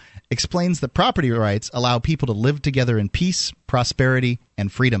Law explains that property rights allow people to live together in peace, prosperity,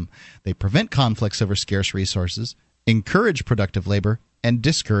 and freedom. They prevent conflicts over scarce resources, encourage productive labor, and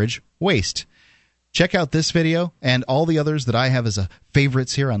discourage waste. Check out this video and all the others that I have as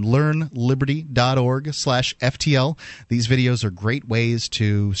favorites here on learnliberty.org/FTL. These videos are great ways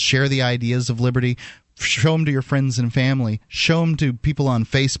to share the ideas of liberty, show them to your friends and family, show them to people on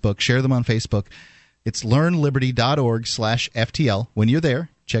Facebook, share them on Facebook. It's learnliberty.org/FTL. When you're there,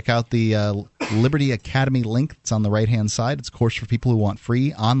 check out the Liberty Academy link. It's on the right-hand side. It's a course for people who want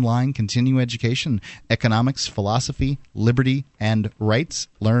free online continuing education, economics, philosophy, liberty, and rights.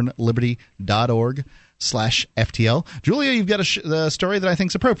 learnliberty.org/FTL. Julia, you've got a story that I think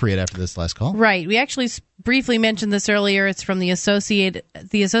is appropriate after this last call. Right. We actually briefly mentioned this earlier. It's from the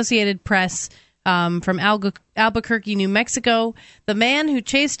Associated Press. From Albuquerque, New Mexico. The man who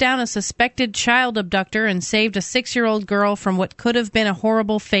chased down a suspected child abductor and saved a 6-year-old girl from what could have been a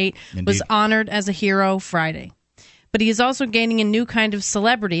horrible fate was honored as a hero Friday. But he is also gaining a new kind of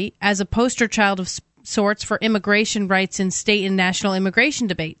celebrity as a poster child of sorts for immigration rights in state and national immigration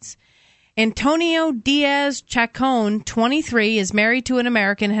debates. Antonio Diaz Chacon, 23, is married to an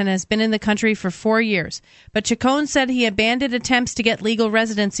American and has been in the country for 4 years. But Chacon said he abandoned attempts to get legal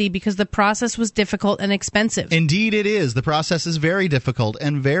residency because the process was difficult and expensive. Indeed it is. The process is very difficult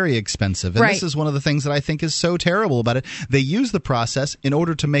and very expensive. And This is one of the things that I think is so terrible about it. They use the process in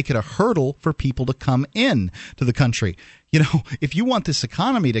order to make it a hurdle for people to come in to the country. If you want this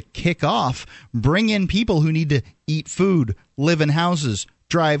economy to kick off, bring in people who need to eat food, live in houses,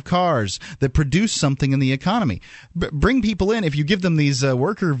 drive cars, that produce something in the economy. Bring people in. If you give them these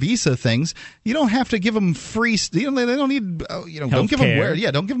worker visa things, you don't have to give them free. They don't need. Don't give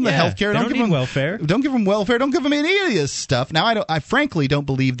them don't give them the health care. Don't give them welfare. Don't give them welfare. Don't give them any of this stuff. Now, I frankly don't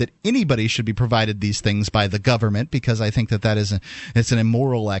believe that anybody should be provided these things by the government, because I think that is it's an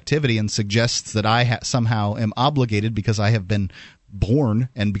immoral activity and suggests that I somehow am obligated, because I have been born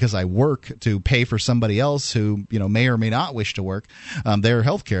and because I work, to pay for somebody else who may or may not wish to work their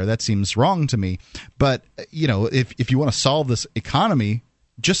health care. That seems wrong to me. But if you want to solve this economy,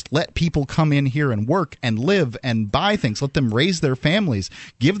 just let people come in here and work and live and buy things. Let them raise their families.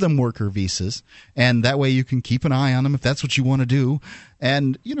 Give them worker visas, and that way you can keep an eye on them if that's what you want to do.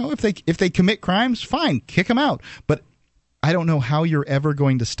 And if they commit crimes, fine, kick them out. But I don't know how you're ever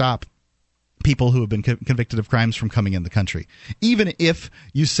going to stop people who have been convicted of crimes from coming in the country. Even if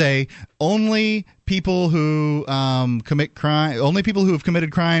you say only people who only people who have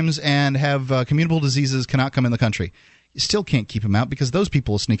committed crimes and have communicable diseases cannot come in the country, you still can't keep them out, because those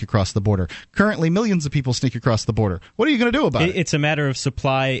people will sneak across the border. Currently, millions of people sneak across the border. What are you going to do about it? It's a matter of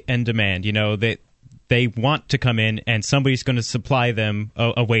supply and demand. They want to come in, and somebody's going to supply them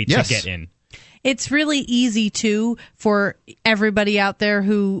a way to get in. It's really easy, too, for everybody out there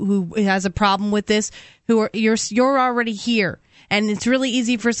who has a problem with this, you're already here. And it's really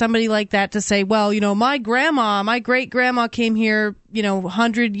easy for somebody like that to say, well, my great-grandma came here,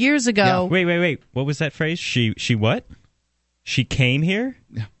 100 years ago. Yeah. Wait. What was that phrase? She what? She came here?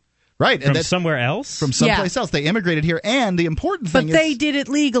 Yeah. Right. From somewhere else? From someplace else. They immigrated here, and the important thing is... But they did it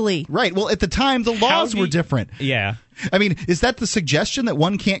legally. Right. Well, at the time, the laws were different. Yeah. I mean, is that the suggestion, that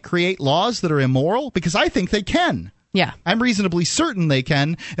one can't create laws that are immoral? Because I think they can. Yeah. I'm reasonably certain they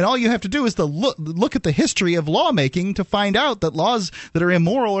can, and all you have to do is to look at the history of lawmaking to find out that laws that are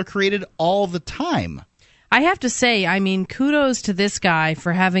immoral are created all the time. I have to say, kudos to this guy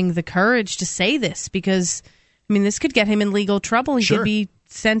for having the courage to say this, because, this could get him in legal trouble. He could be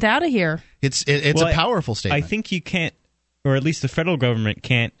sent out of here. It's a powerful statement. I think you can't or at least the federal government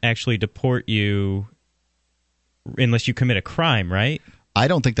can't actually deport you unless you commit a crime, right? I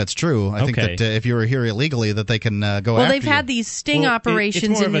don't think that's true. I think that if you were here illegally, that they can go after you. Well, they've had these sting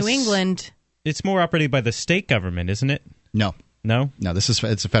operations in New England. It's more operated by the state government, isn't it? No. No? No,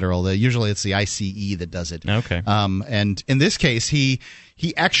 it's a federal. Usually it's the ICE that does it. Okay. And in this case, he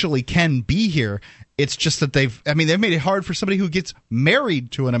actually can be here. It's just that they've made it hard for somebody who gets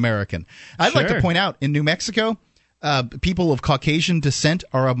married to an American. I'd like to point out, in New Mexico, people of Caucasian descent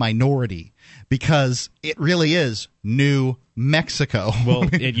are a minority because it really is New Mexico. Well,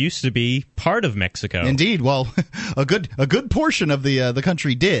 it used to be part of Mexico. Indeed. Well, a good portion of the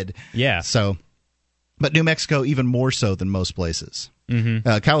country did. Yeah. So, but New Mexico even more so than most places.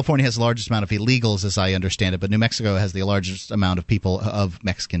 Mm-hmm. California has the largest amount of illegals, as I understand it, but New Mexico has the largest amount of people of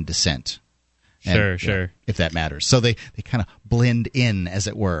Mexican descent. Sure, and, sure. If that matters. So they kind of blend in, as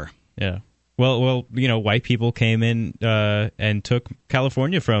it were. Yeah. Well, white people came in and took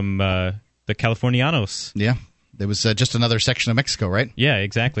California from the Californianos. Yeah. There was just another section of Mexico, right? Yeah,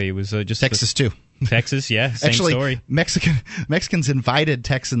 exactly. It was just Texas too. Texas, yeah, same Actually, story. Mexicans invited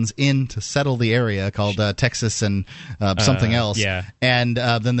Texans in to settle the area called Texas and something else. Yeah. And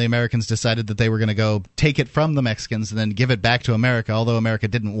then the Americans decided that they were going to go take it from the Mexicans and then give it back to America, although America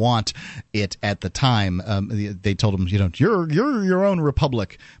didn't want it at the time. They told them, you're your own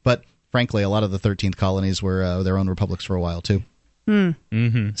republic. But frankly, a lot of the 13th colonies were their own republics for a while, too.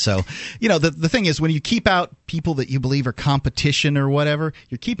 Mm-hmm. So, the thing is, when you keep out people that you believe are competition or whatever,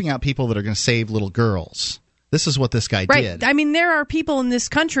 you're keeping out people that are going to save little girls. This is what this guy did. I mean, there are people in this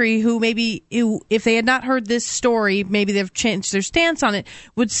country who maybe, if they had not heard this story, maybe they've changed their stance on it,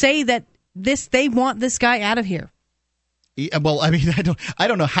 would say that they want this guy out of here. Well, I mean, I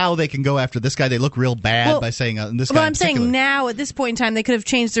don't know how they can go after this guy. They look real bad by saying this guy. Well, I'm saying now at this point in time they could have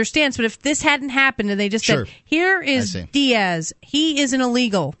changed their stance, but if this hadn't happened and they just said, "Here is Diaz, he is an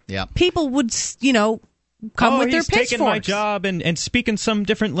illegal," people would, come with their pitchforks. He's taking my job and speaking some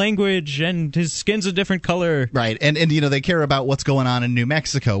different language, and his skin's a different color. Right, and they care about what's going on in New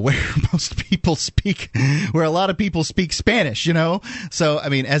Mexico, where where a lot of people speak Spanish, So, I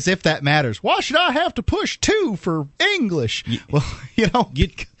mean, as if that matters. Why should I have to push 2 for English? Well,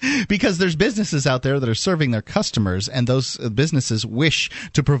 because there's businesses out there that are serving their customers, and those businesses wish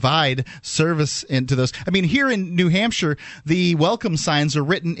to provide service into those. I mean, here in New Hampshire, the welcome signs are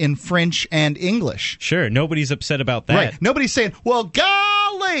written in French and English. Sure. Nobody's upset about that. Right. Nobody's saying, well,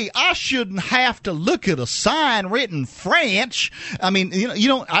 golly, I shouldn't have to look at a sign written French. I mean,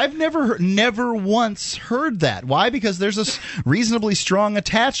 I've never once heard that. Why? Because there's a reasonably strong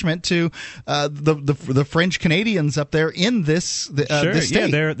attachment to the French Canadians up there in this this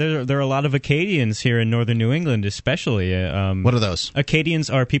state. Yeah, there are a lot of Acadians here in northern New England, especially. What are those? Acadians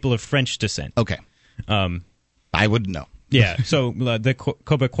are people of French descent. Okay. I wouldn't know. Yeah, so the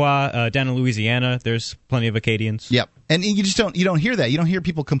Quebecois down in Louisiana, there's plenty of Acadians. Yep, and you don't hear that. You don't hear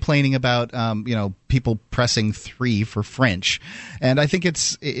people complaining about people pressing 3 for French, and I think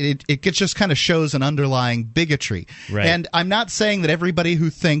it just kind of shows an underlying bigotry. Right. And I'm not saying that everybody who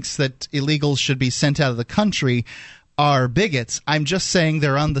thinks that illegals should be sent out of the country are bigots. I'm just saying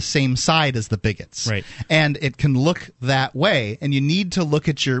they're on the same side as the bigots. Right. And it can look that way, and you need to look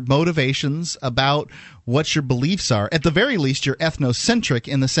at your motivations about what your beliefs are. At the very least, you're ethnocentric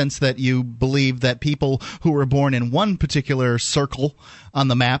in the sense that you believe that people who were born in one particular circle on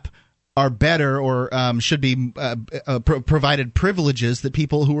the map are better or should be provided privileges that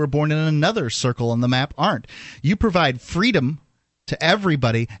people who were born in another circle on the map aren't. You provide freedom to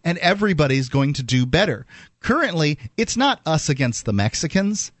everybody, and everybody's going to do better. Currently, it's not us against the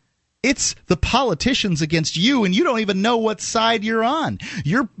Mexicans. It's the politicians against you, and you don't even know what side you're on.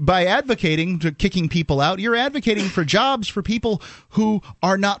 By advocating to kicking people out, you're advocating for jobs for people who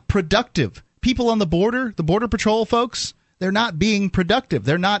are not productive. People on the border patrol folks, they're not being productive.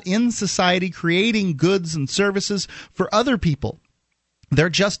 They're not in society creating goods and services for other people. They're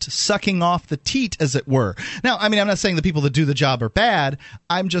just sucking off the teat, as it were. Now, I mean, I'm not saying the people that do the job are bad.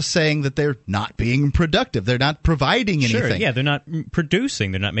 I'm just saying that they're not being productive. They're not providing anything. Sure, yeah, they're not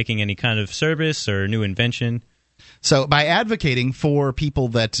producing. They're not making any kind of service or new invention. So by advocating for people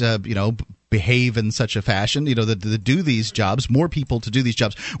that, behave in such a fashion, that do these jobs, more people to do these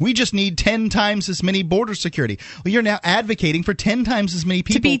jobs. We just need 10 times as many border security. Well, you're now advocating for 10 times as many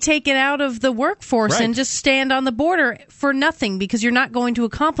people to be taken out of the workforce and just stand on the border for nothing because you're not going to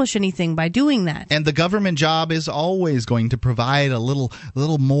accomplish anything by doing that. And the government job is always going to provide a little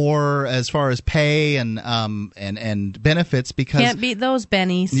more as far as pay and benefits because can't beat those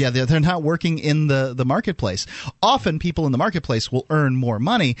bennies. Yeah, they're not working in the marketplace. Often people in the marketplace will earn more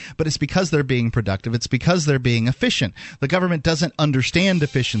money, but it's because they're they're being productive. It's because they're being efficient. The government doesn't understand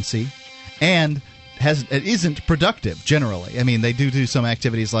efficiency and it isn't productive generally. I mean, they do some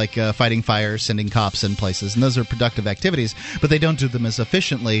activities like fighting fires, sending cops in places, and those are productive activities, but they don't do them as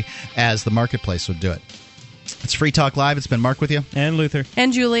efficiently as the marketplace would do it. It's Free Talk Live. It's been Mark with you. And Luther.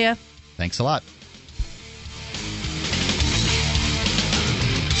 And Julia. Thanks a lot.